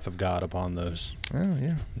unleash the wrath of God upon those. Oh,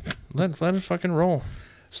 yeah. Let it fucking roll.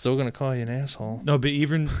 Still going to call you an asshole. No, but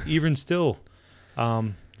even still,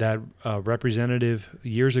 that representative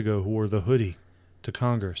years ago who wore the hoodie to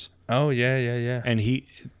Congress. Oh, yeah. And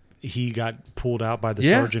he got pulled out by the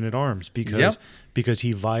sergeant at arms because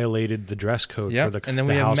he violated the dress code for the and then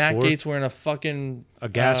we have Matt Gaetz wearing a fucking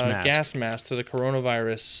gas mask to the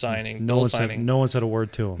coronavirus signing. No one said a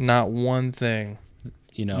word to him. Not one thing.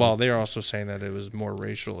 Well, they're also saying that it was more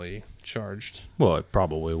racially charged. Well, it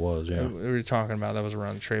probably was. Yeah, we were talking about that was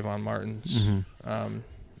around Trayvon Martin's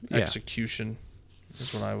execution,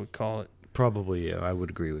 is what I would call it. Probably, yeah, I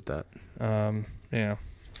would agree with that. Yeah.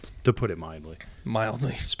 To put it mildly.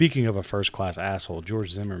 Speaking of a first-class asshole,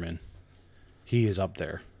 George Zimmerman, he is up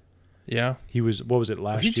there. Yeah. He was, what was it,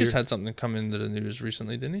 last year? He just had something come into the news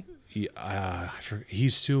recently, didn't he?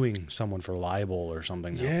 He's suing someone for libel or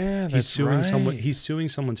something. Yeah, he's suing someone. He's suing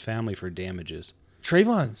someone's family for damages.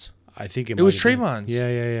 Trayvon's. I think it was Trayvon's.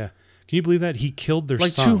 Yeah. Can you believe that? He killed their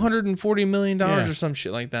son. Like $240 million or some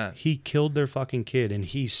shit like that. He killed their fucking kid, and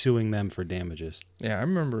he's suing them for damages. Yeah, I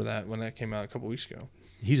remember that when that came out a couple weeks ago.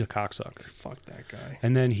 He's a cocksucker. Fuck that guy.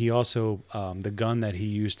 And then he also, the gun that he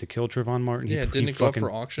used to kill Trayvon Martin. Didn't it go up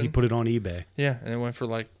for auction? He put it on eBay. Yeah, and it went for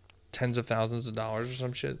like tens of thousands of dollars or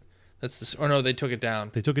some shit. No, they took it down.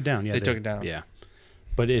 They took it down. Yeah, they took it down. Yeah,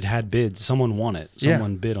 but it had bids. Someone won it.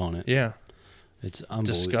 Someone bid on it. Yeah, it's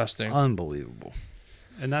disgusting, unbelievable.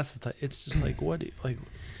 And that's it's just like what, like,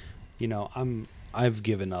 I've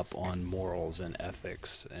given up on morals and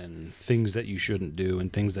ethics and things that you shouldn't do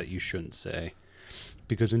and things that you shouldn't say.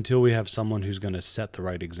 Because until we have someone who's going to set the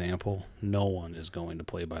right example, no one is going to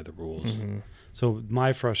play by the rules. Mm-hmm. So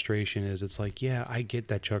my frustration is, it's like, yeah, I get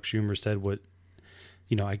that Chuck Schumer said what,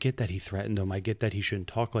 I get that he threatened him. I get that he shouldn't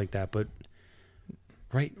talk like that. But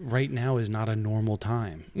right now is not a normal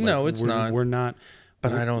time. Like, no, it's not. We're not.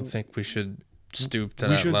 But I don't think we should stoop to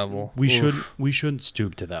that level. We shouldn't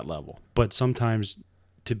stoop to that level. But sometimes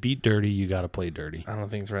to beat dirty, you got to play dirty. I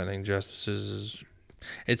don't think threatening justices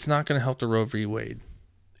it's not going to help the Roe v. Wade.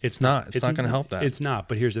 It's not going to help that. It's not.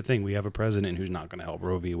 But here's the thing. We have a president who's not going to help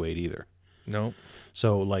Roe v. Wade either. Nope.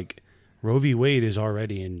 So, like, Roe v. Wade is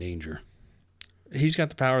already in danger. He's got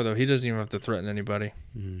the power, though. He doesn't even have to threaten anybody.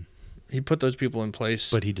 Mm. He put those people in place.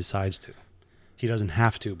 But he decides to. He doesn't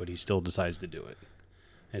have to, but he still decides to do it.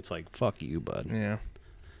 It's like, fuck you, bud. Yeah.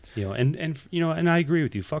 And I agree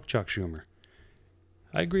with you. Fuck Chuck Schumer.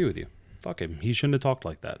 I agree with you. Fuck him. He shouldn't have talked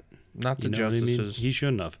like that. Not the justices. I mean? He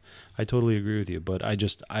shouldn't have. I totally agree with you, but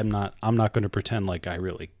I'm not going to pretend like I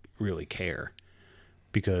really, really care,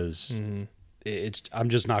 because I'm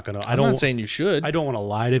just not going to. I'm not saying you should. I don't want to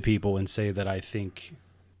lie to people and say that I think.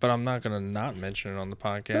 But I'm not going to not mention it on the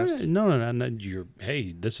podcast. No.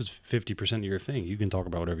 Hey, this is 50% of your thing. You can talk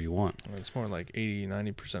about whatever you want. It's more like 80,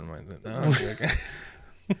 90% of my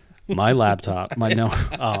thing. My laptop.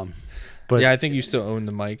 But yeah, I think you still own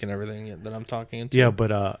the mic and everything that I'm talking into. Yeah,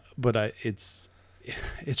 but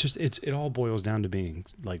it all boils down to being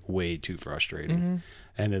like way too frustrating,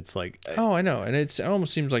 and it's like, oh, I know, and it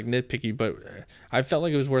almost seems like nitpicky, but I felt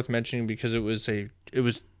like it was worth mentioning because it was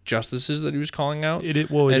justices that he was calling out. It is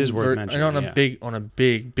worth mentioning, and on a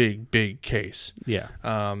big case. Yeah.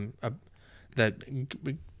 That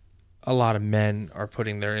a lot of men are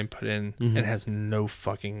putting their input in, and it has no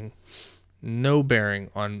bearing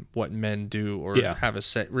on what men do or have a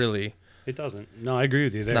set. Really, it doesn't. No, I agree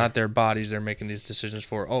with you. It's not their bodies they're making these decisions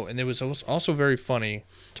for. Oh, and it was also very funny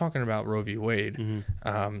talking about Roe v. Wade.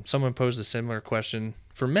 Someone posed a similar question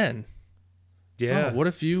for men. Yeah. Oh, what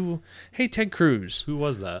if you? Hey, Ted Cruz. Who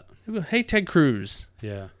was that? Hey, Ted Cruz.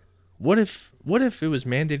 Yeah. What if it was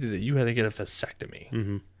mandated that you had to get a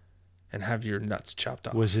vasectomy and have your nuts chopped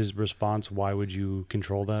off? Was his response, why would you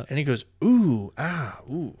control that? And he goes, ooh.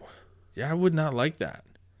 Yeah, I would not like that.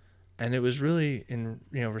 And it was really in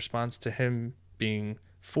response to him being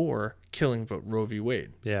for killing Roe v.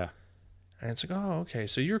 Wade. Yeah. And it's like, oh, okay.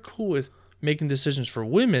 So you're cool with making decisions for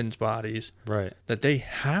women's bodies. Right. That they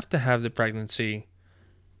have to have the pregnancy,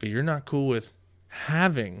 but you're not cool with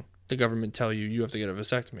having the government tell you have to get a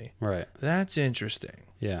vasectomy. Right. That's interesting.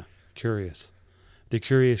 Yeah. Curious. The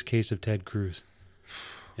curious case of Ted Cruz.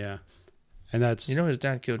 Yeah. And that's... his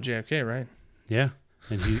dad killed JFK, right? Yeah.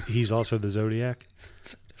 And he's also the Zodiac,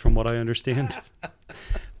 from what I understand.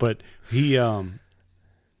 But he...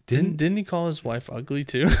 Didn't he call his wife ugly,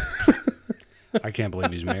 too? I can't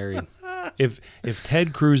believe he's married. If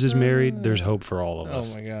Ted Cruz is married, there's hope for all of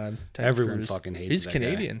us. Oh, my God. Everyone Cruz. fucking hates He's that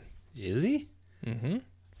Canadian. Guy. Is he? Mm-hmm.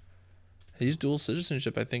 He's dual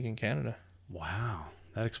citizenship, I think, in Canada. Wow.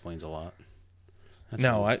 That explains a lot. That's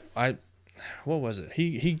cool. What was it?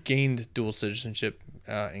 He gained dual citizenship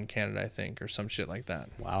in Canada, I think, or some shit like that.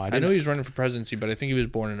 Wow. I know he was running for presidency, but I think he was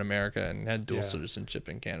born in America and had dual citizenship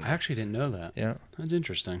in Canada. I actually didn't know that. Yeah. That's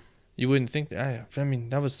interesting. You wouldn't think that. I mean,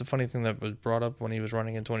 that was the funny thing that was brought up when he was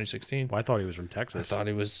running in 2016. Well, I thought he was from Texas. I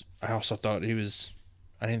also thought he was.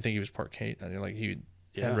 I didn't think he was part Kate. I mean, like he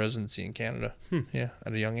had residency in Canada. Yeah,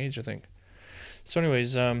 at a young age, I think. So,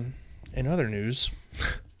 anyways, in other news,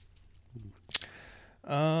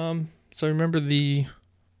 so remember the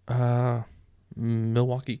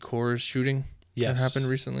Milwaukee Coors shooting that happened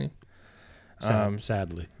recently?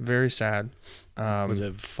 Sadly, very sad. Was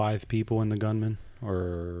it 5 people in the gunman?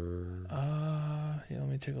 Or let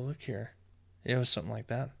me take a look here. Yeah, it was something like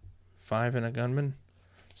that. 5 and a gunman.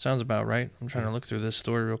 Sounds about right. I'm trying to look through this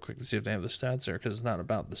story real quick to see if they have the stats there, because it's not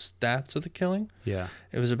about the stats of the killing. Yeah.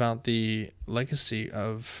 It was about the legacy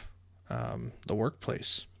of the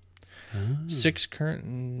workplace. 6 current...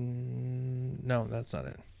 No, that's not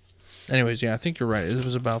it. Anyways, yeah, I think you're right. It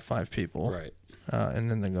was about 5 people. Right.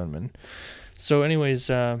 And then the gunman. So anyways...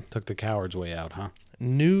 took the coward's way out, huh?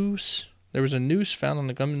 Noose... There was a noose found on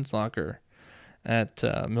the gunman's locker at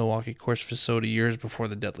Milwaukee Coors facility years before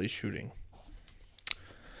the deadly shooting.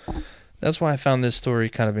 That's why I found this story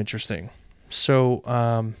kind of interesting.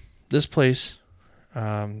 So this place,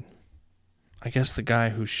 I guess the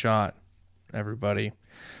guy who shot everybody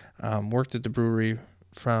worked at the brewery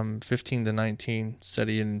from 15 to 19, said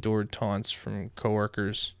he endured taunts from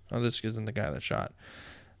coworkers. Oh, this isn't the guy that shot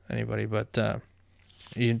anybody, but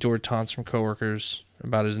he endured taunts from coworkers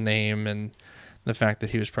about his name and the fact that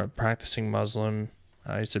he was practicing Muslim.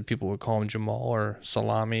 He said people would call him Jamal or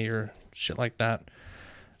Salami or shit like that.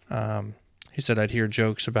 He said I'd hear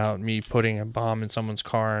jokes about me putting a bomb in someone's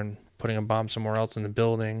car and putting a bomb somewhere else in the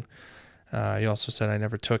building. He also said I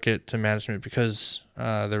never took it to management because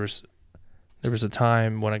there was a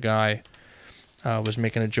time when a guy was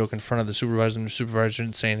making a joke in front of the supervisor and the supervisor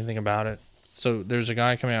didn't say anything about it. So there's a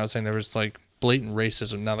guy coming out saying there was like blatant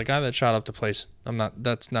racism. Now the guy that shot up the place,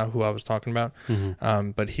 that's not who I was talking about.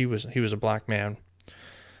 But he was a black man.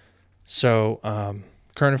 So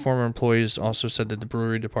current and former employees also said that the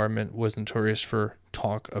brewery department was notorious for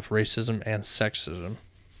talk of racism and sexism.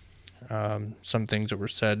 Some things that were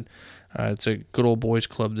said. It's a good old boys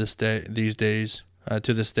club these days.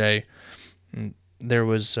 To this day, there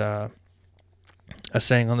was a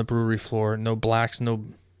saying on the brewery floor: "No blacks, no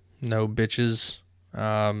bitches."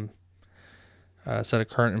 Said a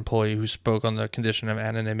current employee who spoke on the condition of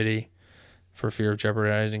anonymity for fear of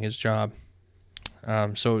jeopardizing his job.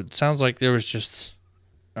 So it sounds like there was just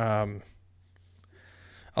a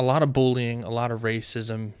lot of bullying, a lot of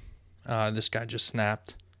racism. This guy just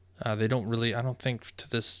snapped. They don't really, I don't think to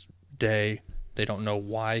this day, they don't know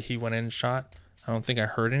why he went in and shot. I don't think I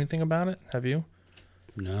heard anything about it. Have you?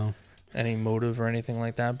 No. Any motive or anything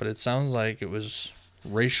like that? But it sounds like it was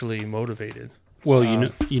racially motivated. Well,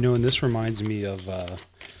 you know, and this reminds me of,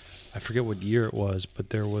 I forget what year it was, but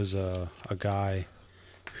there was a guy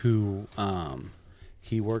who,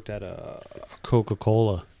 he worked at a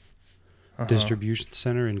Coca-Cola distribution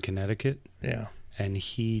center in Connecticut. Yeah. And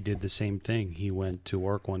he did the same thing. He went to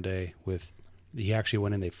work one day with he actually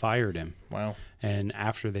went and they fired him. Wow. And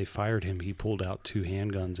after they fired him, he pulled out 2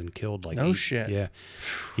 handguns and killed like No 8, shit. Yeah,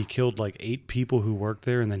 he killed like 8 people who worked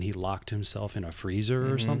there, and then he locked himself in a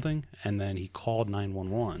freezer or something. And then he called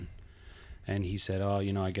 911, and he said, "Oh,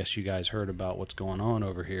 I guess you guys heard about what's going on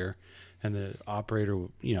over here." And the operator,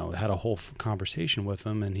 had a whole conversation with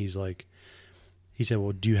him, and he said,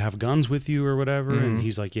 "Well, do you have guns with you or whatever?" And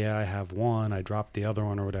he's like, "Yeah, I have one. I dropped the other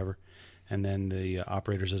one or whatever." And then the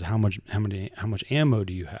operator says, "How much ammo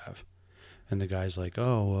do you have?" And the guy's like,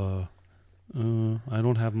 "Oh, I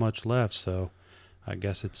don't have much left, so I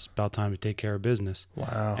guess it's about time to take care of business."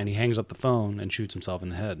 Wow. And he hangs up the phone and shoots himself in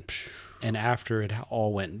the head. And after it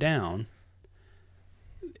all went down,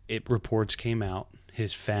 reports came out.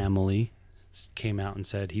 His family came out and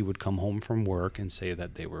said he would come home from work and say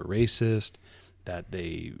that they were racist, that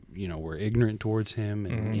they, were ignorant towards him,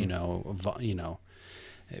 and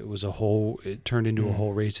it turned into a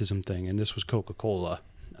whole racism thing. And this was Coca-Cola.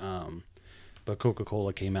 But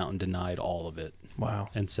Coca-Cola came out and denied all of it. Wow.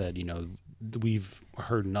 And said, we've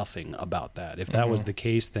heard nothing about that. If that was the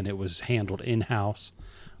case, then it was handled in-house,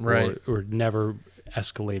 Right. or never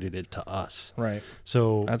escalated it to us. Right.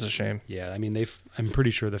 So That's a shame. yeah, I mean, I'm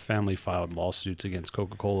pretty sure the family filed lawsuits against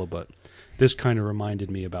Coca-Cola, but this kind of reminded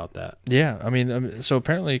me about that. Yeah, I mean, so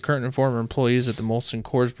apparently current and former employees at the Molson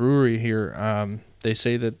Coors Brewery here, they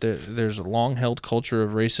say that there's a long-held culture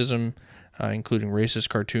of racism, including racist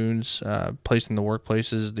cartoons placed in the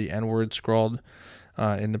workplaces, the N-word scrawled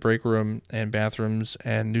in the break room and bathrooms,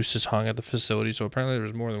 and nooses hung at the facility. So apparently there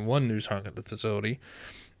was more than one noose hung at the facility.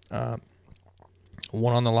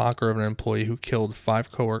 One on the locker of an employee who killed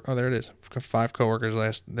 5 coworkers. Oh, there it is. 5 coworkers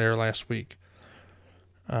last week.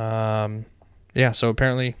 Yeah, so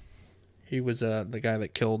apparently he was the guy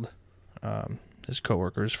that killed his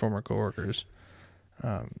former coworkers.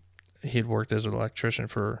 He had worked as an electrician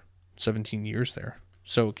for 17 years there.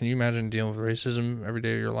 So can you imagine dealing with racism every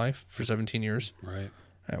day of your life for 17 years Right.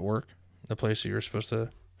 at work, the place that you're supposed to,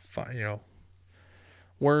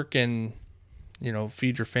 work and,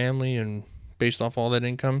 feed your family, and based off all that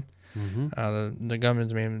income? The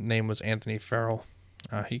gunman's name was Anthony Farrell.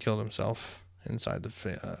 He killed himself inside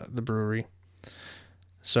the brewery.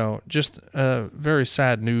 So just very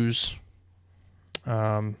sad news.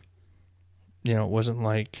 It wasn't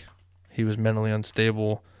like he was mentally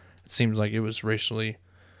unstable. It seems like it was racially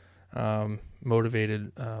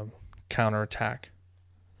motivated counterattack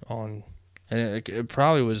on, and it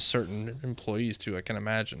probably was certain employees too. I can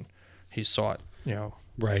imagine he sought,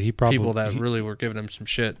 Right. He probably people that really were giving him some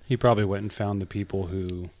shit. He probably went and found the people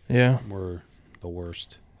who were the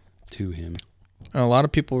worst to him. A lot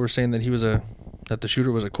of people were saying that that the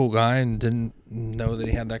shooter was a cool guy and didn't know that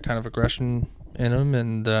he had that kind of aggression in him.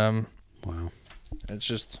 And wow, it's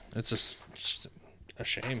just a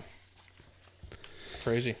shame.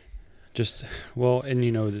 Crazy.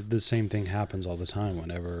 And the same thing happens all the time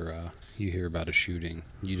whenever you hear about a shooting.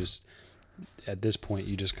 You just, at this point,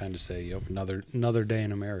 you just kind of say, "Yep, another day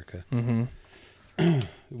in America." Mm-hmm.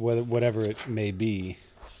 Whatever it may be,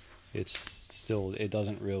 it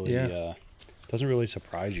doesn't really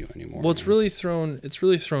surprise you anymore. Well, it's really thrown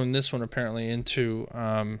this one apparently into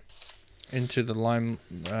the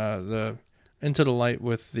light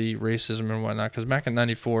with the racism and whatnot. Because back in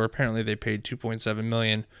 '94, apparently they paid $2.7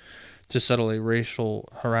 million to settle a racial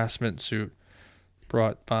harassment suit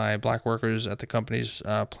brought by black workers at the company's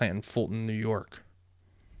plant in Fulton, New York.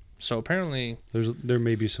 So apparently there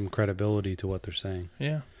may be some credibility to what they're saying.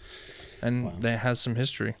 Yeah, and Wow. that has some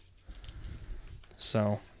history.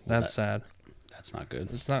 So that's sad. That's not good.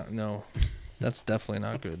 It's not. No, that's definitely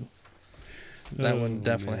not good. That one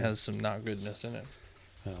definitely has some not goodness in it.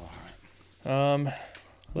 Oh, all right.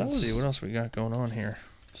 Let's see what else we got going on here.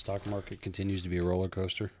 Stock market continues to be a roller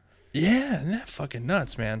coaster. Yeah, isn't that fucking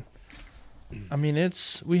nuts, man? I mean,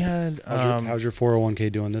 we had. How's your 401k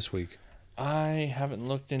doing this week? I haven't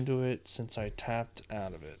looked into it since I tapped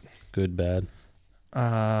out of it. Good, bad?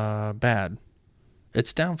 Bad.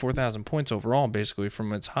 It's down 4,000 points overall, basically,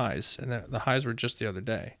 from its highs. And the highs were just the other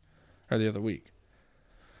day, or the other week.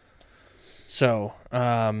 So,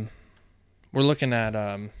 we're looking at,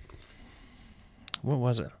 what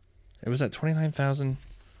was it? It was at 29,000.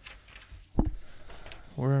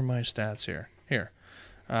 Where are my stats here? Here.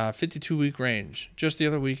 52-week range. Just the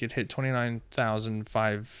other week, it hit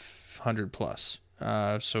 29,500 plus.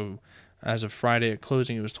 So, as of Friday at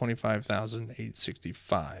closing, it was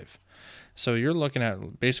 25,865. So you're looking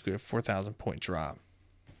at basically a 4,000 point drop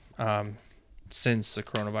since the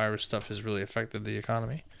coronavirus stuff has really affected the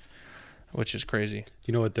economy, which is crazy.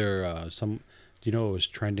 You know what? Do you know what was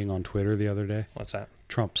trending on Twitter the other day? What's that?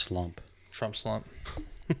 Trump slump. Trump slump.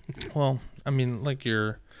 Well, I mean, like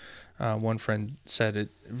your one friend said, it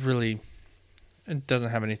doesn't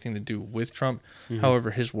have anything to do with Trump. Mhm.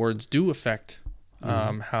 However, his words do affect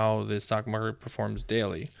how the stock market performs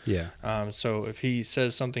daily. Yeah. So if he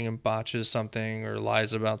says something and botches something or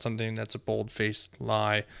lies about something that's a bold-faced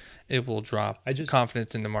lie, it will drop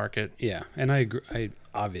confidence in the market. Yeah, and I agree.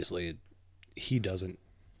 Obviously, he doesn't.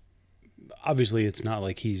 Obviously, it's not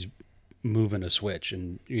like he's moving a switch,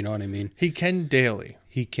 and you know what I mean. He can daily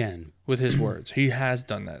He can, with his words. He has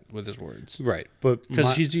done that with his words. right? But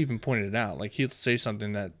Because he's even pointed it out. Like, he'll say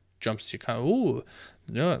something that jumps to you kind of, ooh,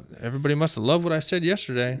 yeah, everybody must have loved what I said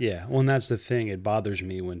yesterday. yeah. Well, and that's the thing. It bothers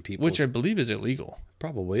me when people, Which I believe is illegal.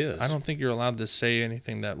 probably is. I don't think you're allowed to say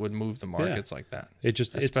anything that would move the markets like that, It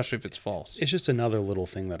just especially if it's false. it's just another little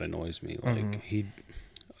thing that annoys me. Like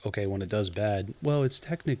okay, when it does bad, well, it's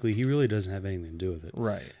technically he really doesn't have anything to do with it.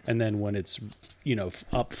 Right. And then when it's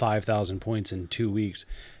up 5,000 points in 2 weeks,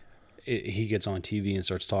 he gets on TV and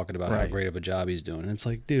starts talking about how Right. great of a job he's doing. And it's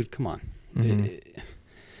like, dude, come on.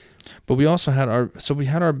 But we also had it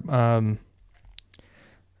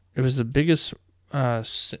was the biggest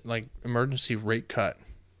emergency rate cut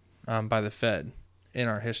by the Fed in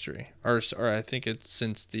our history, or I think it's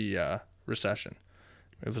since the recession.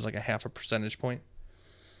 It was like a 0.5 percentage point,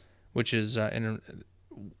 which is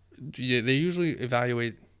they usually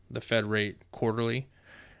evaluate the Fed rate quarterly.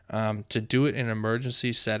 To do it in an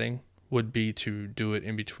emergency setting would be to do it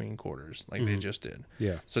in between quarters, like they just did.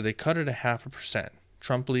 Yeah. So they cut it 0.5%.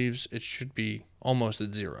 Trump believes it should be almost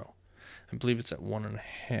at zero. I believe it's at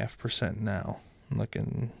 1.5% now. I'm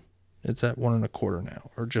looking, it's at 1.25 now,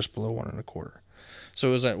 or just below 1.25. So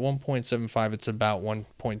it was at 1.75. It's about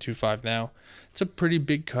 1.25 now. It's a pretty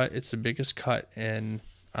big cut. It's the biggest cut in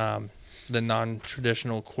the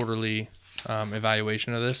non-traditional quarterly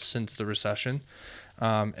evaluation of this since the recession.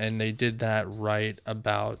 And they did that right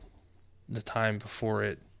about the time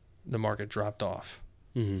before the market dropped off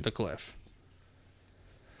the cliff.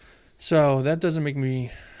 So that doesn't make me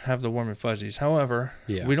have the warm and fuzzies. However,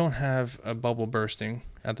 we don't have a bubble bursting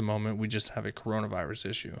at the moment. We just have a coronavirus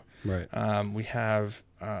issue. Right. We have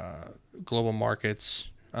global markets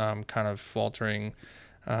kind of faltering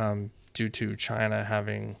due to China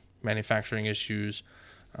having manufacturing issues,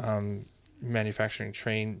 manufacturing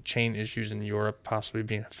chain issues in Europe possibly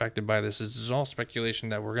being affected by this. This is all speculation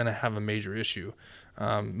that we're going to have a major issue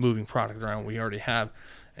moving product around. We already have.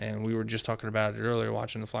 And we were just talking about it earlier,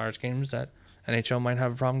 watching the Flyers games, that NHL might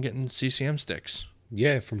have a problem getting CCM sticks.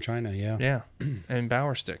 Yeah, from China, yeah. Yeah, and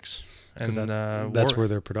Bauer sticks. And that's where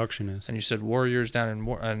their production is. And you said Warriors down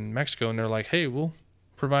in Mexico, and they're like, hey, we'll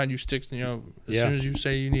provide you sticks, as soon as you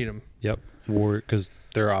say you need them. Yep, because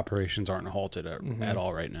their operations aren't halted at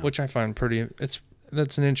all right now. Which I find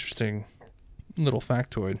that's an interesting little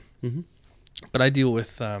factoid. Mm-hmm. But I deal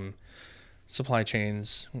with supply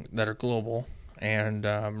chains that are global. And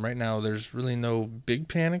right now, there's really no big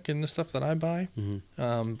panic in the stuff that I buy.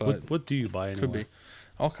 Mm-hmm. But what do you buy anyway? Could be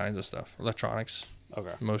all kinds of stuff. Electronics,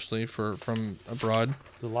 okay, mostly from abroad.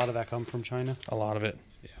 Does a lot of that come from China? A lot of it.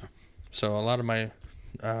 Yeah. So a lot of my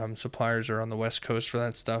suppliers are on the West Coast for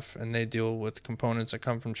that stuff, and they deal with components that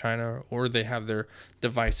come from China, or they have their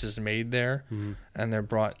devices made there, and they're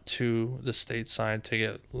brought to the stateside to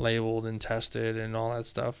get labeled and tested and all that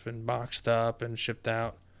stuff, and boxed up and shipped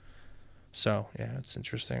out. So yeah, it's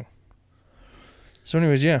interesting. So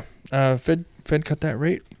anyways, yeah, Fed cut that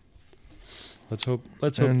rate. Let's hope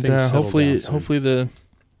And things settle down soon. hopefully the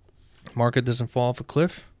market doesn't fall off a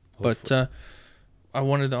cliff. Hopefully. But I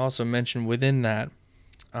wanted to also mention within that,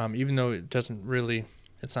 even though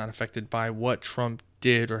it's not affected by what Trump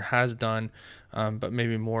did or has done, but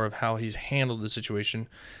maybe more of how he's handled the situation.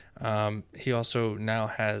 He also now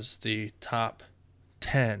has the top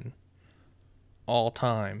 10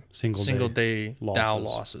 all-time single day Dow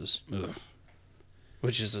losses,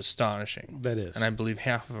 which is astonishing. That is. And I believe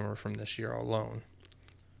half of them are from this year alone.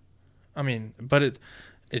 I mean, but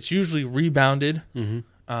it's usually rebounded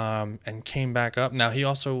and came back up. Now, he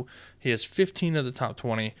has 15 of the top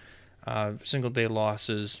 20 single day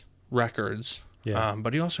losses records. Yeah.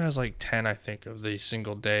 But he also has like 10, I think, of the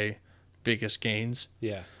single day biggest gains.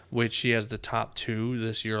 Yeah. Which he has the top 2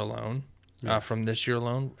 this year alone, from this year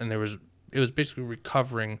alone. And it was basically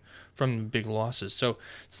recovering from the big losses. So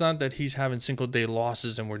it's not that he's having single day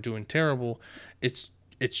losses and we're doing terrible. It's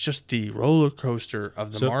just the roller coaster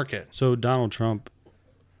of the market. So Donald Trump,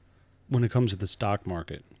 when it comes to the stock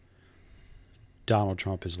market, Donald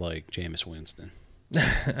Trump is like Jameis Winston.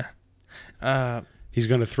 He's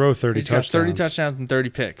going to throw 30 he's touchdowns. Got 30 touchdowns and 30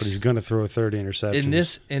 picks. But he's going to throw 30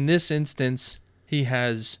 interceptions. In this instance, he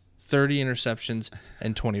has 30 interceptions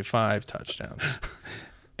and 25 touchdowns.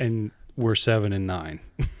 and we're 7 and 9.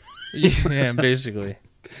 Yeah, basically.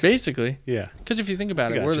 Yeah. Because if you think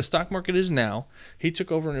about I it, where gotcha. the stock market is now, he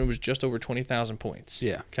took over and it was just over 20,000 points.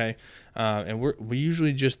 Yeah. Okay. And we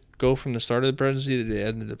usually just go from the start of the presidency to the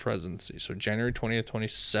end of the presidency. So January 20th,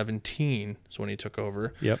 2017 is when he took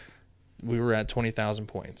over. Yep. We were at 20,000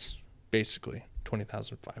 points, basically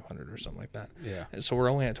 20,500 or something like that. Yeah. And so we're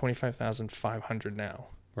only at 25,500 now.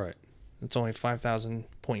 Right. It's only 5,000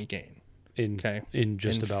 point gain. In Okay. in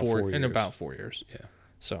just about 4 years. In about 4 years. Yeah.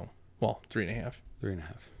 So, well, 3.5, 3.5.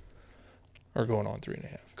 or going on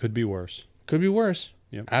 3.5. Could be worse. Could be worse.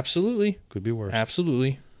 Yep. Absolutely. Could be worse.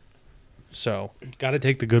 Absolutely. So Got to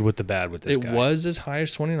take the good with the bad with this it guy. was as high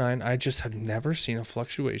as 29. I just have never seen a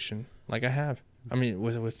fluctuation like I have. I mean,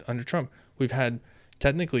 with under Trump, we've had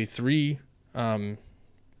technically three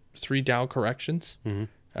Dow corrections. Mhm.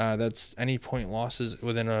 That's any point losses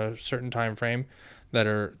within a certain time frame that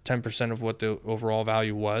are 10% of what the overall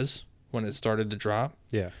value was when it started to drop.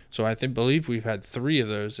 Yeah. So I believe we've had 3 of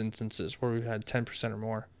those instances where we've had 10% or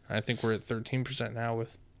more. I think we're at 13% now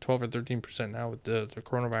with 12 or 13% now with the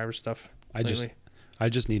coronavirus stuff. I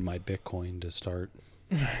just need my Bitcoin to start.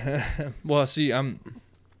 Well, see,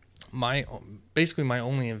 basically my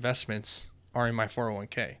only investments are in my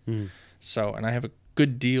 401k. Mm. So, and I have a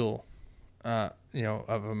good deal, of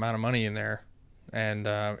amount of money in there, and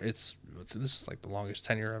this is like the longest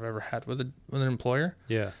tenure I've ever had with an employer.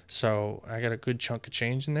 Yeah. So I got a good chunk of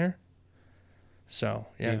change in there. So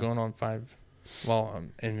yeah. Going on 5. Well,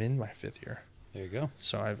 I'm in my 5th year. There you go.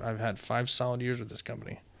 So I've had 5 solid years with this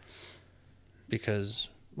company. Because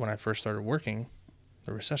when I first started working,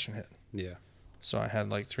 the recession hit. Yeah. So I had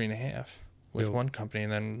like 3.5 with Yeah. one company,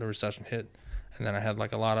 and then the recession hit, and then I had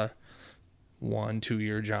like a lot of 1-2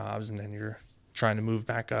 year jobs, and then you're trying to move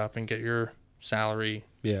back up and get your salary,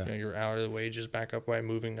 Yeah. your hourly wages back up by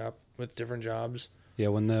moving up with different jobs. Yeah.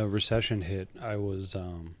 When the recession hit, I was,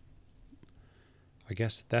 I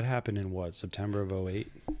guess that happened in what, September of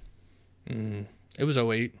 2008? It was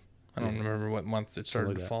 2008. I don't Yeah. remember what month it started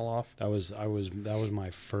like to that. fall off. That was my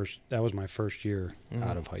first year Mhm.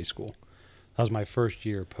 out of high school. That was my first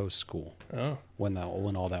year post school Oh, when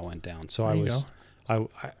all that went down. So there I you was, go.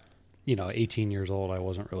 I 18 years old. I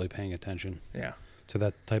wasn't really paying attention Yeah. to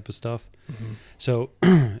that type of stuff. Mm-hmm. So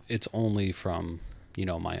it's only from,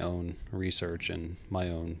 my own research and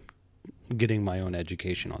getting my own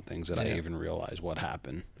education on things that I Yeah. even realized what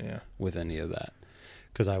happened Yeah. with any of that.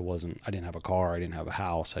 Because I didn't have a car, I didn't have a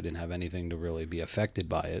house, I didn't have anything to really be affected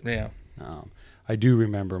by it. Yeah. I do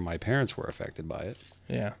remember my parents were affected by it,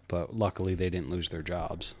 Yeah. but luckily they didn't lose their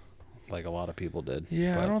jobs like a lot of people did.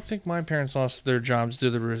 Yeah. But, I don't think my parents lost their jobs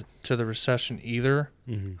due to the recession either.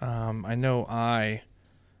 Mhm. I know I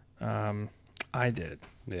did.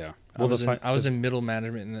 Yeah. I was in middle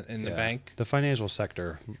management in the yeah, bank. The financial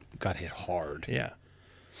sector got hit hard. Yeah.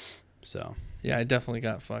 So Yeah, I definitely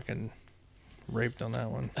got fucking raped on that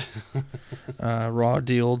one. Raw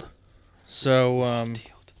dealed. So,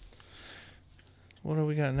 what do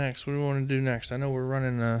we got next? What do we want to do next? I know we're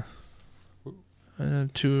running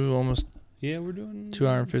almost yeah, we're doing 2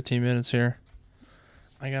 hour and 15 minutes here.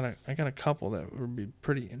 I got a couple that would be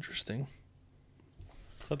pretty interesting.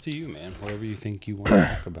 It's up to you, man. Whatever you think you want to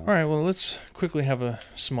talk about. All right, well, let's quickly have a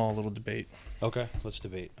small little debate. Okay, let's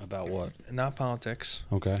debate about what. Not politics.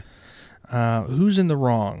 Okay. Who's in the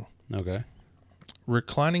wrong? Okay.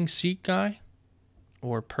 Reclining seat guy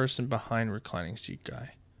or person behind reclining seat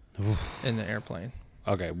guy in the airplane?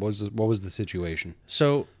 Okay. What was the situation?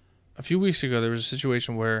 So a few weeks ago, there was a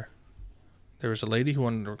situation where there was a lady who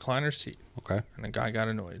wanted to recline her seat, Okay. and a guy got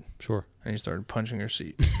annoyed, Sure. and he started punching her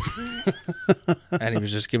seat. And he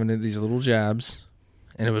was just giving it these little jabs,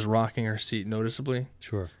 and it was rocking her seat noticeably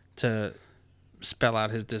Sure. to spell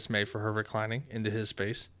out his dismay for her reclining into his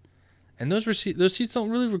space. And those seats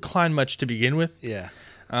don't really recline much to begin with. Yeah.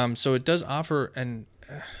 So it does offer, and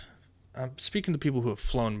I'm speaking to people who have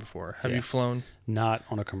flown before. Have Yeah. you flown? Not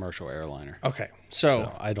on a commercial airliner. Okay.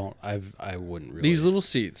 So I wouldn't really. These little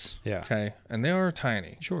seats. Yeah. Okay. And they are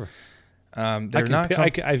tiny. Sure. They're not. I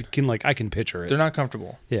can picture it. They're not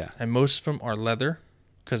comfortable. Yeah. And most of them are leather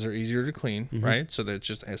because they're easier to clean, Mhm. right? So that it's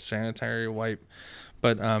just a sanitary wipe.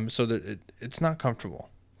 But so that it's not comfortable.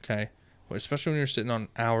 Okay. Well, especially when you're sitting on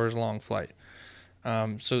hours long flight.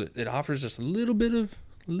 So it offers just a little bit of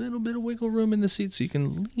wiggle room in the seat, so you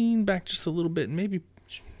can lean back just a little bit and maybe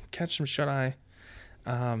catch some shut eye.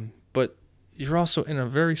 But you're also in a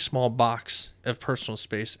very small box of personal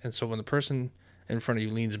space, and so when the person in front of you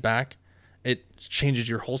leans back, it changes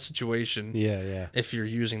your whole situation. Yeah. Yeah. If you're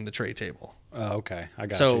using the tray table. Oh, okay. I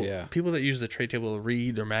got So you. Yeah. people that use the tray table to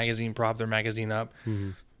read their magazine, prop their magazine up,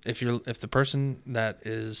 Mhm. if the person that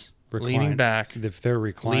is Recline. leaning back If they're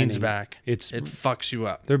reclining, leans back, it it's fucks you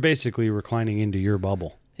up. they're basically reclining into your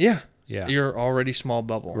bubble. Yeah. Yeah. You're already small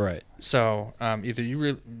bubble. Right. So either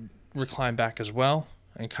you recline back as well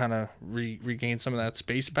and kind of regain some of that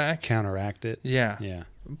space back. Counteract it. Yeah. Yeah.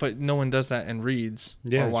 But no one does that and reads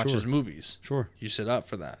Yeah, or watches sure. movies. Sure. You sit up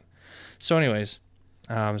for that. So anyways,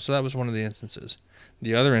 so that was one of the instances.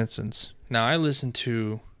 The other instance, now I listened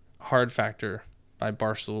to Hard Factor by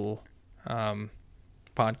Barstool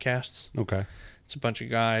podcasts. Okay. It's a bunch of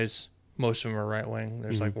guys. Most of them are right wing.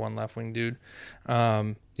 There's like one left wing dude. Yeah.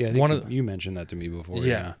 I think One of you mentioned that to me before.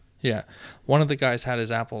 Yeah. One of the guys had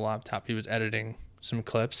his Apple laptop. He was editing some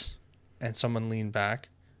clips, and someone leaned back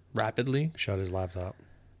rapidly, Shut his laptop.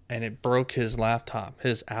 and it broke his laptop,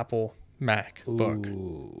 his Apple MacBook.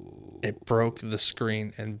 Ooh. It broke the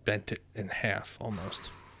screen and bent it in half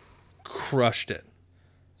almost. Crushed it.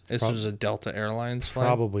 This was a Delta Airlines flight.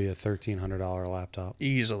 Probably a $1,300 laptop.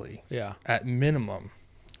 Easily. Yeah. At minimum.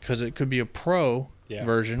 Because it could be a pro Yeah.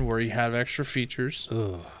 version where you have extra features,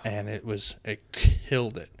 Ugh. and it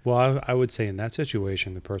killed it. Well, I would say in that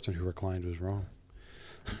situation, the person who reclined was wrong.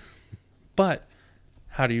 But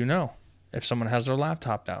how do you know if someone has their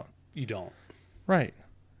laptop out? You don't. Right.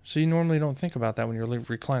 So you normally don't think about that when you're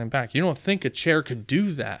reclining back. You don't think a chair could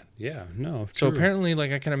do that. Yeah. No. So true. apparently,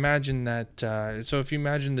 like I can imagine that. So if you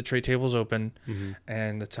imagine the tray table's open Mhm.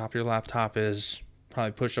 and the top of your laptop is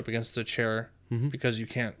probably pushed up against the chair Mhm. because you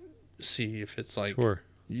can't see if it's like Sure.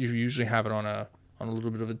 you usually have it on a little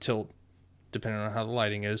bit of a tilt, depending on how the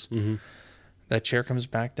lighting is. Mm-hmm. That chair comes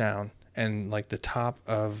back down, and like the top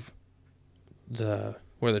of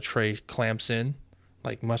where the tray clamps in,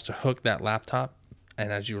 like must have hooked that laptop,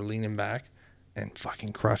 and as you were leaning back, and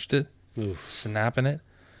fucking crushed it, Oof. snapping it.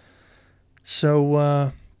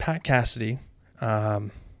 So Pat Cassidy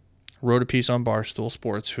wrote a piece on Barstool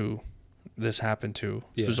Sports, who this happened to,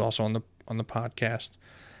 Yeah. who's also on the podcast.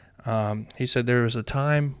 He said there was a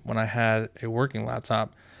time when I had a working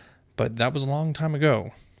laptop, but that was a long time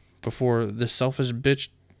ago, before this selfish bitch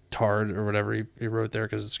tard or whatever he wrote there,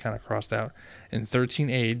 because it's kind of crossed out, in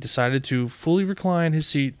 13A decided to fully recline his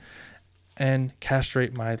seat and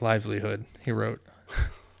castrate my livelihood, he wrote.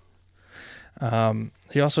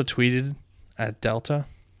 He also tweeted at Delta,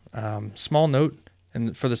 small note,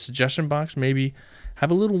 and for the suggestion box, maybe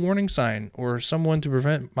have a little warning sign or someone to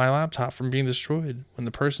prevent my laptop from being destroyed when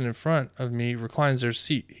the person in front of me reclines their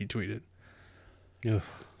seat, he tweeted.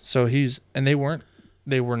 Oof. So they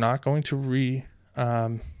were not going to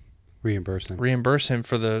reimburse him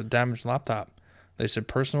for the damaged laptop. They said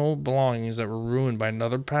personal belongings that were ruined by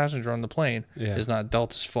another passenger on the plane is not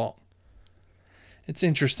Delta's fault. It's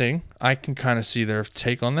interesting. I can kind of see their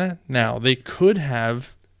take on that. Now, they could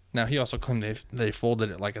have... Now, he also claimed they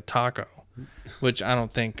folded it like a taco, which I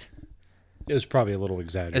don't think... It was probably a little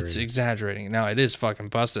exaggerated. It's exaggerating. Now, it is fucking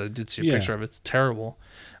busted. I did see a picture of it. It's terrible.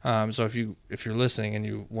 So if you're listening and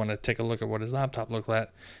you want to take a look at what his laptop looked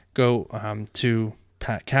like, go to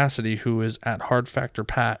Pat Cassidy, who is at Hard Factor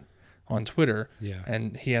Pat on Twitter,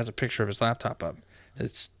 and he has a picture of his laptop up.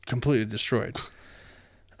 It's completely destroyed.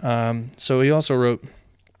 So he also wrote,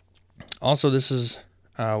 this is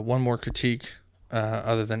one more critique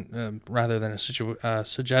rather than a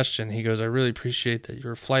suggestion. He goes, I really appreciate that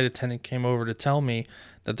your flight attendant came over to tell me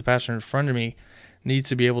that the passenger in front of me needs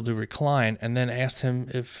to be able to recline, and then asked him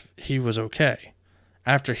if he was okay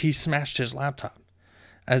after he smashed his laptop,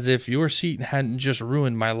 as if your seat hadn't just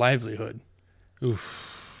ruined my livelihood. Oof.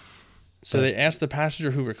 So they asked the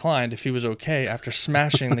passenger who reclined if he was okay after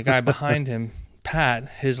smashing the guy behind him, Pat,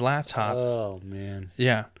 his laptop. Oh, man.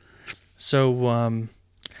 Yeah. So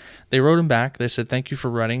they wrote him back. They said, thank you for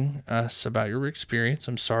writing us about your experience.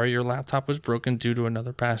 I'm sorry your laptop was broken due to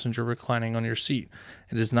another passenger reclining on your seat.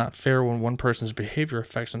 It is not fair when one person's behavior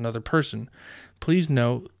affects another person. Please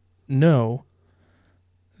know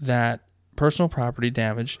that personal property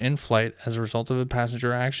damage in flight as a result of a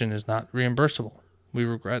passenger action is not reimbursable. We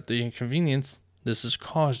regret the inconvenience this has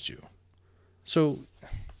caused you. So,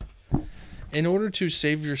 in order to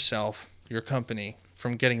save yourself, your company,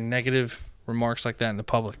 from getting negative remarks like that in the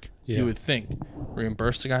public, you would think,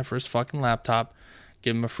 reimburse the guy for his fucking laptop,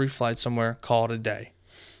 give him a free flight somewhere, call it a day.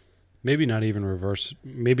 Maybe not even reimburse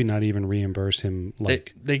him.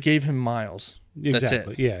 Like They gave him miles. exactly. That's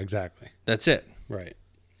it. Yeah, exactly. That's it. Right.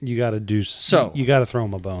 You got to do So you got to throw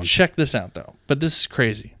him a bone. Check this out though. But this is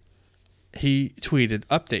crazy. He tweeted,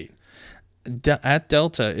 update. At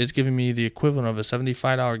Delta is giving me the equivalent of a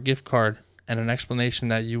 $75 gift card and an explanation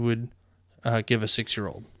that you would give a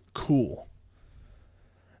 6-year-old. Cool.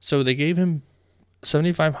 So they gave him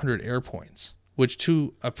 7,500 air points, which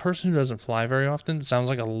to a person who doesn't fly very often sounds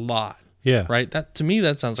like a lot, Yeah. right? That to me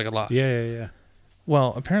that sounds like a lot. Yeah.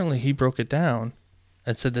 Well, apparently he broke it down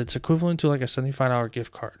and said that's equivalent to like a $75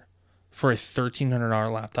 gift card for a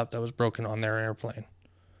 $1,300 laptop that was broken on their airplane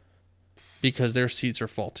because their seats are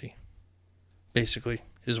faulty. Basically,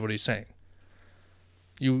 is what he's saying.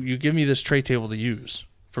 You give me this tray table to use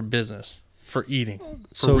for business, for eating,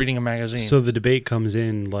 for reading a magazine. So the debate comes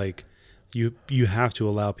in like you have to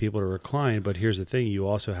allow people to recline, but here's the thing, you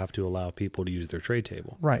also have to allow people to use their tray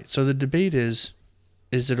table. Right. So the debate is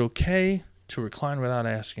it okay to recline without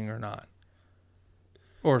asking or not?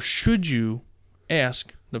 Or should you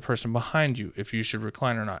ask the person behind you if you should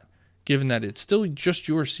recline or not, given that it's still just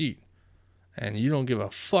your seat and you don't give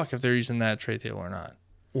a fuck if they're using that tray table or not?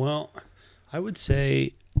 Well, I would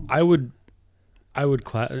say I would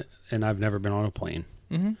and I've never been on a plane.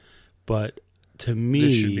 Mm-hmm. But to me,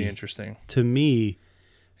 This should be interesting. To me,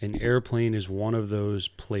 an airplane is one of those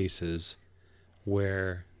places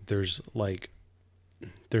where there's like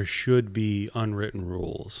there should be unwritten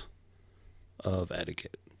rules of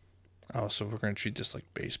etiquette. Oh, so we're going to treat this like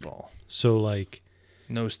baseball. So like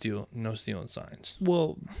No stealing signs.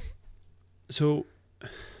 well, so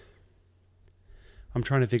I'm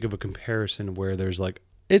trying to think of a comparison where there's like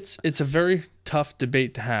It's a very tough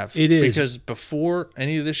debate to have. It is. Because before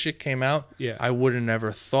any of this shit came out, Yeah. I would have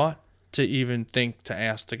never thought to even think to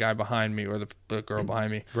ask the guy behind me or the girl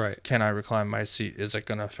behind me, right, can I recline my seat? Is it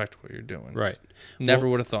going to affect what you're doing? right. Never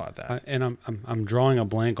Well, would have thought that. And I'm drawing a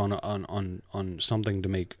blank on something to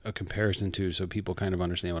make a comparison to, so people kind of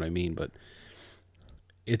understand what I mean. But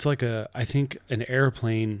it's like I think an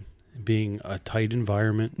airplane being a tight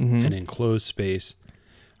environment, Mhm. an enclosed space,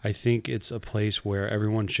 I think it's a place where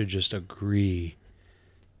everyone should just agree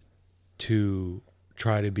to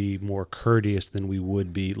try to be more courteous than we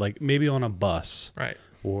would be, like maybe on a bus Right.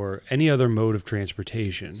 or any other mode of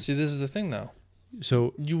transportation. See, this is the thing, though.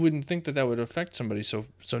 So You wouldn't think that would affect somebody so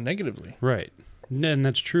negatively. right, and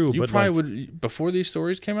that's true. You but probably like, would, before these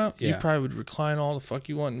stories came out, you Yeah. probably would recline all the fuck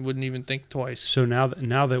you want and wouldn't even think twice. so now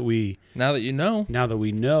that we Now that you know,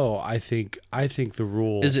 know, I think the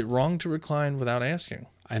rule is it wrong to recline without asking?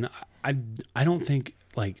 and I don't think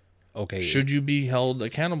like okay, Should you be held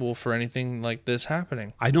accountable for anything like this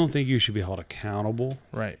happening? I don't think you should be held accountable,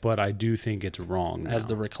 Right. but I do think it's wrong As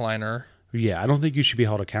now. the recliner. Yeah, I don't think you should be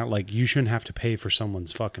held accountable. Like you shouldn't have to pay for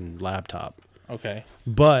someone's fucking laptop. Okay.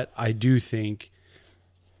 But I do think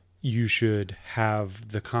you should have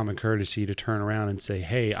the common courtesy to turn around and say,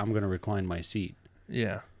 "Hey, I'm going to recline my seat."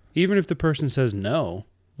 Yeah. Even if the person says no,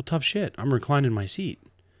 well, tough shit. I'm reclining my seat.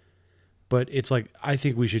 But it's like I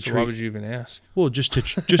think we should So treat why would you even ask? well just to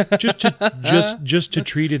just to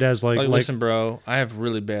treat it as like Listen, bro, I have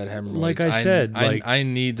really bad hemorrhoids. Like I said, like- I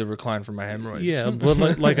need the recline for my hemorrhoids. yeah,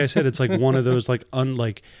 but like I said, it's like one of those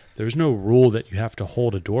like there's no rule that you have to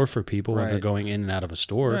hold a door for people when they're Right. going in and out of a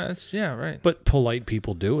store. Yeah, right. But polite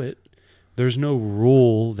people do it. There's no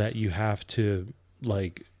rule that you have to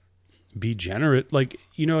like be generous. Like,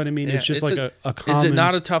 you know what I mean? Yeah, it's just it's like a common. Is it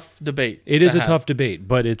not a tough debate? It is to a have? tough debate,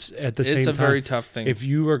 but it's at the same It's time. a very tough thing. If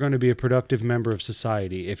you are going to be a productive member of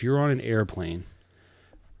society, if you're on an airplane,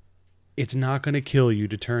 it's not going to kill you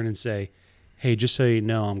to turn and say, "Hey, just so you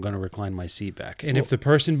know, I'm going to recline my seat back." And if the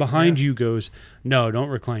person behind you goes, "No, don't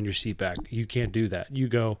recline your seat back. You can't do that." You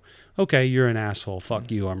go, "Okay, you're an asshole.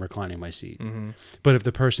 Fuck you. I'm reclining my seat." Mm-hmm. But if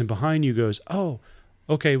the person behind you goes, "Oh,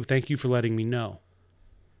 okay, well, thank you for letting me know."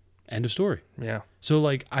 End of story. Yeah. So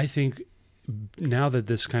like I think now that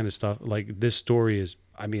this kind of stuff, like this story is,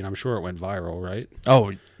 I mean, I'm sure it went viral, right?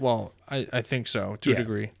 Oh, well, I think so, to a Yeah.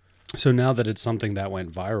 degree. So now that it's something that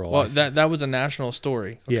went viral, Well, that was a national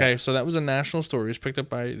story. Okay, Yeah. so that was a national story. It was picked up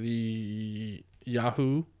by the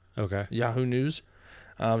Yahoo okay, News.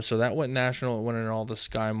 So that went national. It went in all the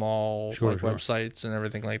Sky Mall Sure. websites and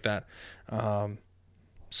everything like that.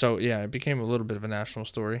 So yeah, it became a little bit of a national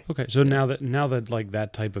story. okay. So now that like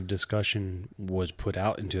that type of discussion was put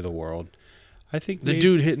out into the world, I think The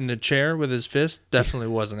dude hitting the chair with his fist definitely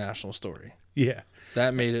was a national story. yeah,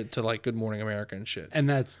 That made it to like Good Morning America and shit. and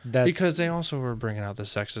that's Because they also were bringing out the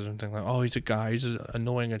sexism thing, like, oh, he's a guy, he's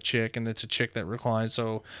annoying a chick, and it's a chick that reclines,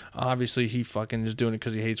 so obviously he fucking is doing it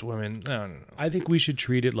because he hates women. No. I think we should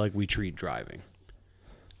treat it like we treat driving.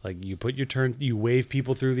 Like you put your turn, you wave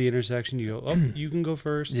people through the intersection. You go, "Oh, you can go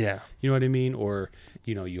first." Yeah. You know what I mean? Or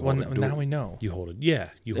you know, you Well, hold it. now we know. You hold it. Yeah,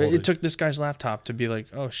 you hold It took this guy's laptop to be like,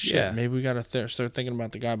 oh shit, Yeah. maybe we got to start thinking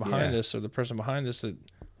about the guy behind Yeah. us or the person behind us that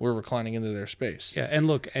we're reclining into their space. Yeah, and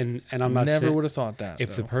look, and I'm not Never saying, would have thought that.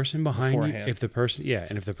 if the though, person behind you, beforehand. if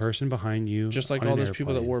the person behind you, just like on all an those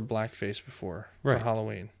people that airplane- wore blackface before Right. for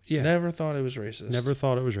Halloween. Yeah. Never thought it was racist. never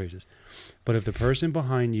thought it was racist, but if the person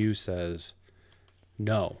behind you says,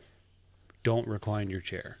 "No, don't recline your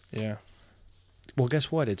chair," Yeah. well,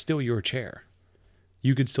 guess what? It's still your chair.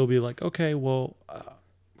 You could still be like, okay, well,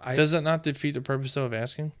 Does that not defeat the purpose though of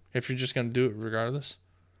asking? If you're just going to do it regardless.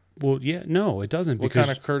 well, yeah, no, it doesn't. What Because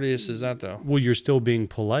kind of courteous is that though? well, you're still being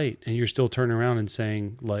polite, and you're still turning around and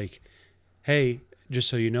saying like, "Hey, just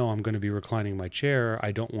so you know, I'm going to be reclining my chair.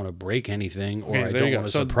 I don't want to break anything, or I don't want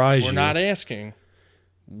to surprise we're you." not asking.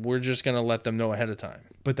 We're just going to let them know ahead of time.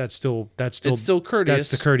 But that's still It's still courteous.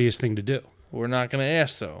 that's the courteous thing to do. We're not going to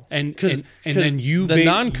ask though. And Because and then you the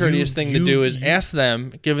non-courteous you- thing you- to do is you- ask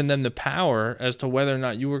them, giving them the power as to whether or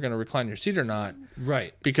not you were going to recline your seat or not.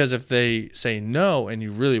 right. Because if they say no and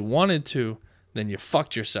you really wanted to, then you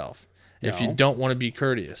fucked yourself. If you No. don't want to be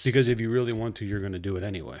courteous, Because if you really want to, you're going to do it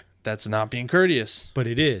anyway. that's not being courteous. But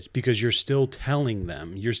it is, because you're still telling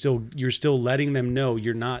them. You're still letting them know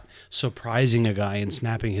you're not surprising a guy and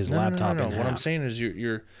snapping his laptop in What half. I'm saying is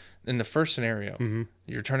you're in the first scenario, Mm-hmm.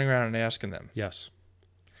 you're turning around and asking them. Yes.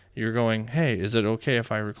 You're going, "Hey, is it okay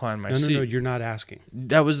if I recline my seat?" No, you're not asking.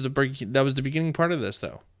 That was the beginning part of this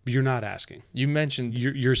though. You're not asking. You mentioned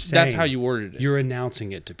You're saying that's how you worded it. You're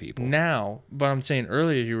announcing it to people. Now, but I'm saying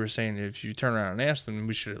earlier you were saying if you turn around and ask them,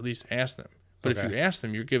 we should at least ask them. But if Okay. you ask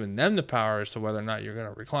them, you're giving them the power as to whether or not you're going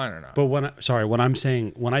to recline or not. But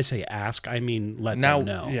when I say ask, I mean let now, them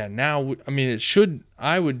know. yeah, now I mean it should.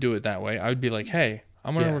 I would do it that way. I would be like, "Hey,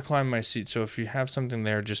 I'm going to Yeah. recline my seat. So if you have something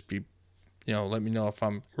there, just be, let me know if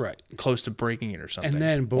I'm Right. close to breaking it or something,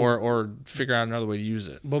 then, but- or figure out another way to use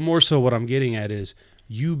it." But more so, what I'm getting at is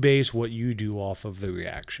you base what you do off of the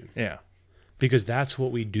reaction, Yeah, because that's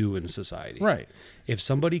what we do in society. right. If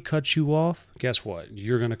somebody cuts you off, guess what?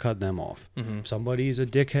 You're going to cut them off. Mm-hmm. If somebody's a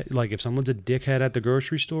dickhead, like if someone's a dickhead at the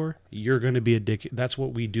grocery store, you're going to be a dick. That's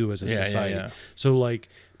what we do as a Yeah, society. yeah. So like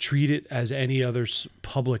treat it as any other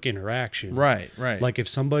public interaction. Right, right. Like if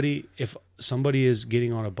somebody is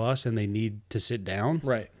getting on a bus and they need to sit down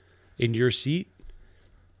right, in your seat,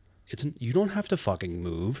 you don't have to fucking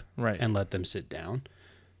move right. and let them sit down.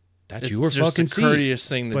 That's It's your just fucking a seat. courteous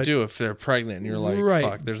thing to But- do if they're pregnant and you're like, Right.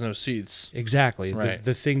 "Fuck, there's no seats." Exactly. Right.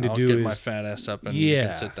 The thing to I'll do get is my fat ass up and you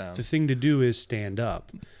can sit down. The thing to do is stand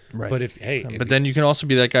up. Right. But if if But then you can also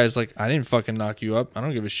be that guy's like, "I didn't fucking knock you up. I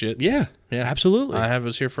don't give a shit." yeah, Yeah. absolutely. I have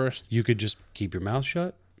us here first. You could just keep your mouth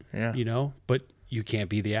shut, Yeah. but you can't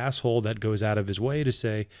be the asshole that goes out of his way to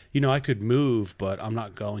say, I could move, but I'm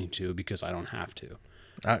not going to because I don't have to.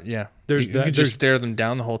 Yeah. There's you that- could there's- just stare them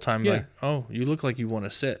down the whole time, Yeah. like, "Oh, you look like you want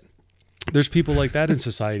to sit." There's people like that in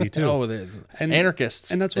society too. Oh, they're And-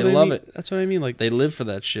 anarchists, and that's they what I love mean. it. That's what I mean. Like, They live for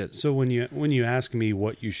that shit. so when you ask me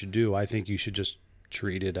what you should do, I think you should just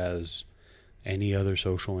treat it as any other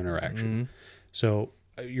social interaction. Mm-hmm. So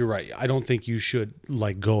you're right. I don't think you should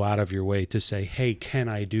like go out of your way to say, "Hey, can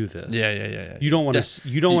I do this?" Yeah. You don't want to.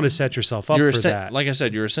 You don't want to set yourself up for that. Like I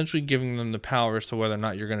said, you're essentially giving them the power as to whether or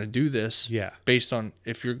not you're going to do this. Yeah. Based on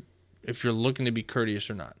if you're looking to be courteous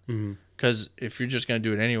or not. Because if you're just going to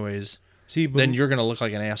do it anyways, See, but, then you're going to look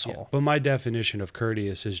like an asshole. but my definition of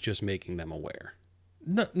courteous is just making them aware.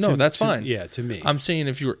 No, To- that's to- fine. Yeah, to me. I'm saying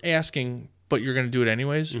if you were asking, but you're going to do it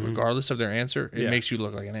anyways, regardless of their answer, it Yeah. makes you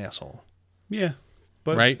look like an asshole, yeah,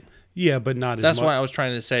 but right? Yeah, but not as That's much. why I was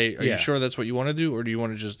trying to say, are Yeah. you sure that's what you want to do, or do you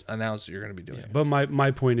want to just announce that you're going to be doing it? But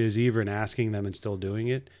my point is, even asking them and still doing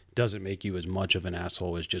it doesn't make you as much of an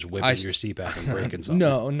asshole as just whipping your seat back and breaking something.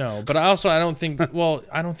 No. But I don't think. Well,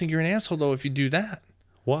 I don't think you're an asshole though if you do that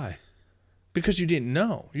Why? because you didn't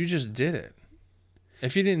know. You just did it.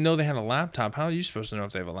 If you didn't know they had a laptop, how are you supposed to know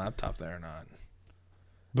if they have a laptop there or not?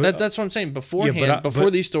 But That's what I'm saying. Beforehand, but- before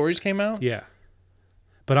these stories came out, yeah.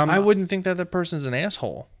 But I wouldn't think that person's an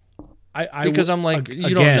asshole. I because would- I'm like, you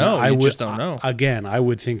again, don't know. I You would- just don't know. Again, I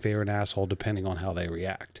would think they were an asshole depending on how they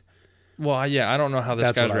react. Well, yeah, I don't know how this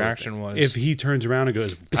That's guy's what I would reaction think. was. If he turns around and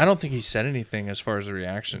goes, I don't think he said anything as far as the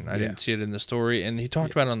reaction. I Yeah. didn't see it in the story, and he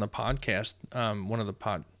talked about it on the podcast. One of the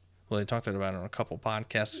well, they talked about it on a couple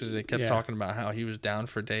podcasts because they kept Yeah. talking about how he was down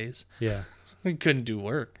for days. yeah, He couldn't do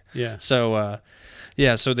work. yeah. So,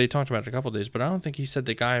 so they talked about it a couple days, but I don't think he said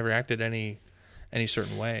the guy reacted any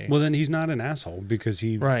certain way. Well, then he's not an asshole because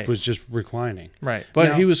he Right. was just reclining. Right, but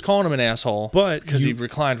Now- he was calling him an asshole, But because he you-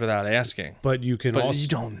 reclined without asking. But you can But also you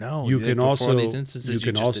don't know. you Like, can before also these instances you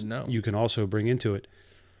can just also didn't know. you can also bring into it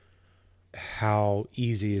how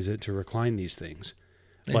easy is it to recline these things?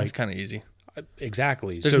 Yeah, it's kind of easy.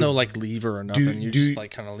 Exactly. There's So no like lever or nothing. You do- just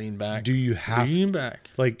like kind of lean back. do you have lean back?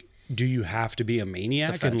 like do you have to be a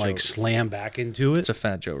maniac fat and like joke. slam back into it? It's a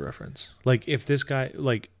Fat Joe reference. Like if this guy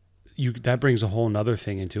like that brings a whole nother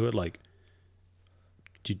thing into it. Like,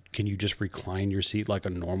 can you just recline your seat like a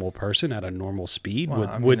normal person at a normal speed?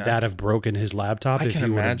 Well, Would that have broken his laptop if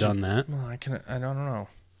you would have done that? Well, I don't know.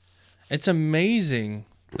 It's amazing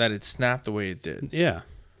that it snapped the way it did. Yeah.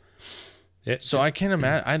 So I can't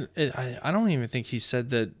imagine. I don't even think he said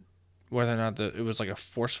that whether or not it was like a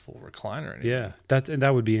forceful recline or anything. Yeah,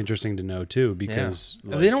 that would be interesting to know too, because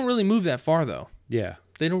they don't really move that far though. Yeah,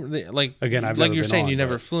 they don't. Again, I've like never you're been saying, on, you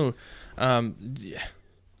never but- flew.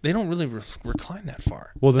 They don't really recline that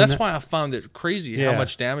far. Well, then that's that- why I found it crazy how Yeah.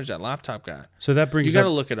 much damage that laptop got. so that brings You got to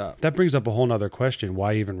up look it up. that brings up a whole nother question.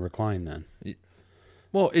 Why even recline then?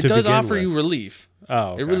 Well, it to does begin offer you with. relief.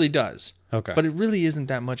 Oh, okay. It really does. Okay. But it really isn't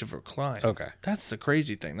that much of a recline. Okay. That's the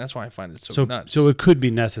crazy thing. That's why I find it so, so nuts. so it could be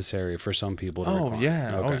necessary for some people to Oh recline.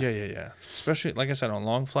 yeah. Okay. Oh yeah. Especially like I said on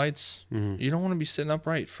long flights, you don't want to be sitting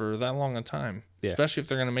upright for that long a time. Yeah. Especially if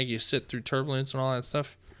they're going to make you sit through turbulence and all that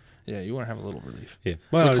stuff. Yeah, you want to have a little relief. Yeah.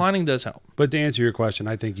 Well, Reclining does help. but to answer your question,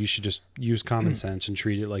 I think you should just use common sense and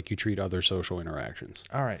treat it like you treat other social interactions.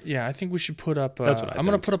 All right. Yeah, I think we should put up. That's what I I'm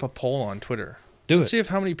going to think. put up a poll on Twitter. Do Let's it. see if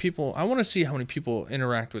how many people. I want to see how many people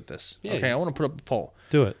interact with this. Yeah, Okay, yeah. I want to put up a poll.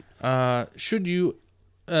 Do it. Should you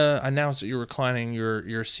announce that you're reclining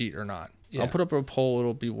your seat or not? Yeah. I'll put up a poll.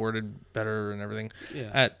 It'll be worded better and everything.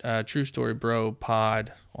 Yeah. At True Story Bro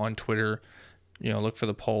Pod on Twitter. Look for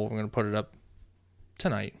the poll. We're going to put it up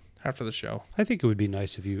tonight after the show. I think it would be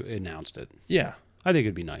nice if you announced it. Yeah. I think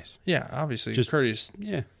it'd be nice. Yeah, obviously. Just- courteous.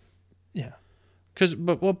 Yeah. Yeah.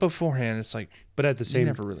 But beforehand, it's like But at the you same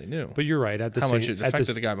never really knew. But you're right. At the How same, much it at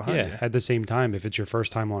affected the guy behind yeah, you. At the same time, if it's your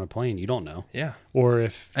first time on a plane, you don't know. Yeah. Or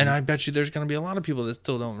if And I bet you there's going to be a lot of people that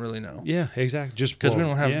still don't really know. yeah, exactly. Just Because we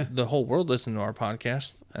well, don't have yeah. the whole world listening to our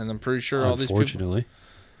podcast. And I'm pretty sure all these people. Unfortunately,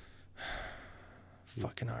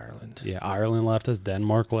 Fucking Ireland. yeah. Ireland left us.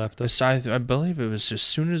 Denmark left us. Besides, I believe it was as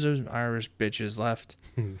soon as those Irish bitches left,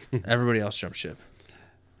 everybody else jumped ship.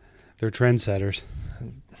 They're trendsetters.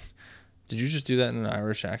 Did you just do that in an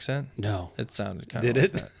Irish accent? No, It sounded kind Did of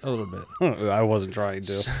it? like that, a little bit. I wasn't trying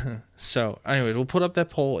to. So, anyways, we'll put up that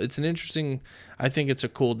poll. It's an interesting. I think it's a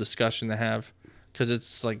cool discussion to have because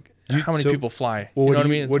it's like how many so- people fly. well, You what know what I do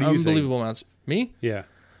you- mean? It's what do you think? unbelievable amounts. Me Yeah,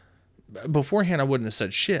 beforehand, I wouldn't have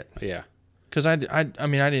said shit yeah. because I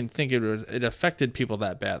mean, I didn't think it affected people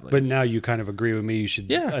that badly. But now you kind of agree with me. You should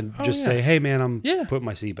Yeah. Oh, just yeah. say, "Hey, man, I'm Yeah. putting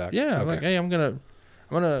my seat back." yeah, Okay. like hey, I'm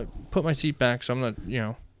gonna put my seat back, so I'm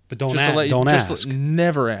gonna But don't just to let you, don't just ask.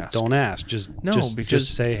 never ask. Don't ask. Just No, just, because-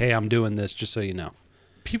 just say, "Hey, I'm doing this," just so you know.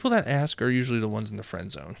 People that ask are usually the ones in the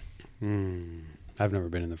friend zone. I've never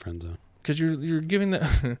been in the friend zone. Because you're giving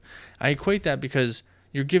the I equate that because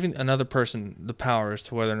you're giving another person the power as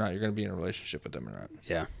to whether or not you're going to be in a relationship with them or not.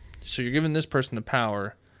 Yeah. So you're giving this person the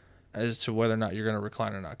power as to whether or not you're going to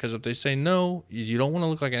recline or not. Because if they say no, you don't want to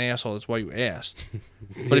look like an asshole. That's why you asked.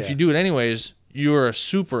 But if Yeah. you do it anyways, you're a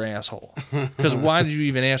super asshole. Because why did you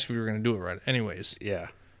even ask if you were going to do it right? Anyways, Yeah.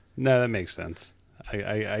 No, that makes sense. I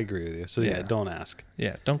agree with you. So yeah, Yeah. don't ask.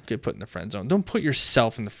 yeah, don't get put in the friend zone. Don't put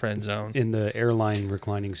yourself in the friend zone. In the airline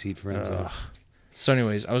reclining seat friend zone. Ugh. So,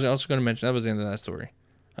 anyways, I was also going to mention that was the end of that story.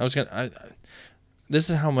 This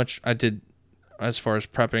is how much I did as far as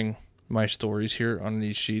prepping my stories here on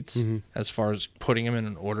these sheets, as far as putting them in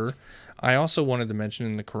an order. I also wanted to mention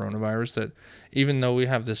in the coronavirus that even though we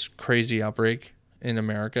have this crazy outbreak in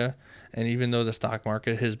America, and even though the stock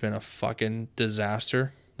market has been a fucking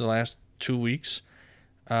disaster the last 2 weeks,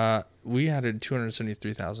 we added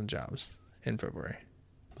 273,000 jobs in February.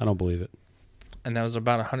 I don't believe it. And that was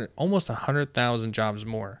about almost 100,000 jobs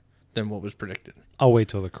more than what was predicted. I'll wait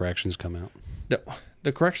till the corrections come out.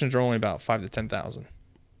 The corrections are only about 5 to 10,000,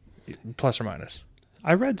 plus or minus.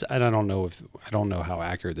 I read, and I don't know how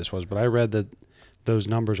accurate this was, but I read that those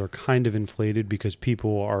numbers are kind of inflated because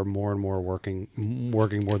people are more and more working more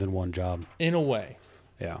than one job. In a way,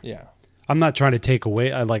 Yeah. yeah. I'm not trying to take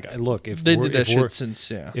away. Look, if They we're, did that if we're, shit since,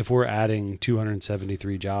 yeah. if we're adding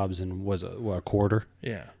 273 jobs and was a quarter,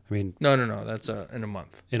 Yeah. I mean, No, that's in a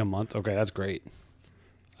month. in a month, okay, that's great.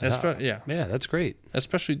 Yeah. Yeah, that's great.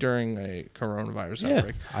 Especially during a coronavirus Yeah,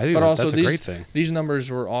 outbreak. I think But also that's a great thing. These numbers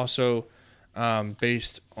were also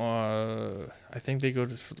based on, I think they go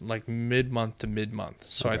to like mid-month to mid-month.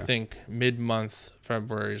 So I Okay. think mid-month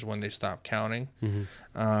February is when they stopped counting.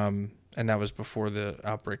 And that was before the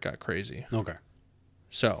outbreak got crazy. Okay.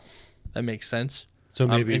 So that makes sense. So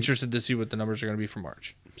maybe I'm interested to see what the numbers are going to be for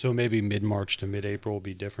March. maybe mid-March to mid-April will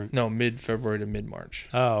be different. No, mid-February to mid-March.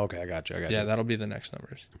 Oh, okay, I got you. Yeah, that'll be the next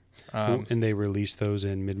numbers. And they release those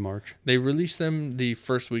in mid-March. They release them the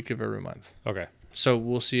first week of every month. Okay. So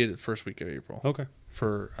we'll see it the first week of April Okay.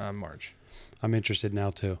 for March. I'm interested now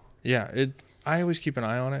too. Yeah, I always keep an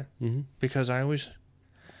eye on it Mm-hmm. because I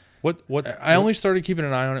What? only started keeping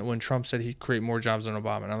an eye on it when Trump said he'd create more jobs than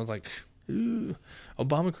Obama, and I was like, ooh.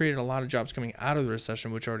 Obama created a lot of jobs coming out of the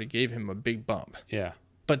recession, which already gave him a big bump. Yeah.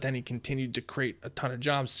 But then he continued to create a ton of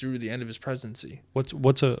jobs through the end of his presidency.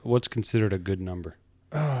 What's considered a good number?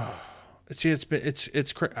 See,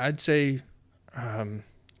 I'd say,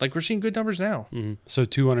 like we're seeing good numbers now. Mm-hmm. So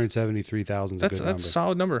 273,000 is a good That's a number.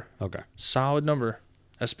 solid number. Okay. Solid number,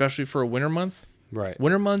 especially for a winter month. Right.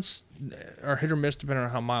 Winter months are hit or miss depending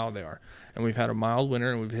on how mild they are. And we've had a mild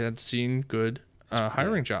winter, and we've seen good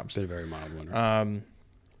hiring jobs. Been a very mild winter.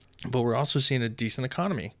 But we're also seeing a decent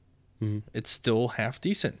economy. Mm-hmm. It's still half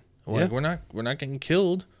decent. Yeah. We're not getting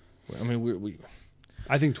killed. I mean, we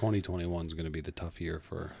I think 2021 is going to be the tough year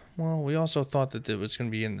for. we also thought that it was going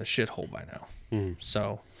to be in the shithole by now. Mm-hmm.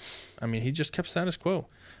 So, I mean, he just kept status quo.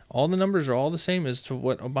 All the numbers are all the same as to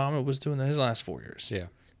what Obama was doing in his last 4 years. Yeah.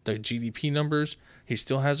 The GDP numbers, he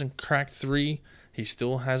still hasn't cracked 3. He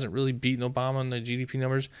still hasn't really beaten Obama on the GDP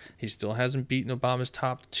numbers. He still hasn't beaten Obama's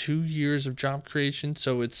top 2 years of job creation.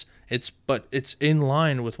 So it's in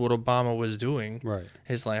line with what Obama was doing Right.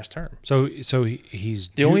 his last term. So he's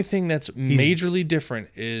The only thing that's majorly different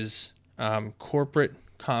is corporate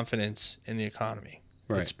confidence in the economy.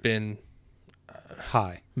 Right. It's been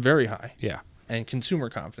high. very high, Yeah. and consumer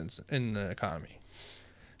confidence in the economy.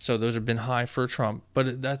 So those have been high for Trump,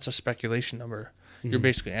 but that's a speculation number. You're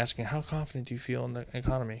basically asking, how confident do you feel in the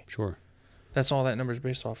economy? Sure. That's all that number is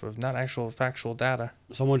based off of, not actual factual data.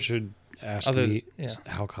 Someone should ask Other- me yeah.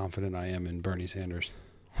 how confident I am in Bernie Sanders.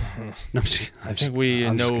 No, I'm just, I think we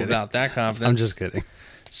I'm just know kidding. about that confidence. I'm just kidding.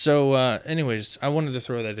 So, anyways, I wanted to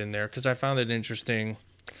throw that in there because I found it interesting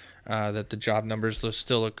that the job numbers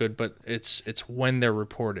still look good, but it's when they're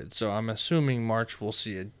reported. So I'm assuming March we'll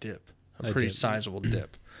see a dip, a pretty dip. sizable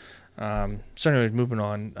dip. So anyways, moving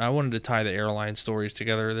on. I wanted to tie the airline stories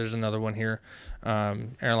together. There's another one here.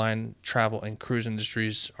 Airline, travel, and cruise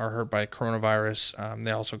industries are hurt by coronavirus.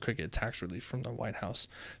 They also could get tax relief from the White House.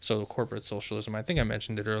 So the corporate socialism, I think I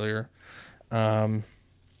mentioned it earlier.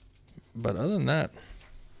 But other than that,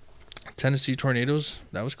 Tennessee tornadoes,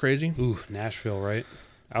 that was crazy. Ooh, Nashville, right?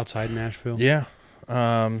 Outside Nashville. Yeah.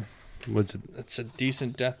 What's it? It's a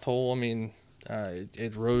decent death toll. I mean,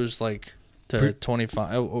 it rose like to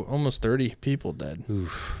 25, almost 30 people dead.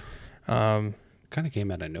 Oof. Um, Kind of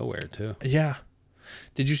came out of nowhere too. yeah.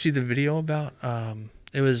 Did you see the video about?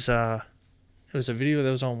 It was a video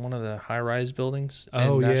that was on one of the high-rise buildings.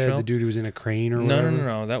 Oh in yeah, Nashville. the dude who was in a crane or No, whatever.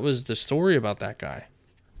 no. That was the story about that guy.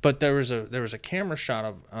 But there was a camera shot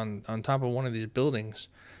of on top of one of these buildings,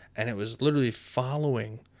 and it was literally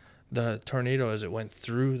following the tornado as it went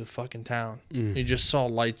through the fucking town. Mm. You just saw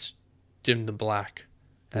lights dim to black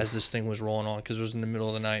as this thing was rolling on because it was in the middle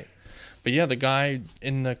of the night. But yeah, the guy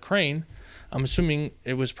in the crane, I'm assuming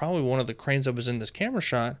it was probably one of the cranes that was in this camera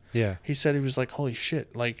shot. Yeah. He said he was like, "Holy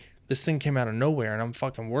shit! Like this thing came out of nowhere, and I'm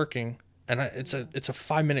fucking working, and it's a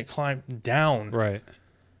 5-minute climb down." Right.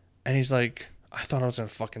 And he's like, "I thought I was gonna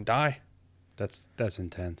fucking die." That's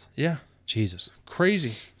intense. Yeah, Jesus.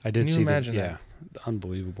 crazy. I did Can you see imagine that. Yeah.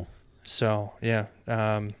 Unbelievable. So yeah,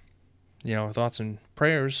 thoughts and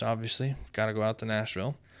prayers. Obviously, got to go out to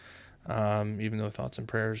Nashville. Even though thoughts and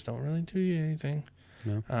prayers don't really do you anything.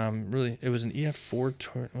 No. Really, it was an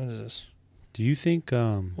EF4. What is this? Do you think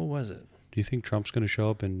What was it? do you think Trump's going to show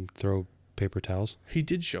up and throw paper towels? He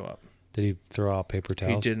did show up. Did he throw out paper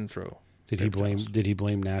towels? He didn't throw. Did he paper blame towels. did he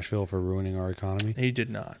blame Nashville for ruining our economy? He did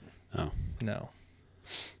not. Oh. No.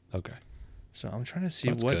 Okay. So I'm trying to see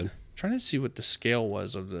That's what good. trying to see what the scale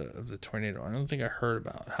was of the tornado. I don't think I heard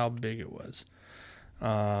about how big it was.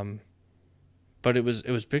 But it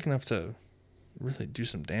was big enough to really do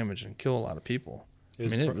some damage and kill a lot of people. It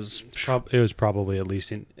was It was probably at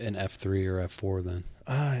least an F3 or F4 then.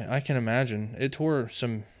 I can imagine. It tore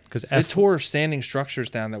some Because it tore standing structures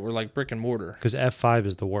down that were like brick and mortar. F5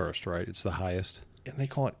 is the worst, right? It's the highest. And they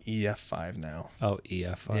call it EF5 now. Oh,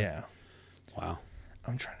 EF5. Yeah. Wow.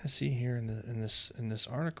 I'm trying to see here in this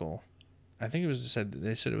article. I think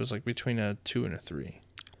they said it was like between a 2 and a 3.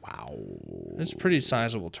 Wow. It's a pretty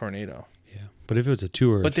sizable tornado. Yeah. But if it was a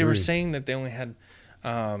 2 or a But 3. they were saying that they only had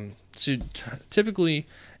typically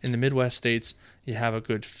in the Midwest states you have a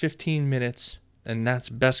good 15 minutes, and that's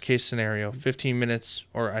best case scenario, 15 minutes,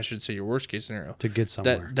 or I should say your worst case scenario, to get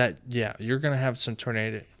somewhere. you're gonna have some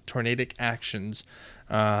tornadic actions,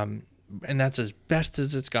 and that's as best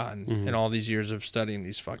as it's gotten in all these years of studying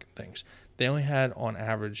these fucking things. They only had on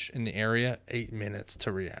average in the area 8 minutes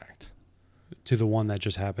to react to the one that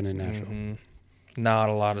just happened in Nashville. Mhm. Not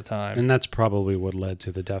a lot of time. And that's probably what led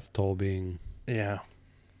to the death toll being, Yeah.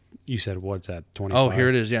 you said, what's that, 25? Oh, here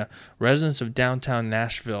it is. Yeah. Residents of downtown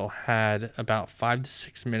Nashville had about 5 to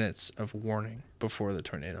 6 minutes of warning before the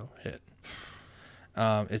tornado hit.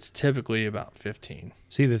 It's typically about 15.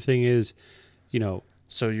 See, the thing is,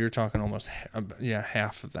 So you're talking almost,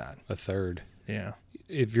 half of that. a third. Yeah.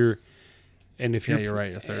 If you're You're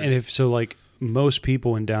right, a third. And if so, like most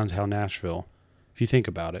people in downtown Nashville, if you think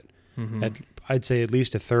about it, Mhm. I'd say at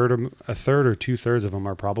least a third or 2/3 of them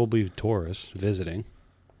are probably tourists visiting,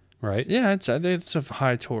 right? Yeah, it's a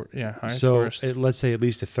high So tourist. let's say at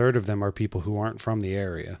least a third of them are people who aren't from the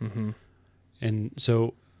area, Mm-hmm. and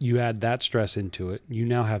so you add that stress into it. You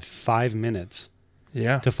now have 5 minutes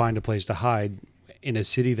Yeah. to find a place to hide in a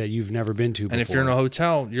city that you've never been to before. And if you're in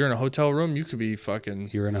a hotel room, you could be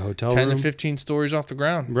fucking You're in a hotel 10 room, to 15 stories off the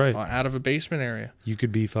ground. Right. Out of a basement area. you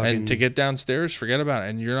could be fucking. And to get downstairs, forget about it.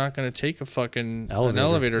 And you're not going to take an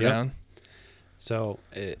elevator Yep. down. So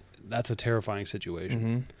that's a terrifying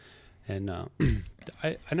situation. Mm-hmm. And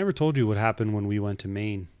I never told you what happened when we went to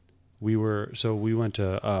Maine. We went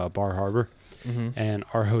to Bar Harbor, Mm-hmm. and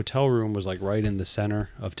our hotel room was like right in the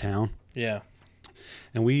center of town. Yeah.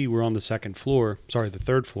 And we were on the the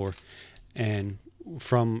third floor. And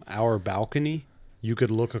from our balcony, you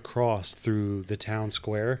could look across through the town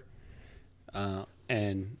square.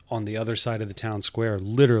 And on the other side of the town square,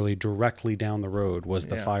 literally directly down the road, was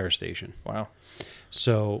the Yeah. fire station. Wow.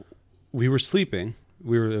 So we were sleeping. It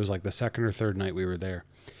was like the second or third night we were there.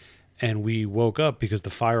 And we woke up because the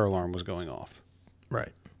fire alarm was going off.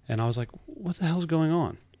 Right. And I was like, what the hell's going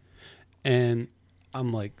on? And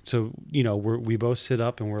I'm like, so, we both sit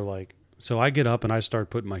up and we're like, so I get up and I start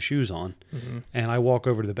putting my shoes on. Mm-hmm. And I walk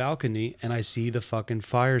over to the balcony and I see the fucking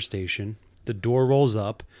fire station. The door rolls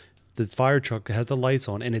up. The fire truck has the lights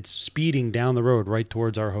on and it's speeding down the road right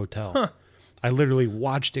towards our hotel. Huh. I literally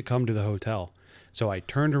watched it come to the hotel. So I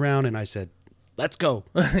turned around and I said, let's go.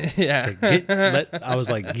 Yeah. I was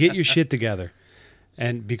like, get your shit together.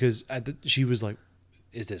 And because she was like,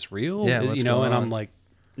 is this real? Yeah, what's going and I'm on? like,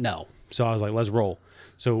 no. So I was like, let's roll.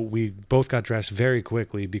 So we both got dressed very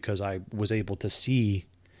quickly because I was able to see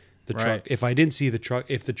the Right. truck. If I didn't see the truck,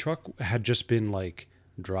 if the truck had just been like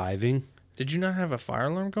driving, Did you not have a fire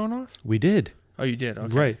alarm going off? we did. Oh, you did.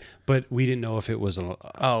 Okay. Right. But we didn't know if it was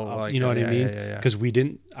Like you know what I mean? Yeah. Because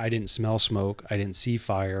I didn't smell smoke. I didn't see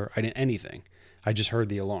fire. I didn't anything. I just heard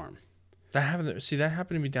the alarm. That happened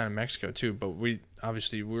to me down in Mexico too. But we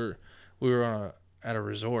were at a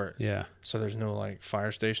resort. Yeah. So there's no like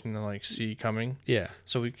fire station to like see coming. Yeah.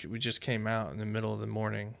 So we just came out in the middle of the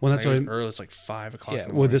morning. Well, that's like, what it was early. It's like 5 o'clock. Yeah. In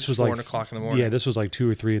the Well, morning. this was 4 like o'clock in the morning. Yeah, this was like 2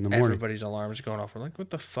 or 3 in the morning. Everybody's alarms are going off. We're like, what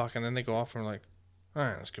the fuck? And then they go off and we're like, all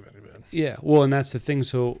right, let's get back to bed. Yeah. Well, and that's the thing.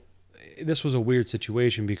 So this was a weird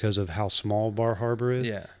situation because of how small Bar Harbor is.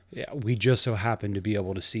 Yeah, Yeah. We just so happened to be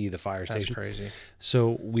able to see the fire that's station. crazy.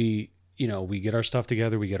 So we get our stuff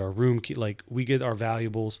together. We get our room key, like we get our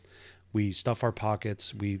valuables. We stuff our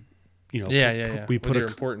pockets. We, Yeah. We With put your a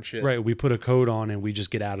important shit. right. We put a coat on and we just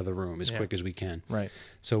get out of the room as Yeah. quick as we can. Right.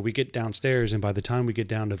 So we get downstairs, and by the time we get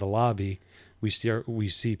down to the lobby, we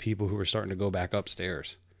see people who are starting to go back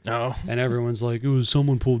upstairs, No. and everyone's like, "It was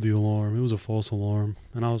someone pulled the alarm. It was a false alarm."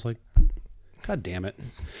 And I was like, "God damn it!"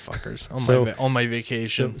 Fuckers. On my So,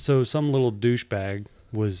 vacation. so some little douchebag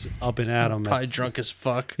was up and at him. Probably drunk as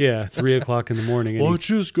fuck. Yeah, 3 o'clock in the morning. And, Watch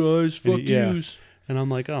this, guys. Fuck yeah. yous. and I'm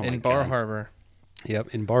like, "Oh my In Bar God." Harbor.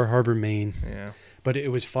 Yep, in Bar Harbor, Maine. Yeah. But it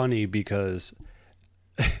was funny because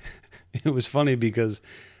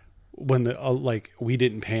when we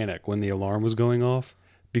didn't panic when the alarm was going off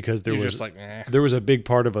because You're just like, eh. there was a big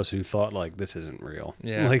part of us who thought like this isn't real.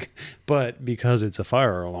 Yeah. But because it's a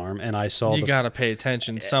fire alarm and I saw You got to pay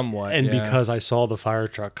attention somewhat. and yeah. because I saw the fire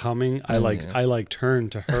truck coming, I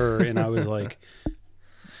turned to her and I was like,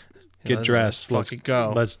 get Let's dressed. fucking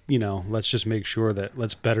go. Let's just make sure that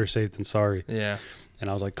let's better safe than sorry. Yeah. And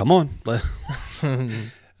I was like, come on. But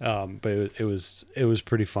it was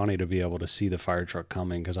pretty funny to be able to see the fire truck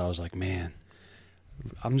coming because I was like, man,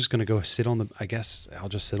 I'm just gonna go sit I guess I'll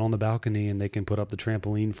just sit on the balcony and they can put up the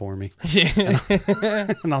trampoline for me. Yeah.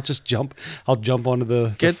 And I'll just jump. I'll jump onto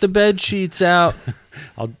Get the bed sheets out.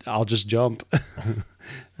 I'll just jump.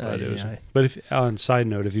 But if on side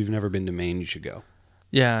note, if you've never been to Maine, you should go.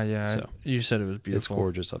 Yeah. So, you said it was It's beautiful.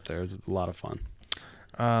 gorgeous up there. It's a lot of fun.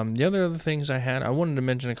 The other things I wanted to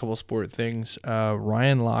mention a couple sport things.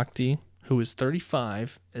 Ryan Lochte, who is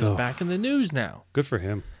 35, is Ugh. back in the news now. Good for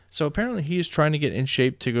him. So apparently he is trying to get in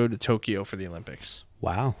shape to go to Tokyo for the Olympics.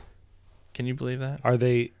 Wow. Can you believe that?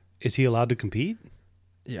 Is he allowed to compete?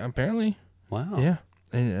 Yeah, apparently. Wow. Yeah.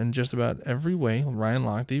 And just about every way, Ryan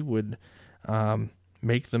Lochte would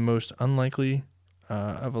make the most unlikely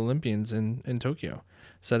of Olympians in Tokyo.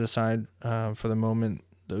 Set aside for the moment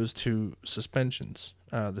those 2 suspensions,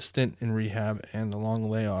 the stint in rehab and the long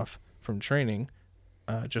layoff from training,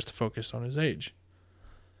 just to focus on his age.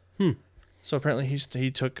 So apparently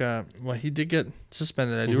he took he did get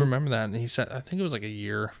suspended. I do remember that, and he said I think it was like a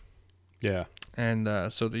year. Yeah. And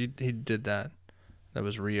so he did that. That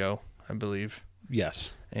was Rio, I believe.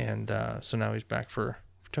 Yes. And so now he's back for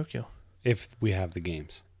Tokyo. If we have the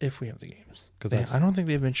games. If we have the games. Because I don't think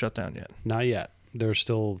they've been shut down yet. Not yet. They're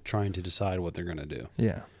still trying to decide what they're going to do.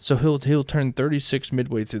 Yeah. So he'll turn 36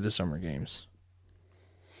 midway through the summer games.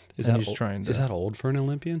 Is And that he's trying to- Is that old for an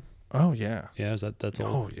Olympian? Oh yeah. Yeah, that's old.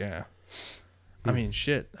 Oh yeah. I mean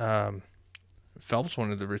shit. Phelps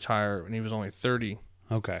wanted to retire when he was only 30.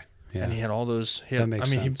 Okay. Yeah. And he had all those. That makes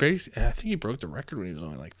sense. I think he broke the record when he was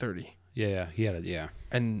only like 30. Yeah, he had it. Yeah.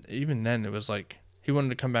 And even then, it was like he wanted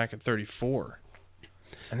to come back at 34.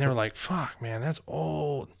 And they were like, "Fuck, man, that's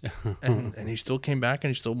old." and he still came back and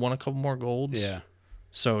he still won a couple more golds. Yeah.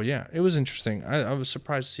 So yeah, it was interesting. I was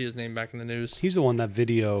surprised to see his name back in the news. He's the one that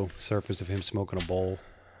video surfaced of him smoking a bowl.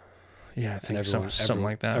 Yeah, I And think everyone, something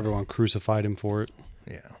like that. Everyone crucified him for it.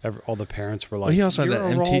 Yeah. All the parents were like, Well, he also had "You're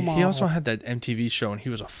that a role He also model." had that MTV show, and he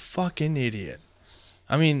was a fucking idiot.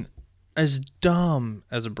 I mean, as dumb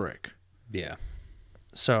as a brick. Yeah.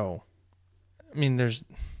 So, I mean, there's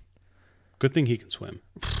Good thing he can swim.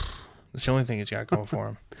 that's the only thing he's got going for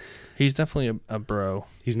him. He's definitely a bro.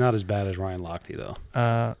 He's not as bad as Ryan Lochte though.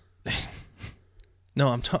 No,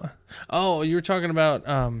 I'm talking. Oh, you were talking about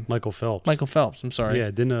Michael Phelps. Michael Phelps. I'm sorry. Yeah,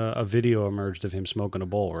 didn't a video emerged of him smoking a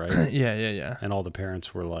bowl, right? Yeah. And all the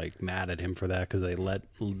parents were like mad at him for that because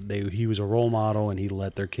he was a role model and he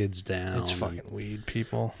let their kids down. It's fucking weed,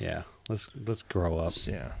 people. Yeah, let's grow up.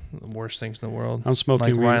 Yeah, the worst things in the world. I'm smoking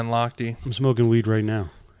like weed. Ryan Lochte. I'm smoking weed right now.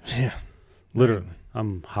 Yeah, Literally,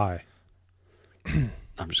 I'm high.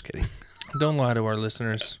 I'm just kidding. Don't lie to our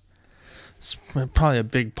listeners. It's probably a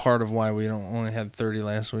big part of why we only had 30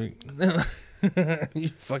 last week. You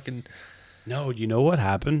fucking. No, you know what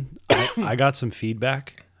happened? I got some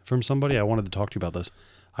feedback from somebody. I wanted to talk to you about this.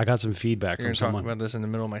 I got some feedback You're from gonna talk someone. about this in the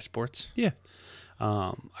middle of my sports. Yeah.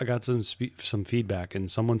 I got some feedback, and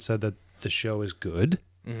someone said that the show is good.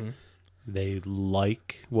 Mm-hmm. They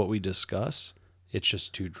like what we discuss. It's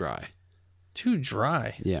just too dry. Too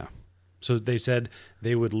dry. Yeah. So they said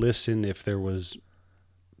they would listen if there was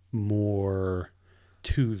more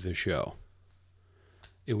to the show.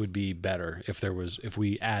 It would be better if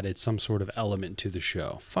we added some sort of element to the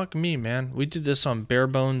show. Fuck me, man. We did this on bare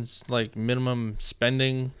bones, like minimum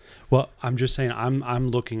spending. Well, I'm just saying I'm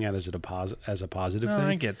looking at it as a positive No, thing.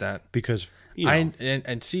 I get that. Because you know,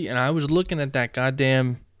 and I was looking at that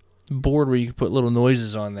goddamn board where you could put little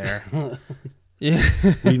noises on there. Yeah,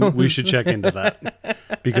 we should check into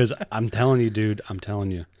that because I'm telling you, dude.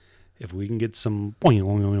 If we can get some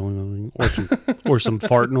or some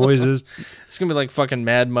fart noises, it's gonna be like fucking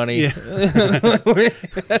Mad Money. Yeah,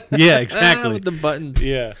 yeah, exactly. With the buttons.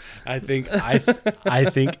 Yeah, I think,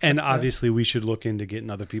 and obviously we should look into getting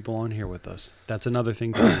other people on here with us. That's another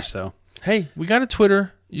thing too. So Hey, we got a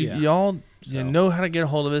Twitter. Yeah. Y'all, So- you know how to get a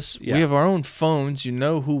hold of us. Yeah. We have our own phones. You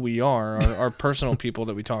know who we are. Our personal people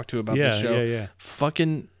that we talk to about the show. yeah.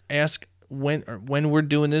 Fucking ask when we're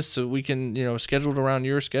doing this so we can, schedule it around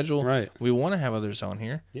your schedule. Right. We want to have others on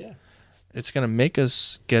here. Yeah. It's going to make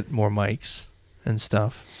us get more mics and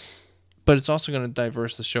stuff. But it's also going to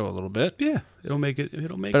diverse the show a little bit. Yeah. It'll make Better it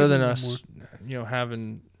than a little us,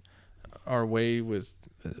 having our way with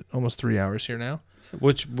almost 3 hours here now.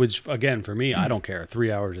 Which again, for me, I don't care.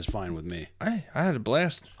 3 hours is fine with me. I had a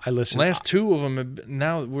blast. I listen. Last two of them.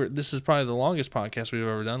 Now this is probably the longest podcast we've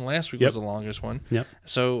ever done. Last week Yep. was the longest one. Yep.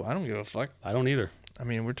 So I don't give a fuck. I don't either. I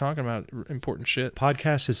mean, we're talking about important shit.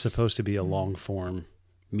 Podcast is supposed to be a long form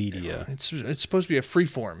media. It's supposed to be a free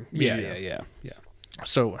form. Yeah.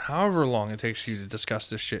 So however long it takes you to discuss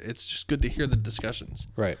this shit, it's just good to hear the discussions.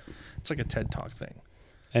 Right. It's like a TED Talk thing.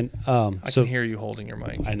 And I so can hear you holding your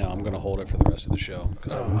mic. I know I'm going to hold it for the rest of the show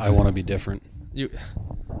because I want to be different. You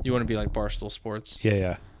want to be like Barstool Sports.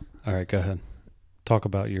 Yeah. All right, go ahead. Talk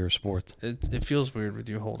about your sports. It feels weird with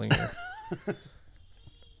you holding your.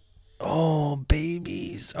 Oh,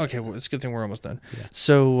 babies. Okay, well, it's a good thing we're almost done. Yeah.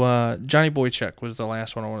 So, Johnny Boychuk was the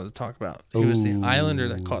last one I wanted to talk about. He was the Ooh. Islander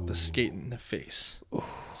that caught the skate in the face.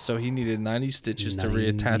 So he needed 90 stitches to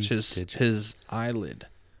 90 reattach stitches. his eyelid.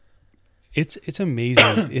 It's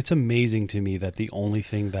amazing. It's amazing to me that the only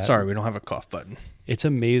thing that Sorry, we don't have a cough button. It's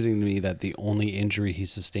amazing to me that the only injury he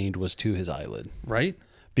sustained was to his eyelid. Right?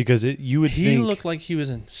 Because you would He think looked like he was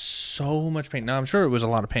in so much pain. Now, I'm sure it was a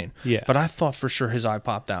lot of pain. Yeah. But I thought for sure his eye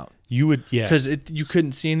popped out. You would, yeah. Because you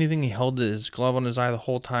couldn't see anything. He held his glove on his eye the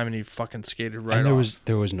whole time, and he fucking skated right and off.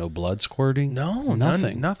 there was no blood squirting. No,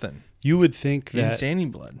 nothing. Nothing. You would think He didn't that see any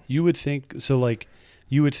blood. you would think so. Like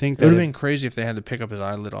you would think It would that have been crazy if they had to pick up his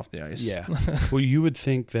eyelid off the ice. yeah. Well, you would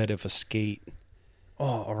think that if a skate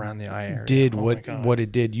Oh, around the eye area. did Oh my God. what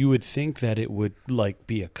it did, you would think that it would like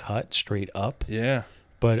be a cut straight up. Yeah.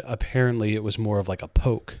 But apparently, it was more of like a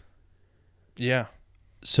poke. Yeah.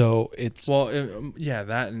 So it's Well, yeah,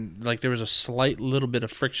 that and like there was a slight little bit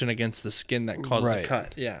of friction against the skin that caused the Right.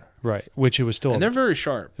 cut. Yeah. right, which it was still And they're very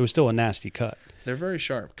sharp. it was still a nasty cut. They're very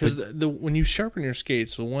sharp because the when you sharpen your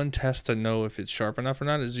skates, the one test to know if it's sharp enough or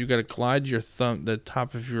not is you got to glide your thumb, the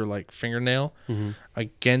top of your like fingernail,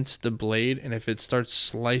 against the blade, and if it starts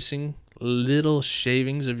slicing little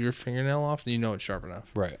shavings of your fingernail off, then you know it's sharp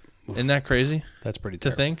enough. Right. Isn't that crazy That's pretty to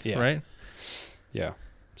terrible. think? Yeah. Right? Yeah.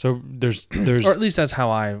 So there's Or at least that's how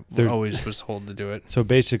I there- always was told to do it. so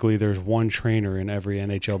basically there's one trainer in every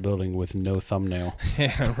NHL building with no thumbnail.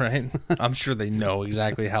 Yeah, right. I'm sure they know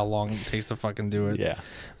exactly how long it takes to fucking do it. Yeah.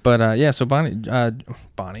 But yeah, so Bonnie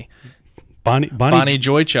Bonnie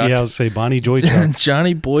Joychuk. Yeah, I was say Bonnie Joychuk.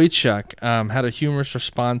 Johnny Boychuk had a humorous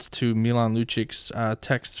response to Milan Lucic's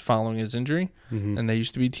text following his injury, and they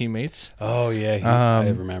used to be teammates. Oh yeah, I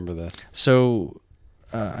remember this. So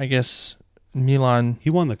I guess Milan, He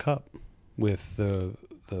won the cup with the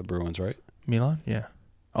Bruins, right? yeah.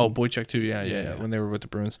 Oh, Boychuk too, yeah, Yeah. when they were with the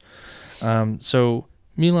Bruins. So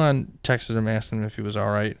Milan texted him, asked him if he was all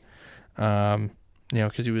right,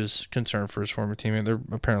 because he was concerned for his former teammate. They're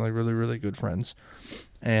apparently really, really good friends.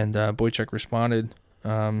 And Boychuk responded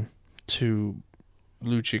to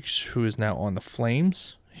Lucic, who is now on the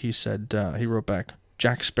Flames. He said, he wrote back,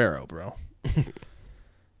 Jack Sparrow, bro.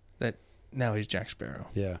 That now he's Jack Sparrow,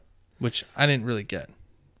 Yeah. which I didn't really get.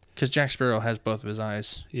 Because Jack Sparrow has both of his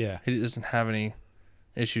eyes. Yeah. He doesn't have any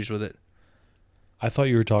issues with it. I thought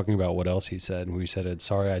you were talking about what else he said, and we said it.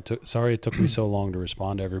 Sorry it took me so long to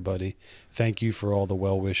respond to everybody. Thank you for all the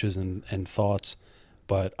well wishes and thoughts,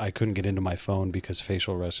 but I couldn't get into my phone because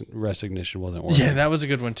facial recognition wasn't working. Yeah, that was a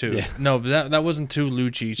good one too. Yeah. No, but that wasn't to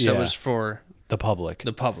Lucic. That Yeah. was for the public.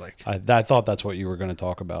 the public. I thought that's what you were going to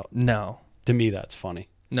talk about. No, To me, that's funny.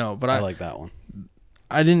 but I like that one.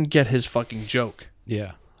 I didn't get his fucking joke.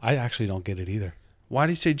 Yeah, I actually don't get it either. Why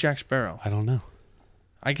did he say Jack Sparrow? I don't know.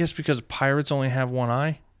 I guess because pirates only have one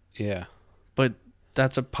eye, Yeah, but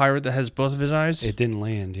that's a pirate that has both of his eyes. it didn't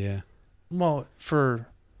land. Yeah, Well, for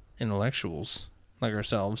intellectuals like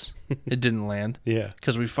ourselves, it didn't land yeah.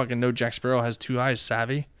 because we fucking know Jack Sparrow has two eyes.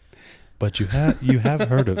 Savvy. But you have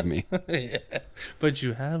heard of me. Yeah, but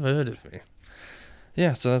you have heard of me.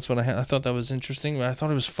 Yeah, so that's what I had. I thought that was interesting. I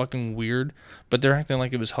thought it was fucking weird, but they're acting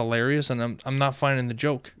like it was hilarious, and I'm not finding the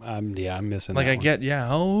joke. I'm missing. Like that I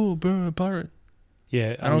one. get, pirate.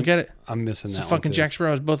 Yeah, I don't get it. I'm missing So that. one fucking too. Jack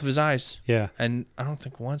Sparrow has both of his eyes, Yeah, and I don't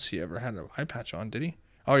think once he ever had an eye patch on, did he?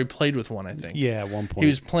 Oh, he played with one, I think. yeah. At one point, He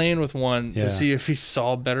was playing with one Yeah. to see if he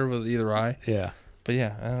saw better with either eye. Yeah. But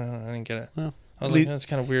yeah, I don't know. I didn't get it. Well, I was at like, lea- that's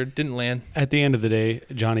kind of weird. Didn't land. At the end of the day,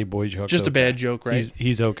 Johnny Boychuk. Just a bad joke, right?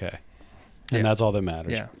 He's okay, and Yeah. that's all that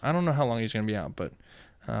matters. Yeah, I don't know how long he's gonna be out, but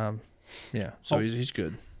yeah. So Oh. he's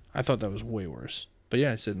good. I thought that was way worse. But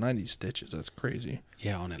yeah, I said 90 stitches. That's crazy.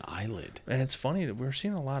 Yeah, on an eyelid. And it's funny that we're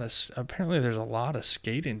seeing a lot of. Apparently, there's a lot of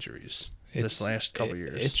skate injuries this last couple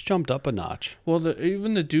years. It's jumped up a notch. Well,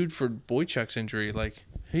 even the dude for Boychuk's injury, like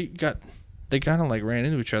they kind of like ran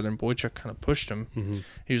into each other, and Boychuk kind of pushed him. Mm-hmm.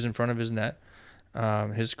 He was in front of his net,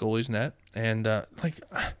 his goalie's net, and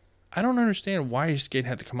I don't understand why his skate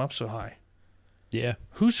had to come up so high. Yeah,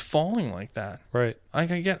 Who's falling like that? right.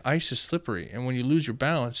 Like I get ice is slippery, and when you lose your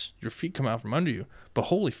balance, your feet come out from under you. But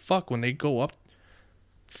holy fuck, when they go up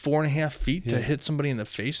 4.5 feet Yeah. to hit somebody in the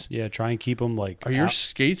face, Yeah, try and keep them like. are your out.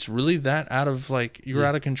 skates really that out of you're Yeah.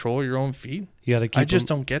 out of control of your own feet? You got to keep. I just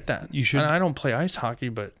 'em- don't get that. You should- And I don't play ice hockey,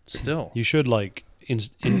 but still, You should like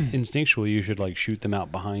instinctually. You should like shoot them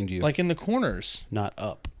out behind you, like in the corners not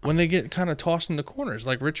up. when they get kind of tossed in the corners,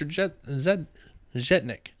 like Richard Zetnik.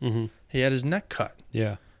 Mm-hmm. He had his neck cut,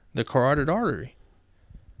 Yeah. the carotid artery.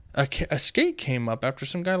 A skate came up after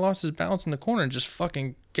some guy lost his balance in the corner and just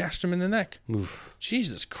fucking gashed him in the neck. Oof.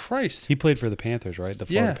 Jesus Christ. He played for the Panthers, right? The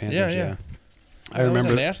Florida Yeah, Panthers. yeah. I That was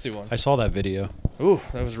remember. a nasty one. I saw that video. Ooh,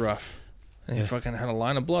 that was rough. And Yeah. he fucking had a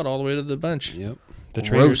line of blood all the way to the bench. Yep. The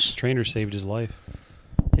Gross. trainer saved his life.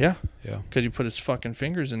 Yeah, Yeah. because he put his fucking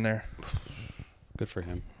fingers in there. Good for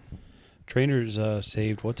him. Trainers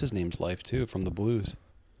saved what's his name's life too from the Blues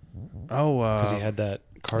Oh, because he had that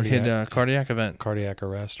he had a cardiac event. cardiac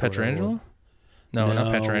arrest. or whatever it was. Petrangelo? No, not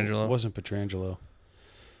Petrangelo. It wasn't Petrangelo.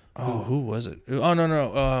 Oh, who was it? Oh,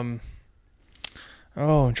 no.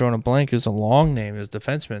 Oh, I'm drawing a blank. Is a long name. Is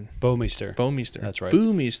defenseman. Bouwmeester. Bouwmeester. That's right.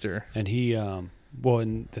 Bouwmeester. And he, well,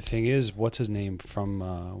 and the thing is, what's his name from,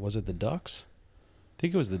 was it the Ducks? I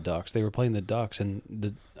think it was the Ducks. They were playing the Ducks, and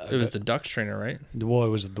It was the Ducks trainer, right? well, it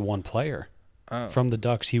was the one player Oh. from the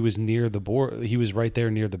Ducks. He was near the board. He was right there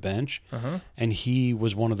near the bench, Uh-huh. and he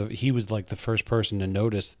was he was like the first person to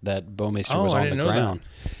notice that Bouwmeester Oh, was I on the didn't know that. ground,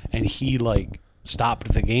 and he like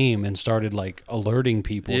stopped the game and started like alerting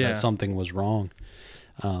people Yeah. that something was wrong.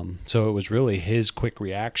 So it was really his quick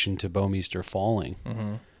reaction to Bouwmeester falling.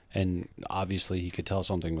 Mm-hmm. And obviously, he could tell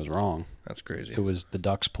something was wrong. That's crazy. It was the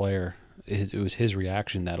Ducks player. It was his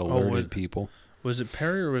reaction that alerted people. Was it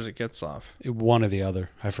Perry or was it Getzlaff? One or the other.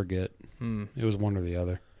 I forget. Hmm. It was one or the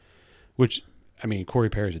other. Which, I mean, Corey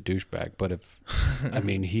Perry's a douchebag. But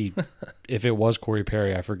if it was Corey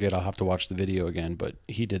Perry, I forget. I'll have to watch the video again. But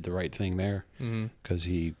he did the right thing there Mm-hmm. because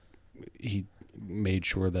he made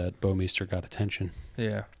sure that Bouwmeester got attention.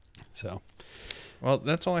 Yeah. So Well,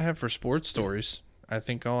 that's all I have for sports stories. I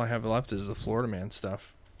think all I have left is the Florida man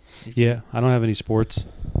stuff. yeah, I don't have any sports.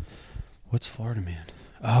 What's Florida Man?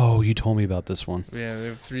 Oh, you told me about this one. Yeah, we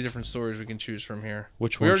have 3 different stories we can choose from here.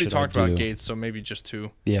 Which We one already should I talked about do? Gates, so maybe just 2.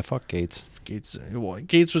 Yeah, fuck Gates. Gates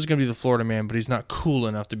was going to be the Florida man, but he's not cool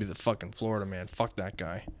enough to be the fucking Florida man. Fuck that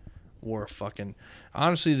guy. Wore a fucking...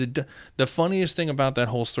 Honestly, the funniest thing about that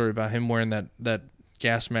whole story about him wearing that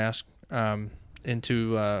gas mask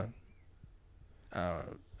into,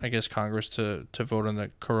 I guess, Congress to vote on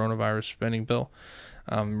the coronavirus spending bill,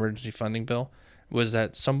 emergency funding bill, was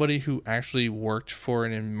that somebody who actually worked for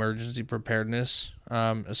an emergency preparedness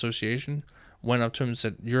association went up to him and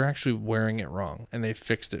said, "You're actually wearing it wrong," and they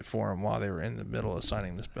fixed it for him while they were in the middle of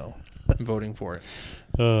signing this bill and voting for it.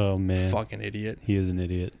 Oh man, Fucking idiot. he is an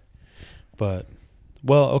idiot. But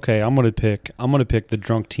well, okay, I'm gonna pick the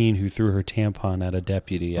drunk teen who threw her tampon at a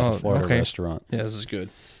deputy at a Florida restaurant. Yeah, this is good.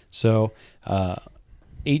 So,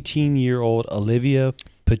 18-year-old Olivia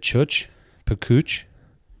Pacuch.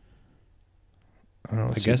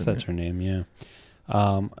 I guess that's her name, yeah.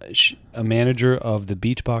 A manager of the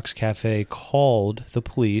Beach Box Cafe called the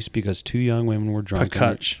police because 2 young women were drunk.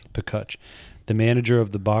 Pacuch. The manager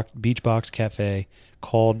of the Beach Box Cafe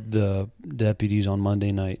called the deputies on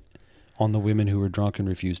Monday night on the women who were drunk and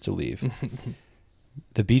refused to leave.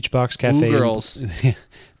 The Beach Box Cafe girls.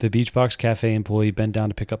 The Beach Box Cafe employee bent down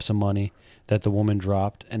to pick up some money that the woman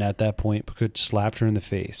dropped, and at that point, Pacuch slapped her in the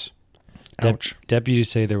face. Ouch. Deputies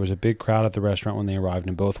say there was a big crowd at the restaurant when they arrived,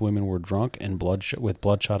 and both women were drunk and with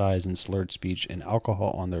bloodshot eyes and slurred speech and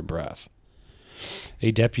alcohol on their breath.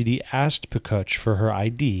 A deputy asked Pacuch for her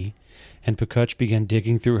ID, and Pacuch began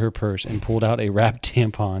digging through her purse and pulled out a wrapped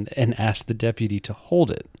tampon and asked the deputy to hold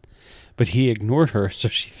it. But he ignored her, so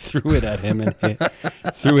she threw it at him and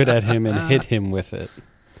hit him with it.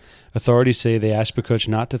 Authorities say they asked Pacuch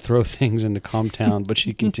not to throw things into Comtown, but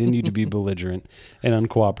she continued to be belligerent and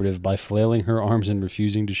uncooperative by flailing her arms and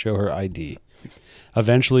refusing to show her ID.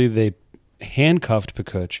 Eventually, they handcuffed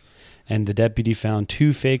Pacuch, and the deputy found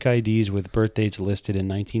 2 fake IDs with birth dates listed in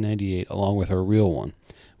 1998, along with her real one,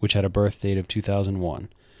 which had a birth date of 2001.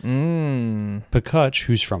 Pacuch,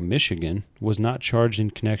 who's from Michigan, was not charged in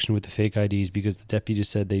connection with the fake IDs because the deputy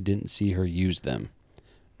said they didn't see her use them.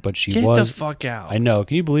 But she Get was. the fuck out. I know.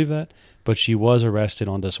 Can you believe that? But she was arrested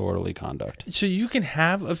on disorderly conduct. So you can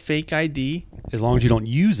have a fake ID As long as you don't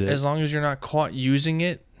use it. as long as you're not caught using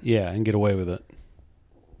it? Yeah, and get away with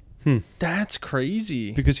it. That's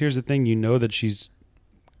crazy. Because here's the thing, you know that she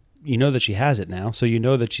has it now, so you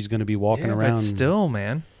know that she's going to be walking Yeah, around. but still,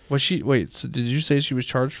 man. So did you say she was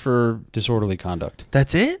charged for... Disorderly conduct.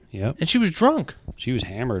 That's it? Yep. And she was drunk. She was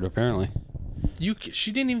hammered, apparently.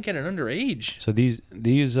 She didn't even get an underage. So these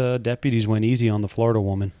deputies went easy on the Florida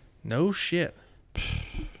woman. No shit.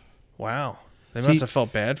 Wow. They See, must have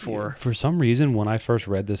felt bad for her. For some reason, when I first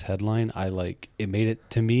read this headline, it made it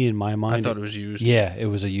to me in my mind. I thought it was used. Yeah, it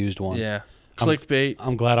was a used one. Yeah. Clickbait.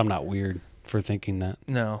 I'm glad I'm not weird for thinking that.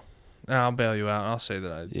 No. I'll bail you out. I'll say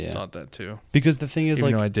that I Yeah. thought that too. Because the thing is,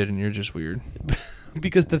 Even though I didn't, you're just weird.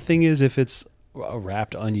 because the thing is, if it's a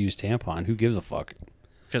wrapped, unused tampon, who gives a fuck?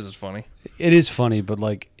 Because it's funny. It is funny, but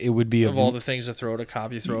it would be Of all the things to throw at a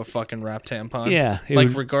cop, you throw a fucking wrap tampon. Yeah,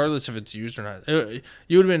 Regardless if it's used or not.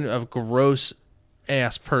 You would have been a gross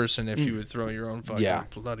ass person if you would throw your own fucking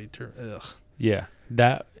bloody ugh. Yeah,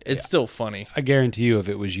 that It's still funny. I guarantee you, if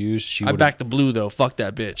it was used, she I would. back the blue though. Fuck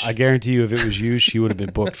that bitch. I guarantee you, if it was used, she would have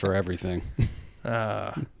been booked for everything.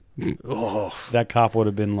 Oh That cop would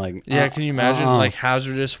have been like, yeah. Can you imagine like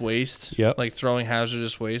hazardous waste? Yep. Like throwing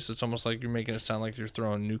hazardous waste. It's almost like you're making it sound like you're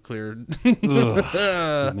throwing nuclear.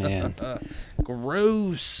 Ugh, man.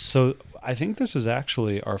 Gross. So I think this is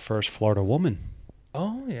actually our first Florida woman.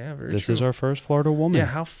 Oh yeah, very This true. is our first Florida woman. Yeah,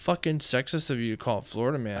 how fucking sexist of you to call it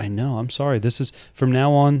Florida man. I know. I'm sorry. This is from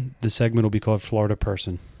now on. The segment will be called Florida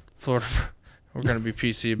Person. Florida. We're gonna be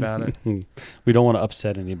PC about it. We don't want to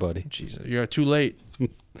upset anybody. Jesus, you're too late.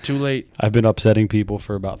 Too late. I've been upsetting people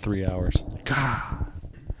for about 3 hours. God.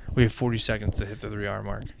 We have 40 seconds to hit the 3-hour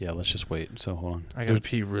mark. Yeah, let's just wait. So hold on. I gotta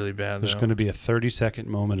pee really bad. There's though. going to be a 30-second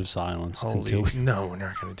moment of silence until we. No, we're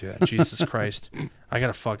not gonna do that. Jesus Christ. I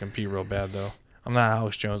gotta fucking pee real bad though. I'm not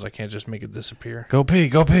Alex Jones. I can't just make it disappear. Go pee.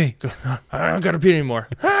 Go pee. I don't gotta pee anymore.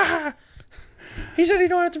 He said he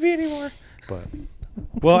don't have to pee anymore. But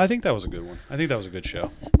well, I think that was a good one. I think that was a good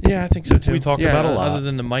show. Yeah, I think so too. We talked about a lot. Other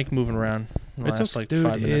than the mic moving around. in the last, like dude,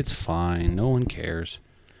 5 minutes. It's fine. No one cares.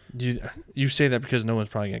 You say that because no one's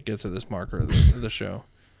probably gonna get to this marker of the show.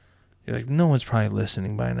 You're like, no one's probably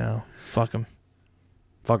listening by now. Fuck them.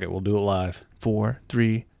 Fuck it. We'll do it live. 4,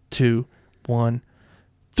 3, 2, 1.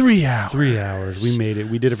 3 hours. 3 hours. We made it.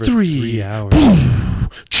 We did it for 3 hours.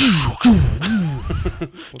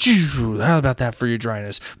 How about that for your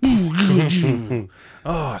dryness?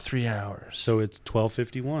 Oh, 3 hours. So it's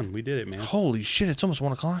 12:51. We did it, man. Holy shit, it's almost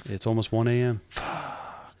 1 o'clock. It's almost 1 a.m.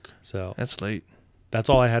 Fuck. So That's late. that's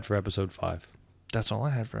all I had for episode 5. That's all I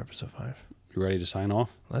had for episode 5. You ready to sign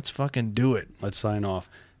off? Let's fucking do it. Let's sign off.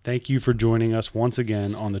 Thank you for joining us once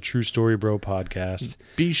again on the True Story Bro podcast.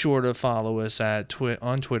 Be sure to follow us at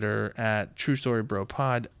on Twitter at True Story Bro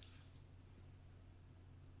Pod.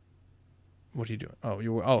 What are you doing?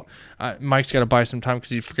 Mike's got to buy some time because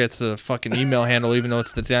he forgets the fucking email handle, even though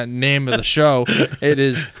it's the name of the show. It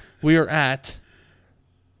is. We are at.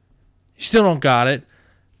 You still don't got it.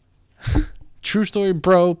 True Story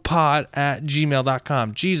Bro Pod at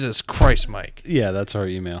gmail.com. Jesus Christ, Mike. Yeah, that's our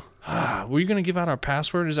email. Were you going to give out our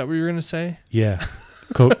password? Is that what you were going to say? Yeah.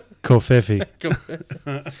 Kofifi.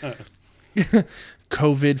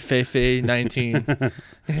 COVID Fefe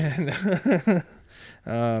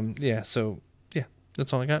 19. Yeah, so yeah,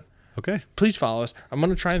 that's all I got. Okay. Please follow us. I'm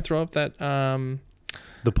gonna try and throw up that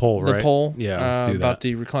The poll, right? the poll Yeah, let's do about that.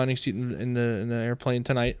 the reclining seat in the airplane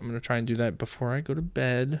tonight. I'm gonna try and do that before I go to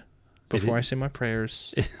bed, before I say my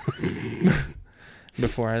prayers,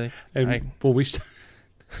 before I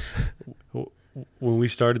when we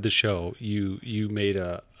started the show, you made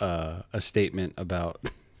a statement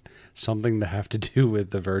about something to have to do with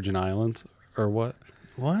the Virgin Islands or what?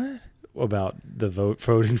 what? About the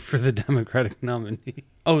voting for the Democratic nominee.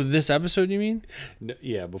 Oh, this episode you mean? No,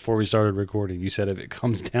 yeah, before we started recording, you said if it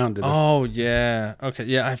comes down to the Oh yeah, okay,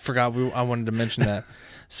 yeah. I forgot. I wanted to mention that.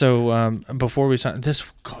 So before we started, this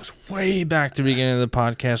goes way back to the beginning of the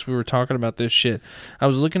podcast. We were talking about this shit. I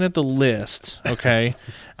was looking at the list, okay,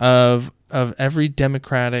 of every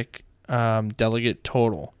Democratic delegate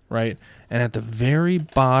total, right? And at the very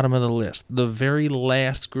bottom of the list, the very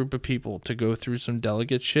last group of people to go through some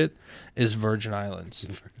delegate shit is Virgin Islands.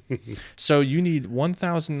 So you need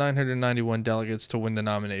 1,991 delegates to win the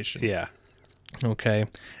nomination. yeah. Okay.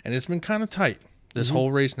 And it's been kind of tight this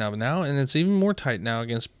whole race now, and it's even more tight now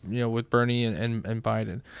against, with Bernie and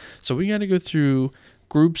Biden. So we got to go through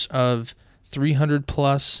groups of 300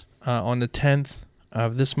 plus on the 10th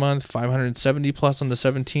of this month, 570 plus on the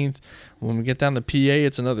 17th. When we get down to PA,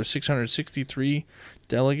 it's another 663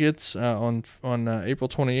 delegates on April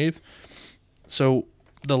 28th. So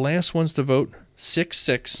the last ones to vote,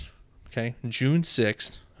 6/6, okay, June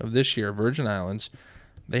 6th of this year, Virgin Islands,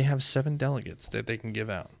 they have 7 delegates that they can give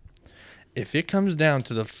out. If it comes down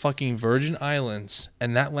to the fucking Virgin Islands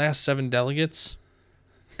and that last 7 delegates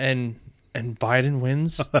and Biden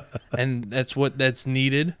wins and that's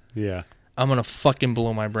needed, Yeah. I'm going to fucking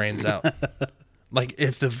blow my brains out. Like,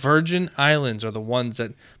 if the Virgin Islands are the ones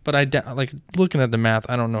that, but like, looking at the math,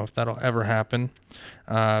 I don't know if that'll ever happen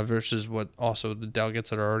versus what also the delegates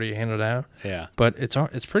that are already handed out. Yeah. But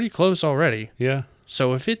it's pretty close already. Yeah.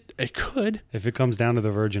 So if it could, If it comes down to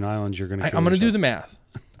the Virgin Islands, you're gonna. I'm going to do the math.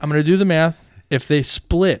 I'm going to do the math. If they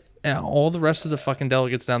split all the rest of the fucking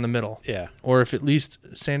delegates down the middle, Yeah. or if at least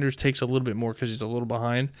Sanders takes a little bit more because he's a little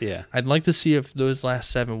behind, Yeah. I'd like to see if those last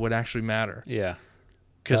 7 would actually matter. Yeah.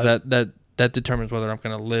 Because that determines whether I'm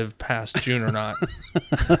going to live past June or not.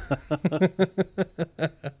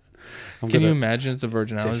 Can you imagine if the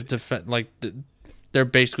Virgin Islands they're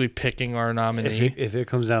basically picking our nominee? If it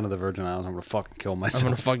comes down to the Virgin Islands, I'm gonna fucking kill myself. I'm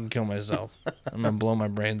going to fucking kill myself. I'm going to blow my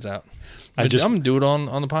brains out. I'm I'm going to do it on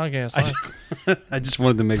the podcast. I just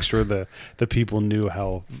wanted to make sure the people knew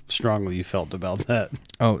how strongly you felt about that.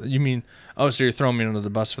 Oh, you mean? Oh, so you're throwing me under the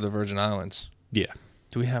bus for the Virgin Islands? Yeah.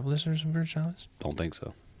 Do we have listeners in Virgin Islands? Don't think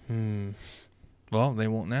so. Well, they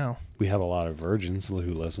won't now. We have a lot of virgins who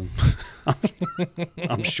listen.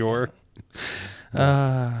 I'm sure.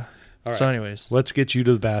 All right. So, anyways, Let's get you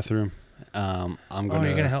to the bathroom. I'm gonna.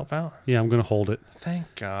 you're gonna help out? Yeah, I'm gonna hold it. Thank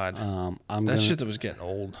God. I'm that gonna. shit that was getting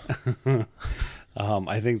old.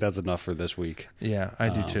 I think that's enough for this week. Yeah, I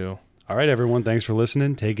do too. All right, everyone. Thanks for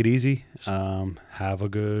listening. Take it easy. Have a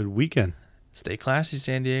good weekend. Stay classy,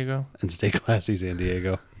 San Diego. And stay classy, San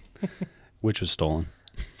Diego. Which was stolen.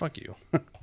 Fuck you.